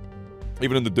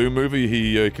 Even in the Doom movie,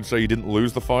 he can say he didn't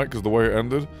lose the fight because of the way it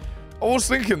ended. I was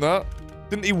thinking that.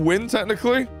 Didn't he win,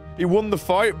 technically? He won the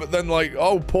fight, but then, like,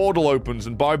 oh, portal opens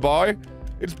and bye-bye.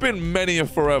 It's been many a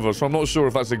forever, so I'm not sure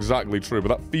if that's exactly true, but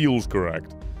that feels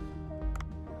correct.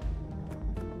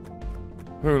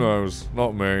 Who knows?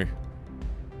 Not me.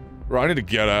 Right, I need to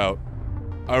get out.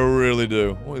 I really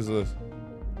do. What is this?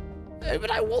 Hey,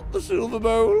 but I want the silver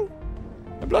bowl.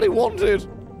 I bloody want it.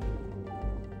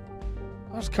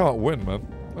 I just can't win, man.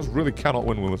 I just really cannot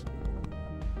win with it.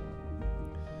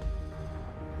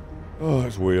 Oh,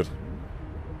 it's weird.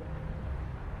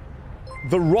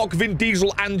 The Rock, Vin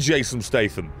Diesel, and Jason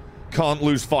Statham can't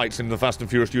lose fights in the Fast and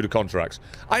Furious due to contracts.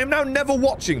 I am now never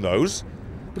watching those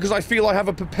because I feel I have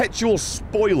a perpetual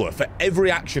spoiler for every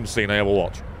action scene I ever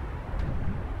watch.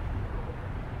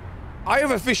 I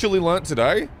have officially learnt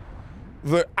today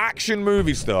that action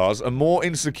movie stars are more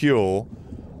insecure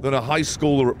than a high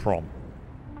schooler at prom.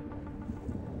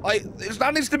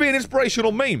 That needs to be an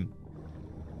inspirational meme.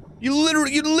 You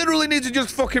literally need to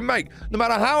just fucking make. No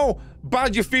matter how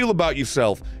bad you feel about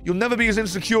yourself, you'll never be as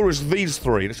insecure as these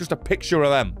three. And it's just a picture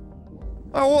of them.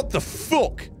 Oh, what the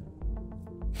fuck?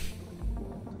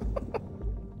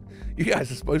 You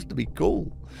guys are supposed to be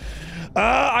cool.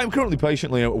 I'm currently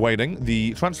patiently waiting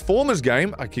the Transformers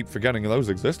game. I keep forgetting those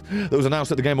exist. That was announced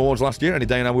at the Game Awards last year. Any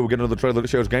day now we will get another trailer that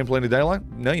shows gameplay in the daylight.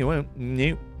 No, you won't.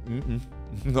 No.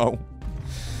 No.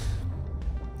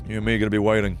 You and me are going to be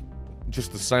waiting.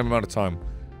 Just the same amount of time.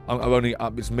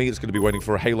 It's me that's going to be waiting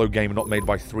for a Halo game not made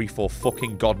by 343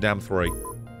 fucking goddamn 3.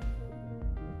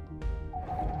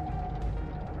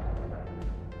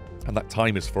 And that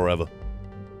time is forever.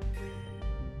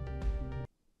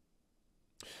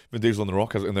 Vin Diesel and The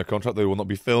Rock has it in their contract they will not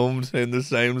be filmed in the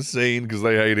same scene because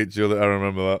they hate each other. I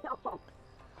remember that.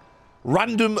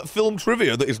 Random film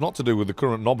trivia that is not to do with the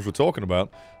current knobs we're talking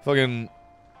about. Fucking...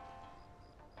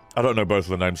 I don't know both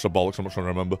of the names, so bollocks, I'm not trying to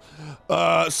remember.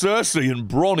 Cersei and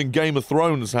Bronn in Game of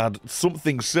Thrones had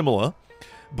something similar,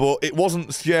 but it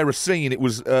wasn't share a scene, it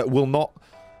was, will not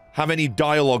have any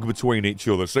dialogue between each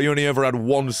other. So you only ever had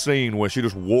one scene where she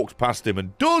just walked past him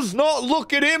and does not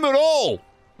look at him at all!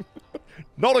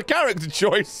 Not a character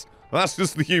choice. That's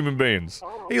just the human beings.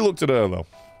 He looked at her, though.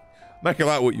 Make of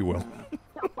that what you will.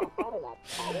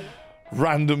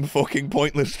 Random fucking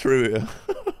pointless trivia.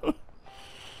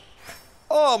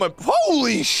 Oh my...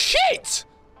 Holy shit!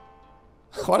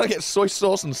 Why'd I get soy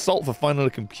sauce and salt for finding the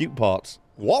compute parts?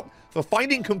 What? For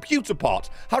finding computer parts?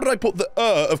 How did I put the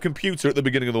of computer at the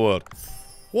beginning of the word?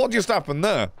 What just happened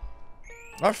there?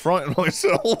 I frightened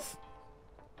myself.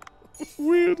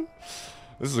 Weird.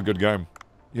 This is a good game.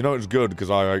 You know it's good because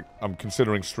I'm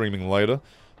considering streaming later,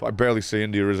 but I barely see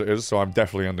India as it is, so I'm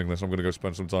definitely ending this. I'm going to go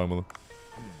spend some time with her.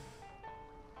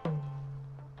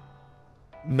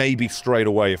 Maybe straight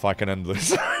away if I can end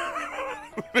this.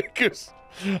 Because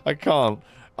I can't.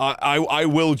 I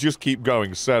will just keep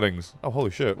going. Settings. Oh,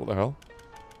 holy shit. What the hell?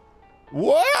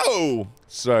 Whoa!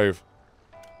 Save.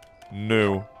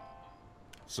 New.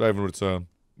 Save and return.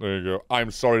 There you go.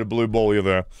 I'm sorry to blue ball you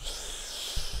there.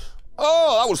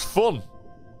 Oh, that was fun.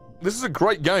 This is a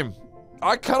great game.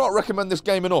 I cannot recommend this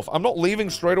game enough. I'm not leaving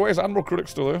straight away. Is Admiral Critic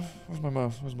still there? Where's my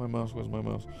mouse? Where's my mouse? Where's my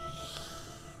mouse?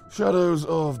 Shadows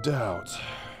of Doubt.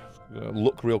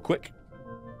 Look real quick.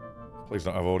 Please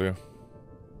don't have audio.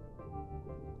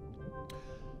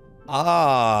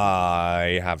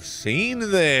 I have seen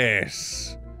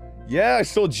this. Yeah, I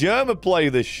saw Germa play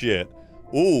this shit.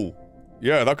 Ooh.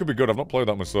 Yeah, that could be good. I've not played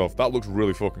that myself. That looks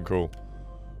really fucking cool.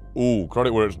 Ooh,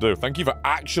 credit where it's due. Thank you for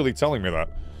actually telling me that.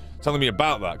 Telling me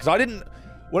about that. Because I didn't...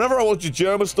 Whenever I watch the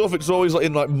German stuff, it's always like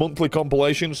in like monthly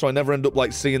compilations, so I never end up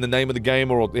like seeing the name of the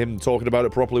game or him talking about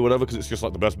it properly, whatever, because it's just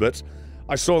like the best bits.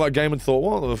 I saw that game and thought,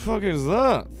 what the fuck is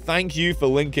that? Thank you for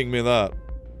linking me that.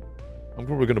 I'm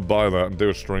probably going to buy that and do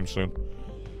a stream soon.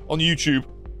 On YouTube.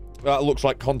 That looks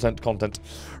like content.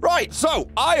 Right, so,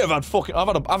 I've had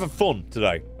fun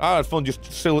today. I had fun just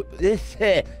sitting,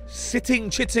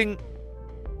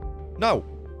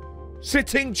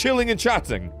 chilling and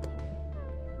chatting.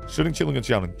 Sitting, chilling, and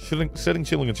chatting. Sitting,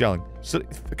 chilling, and chatting.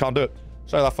 I can't do it.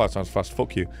 Say that 5 times fast.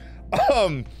 Fuck you.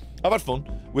 I've had fun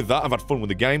with that. I've had fun with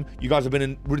the game. You guys have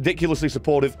been ridiculously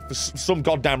supportive for some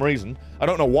goddamn reason. I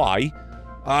don't know why.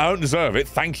 I don't deserve it.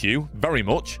 Thank you very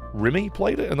much. Rimmy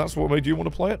played it, and that's what made you want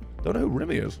to play it? Don't know who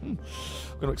Rimmy is. I'm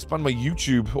going to expand my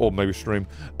YouTube, or maybe stream,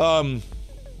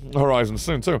 horizon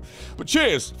soon, too. But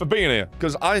cheers for being here,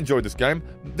 because I enjoyed this game.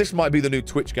 This might be the new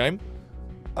Twitch game.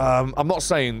 I'm not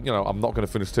saying, you know, I'm not going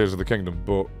to finish Tears of the Kingdom,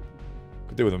 but I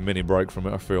could do with a mini break from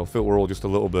it, I feel. I feel we're all just a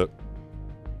little bit...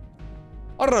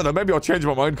 I don't know, maybe I'll change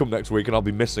my mind come next week and I'll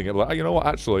be missing it. Like, oh, you know what,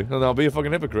 actually? And I'll be a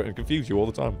fucking hypocrite and confuse you all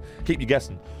the time. Keep you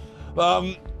guessing.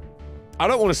 I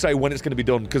don't want to say when it's going to be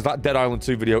done, because that Dead Island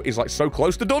 2 video is, like, so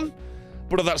close to done.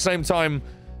 But at that same time,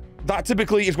 that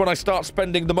typically is when I start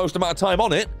spending the most amount of time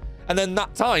on it. And then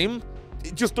that time,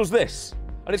 it just does this.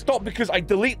 And it's not because I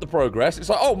delete the progress. It's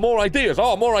like, oh, more ideas.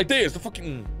 Oh, more ideas. The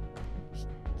fucking...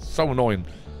 So annoying.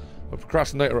 I'm a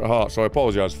procrastinator at heart, so I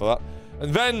apologize for that.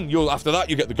 And then, after that,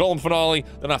 you get the Golem finale.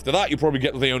 Then after that, you probably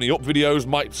get the Only Up videos.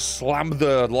 Might slam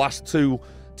the last 2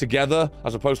 together,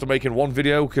 as opposed to making 1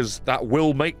 video, because that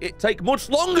will make it take much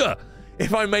longer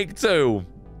if I make 2.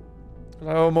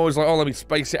 I'm always like, oh, let me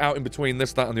space it out in between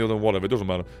this, that, and the other, whatever. It doesn't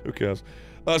matter. Who cares?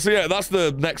 So yeah, that's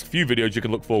the next few videos you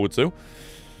can look forward to.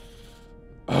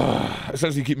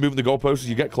 Essentially, you keep moving the goalposts as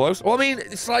you get close. Well, I mean,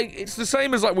 it's like, it's the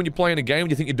same as like when you're playing a game,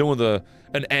 you think you're doing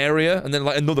an area, and then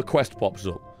like another quest pops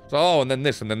up. So, oh, and then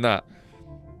this, and then that.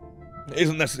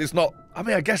 Isn't this, it's not, I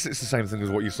mean, I guess it's the same thing as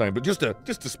what you're saying, but just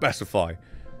to specify.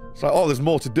 It's like, oh, there's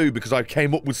more to do because I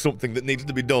came up with something that needed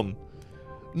to be done.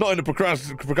 Not in a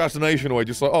procrastination way,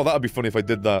 just like, oh, that'd be funny if I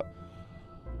did that.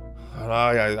 And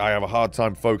I have a hard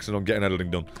time focusing on getting editing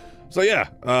done. So yeah,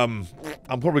 I'm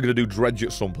probably going to do Dredge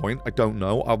at some point. I don't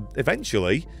know.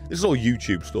 Eventually, this is all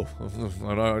YouTube stuff.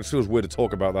 I know, it feels weird to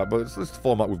talk about that, but it's the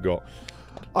format we've got.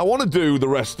 I want to do the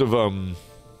rest of,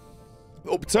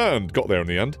 Upturned. Got there in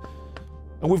the end.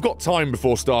 And we've got time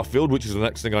before Starfield, which is the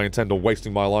next thing I intend on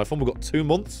wasting my life on. We've got 2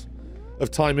 months of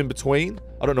time in between.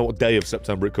 I don't know what day of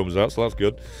September it comes out, so that's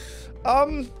good.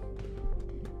 Oh,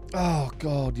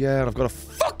 God, yeah, and I've got to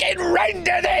fucking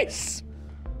render this!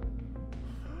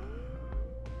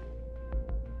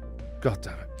 God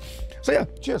damn it. So, yeah,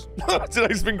 cheers.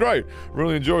 Today's been great.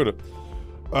 Really enjoyed it.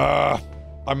 I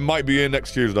might be here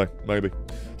next Tuesday, maybe.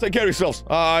 Take care of yourselves.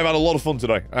 I've had a lot of fun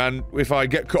today, and if I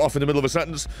get cut off in the middle of a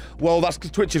sentence, well, that's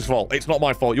Twitch's fault. It's not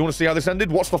my fault. You want to see how this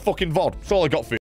ended? Watch the fucking VOD. That's all I got for you.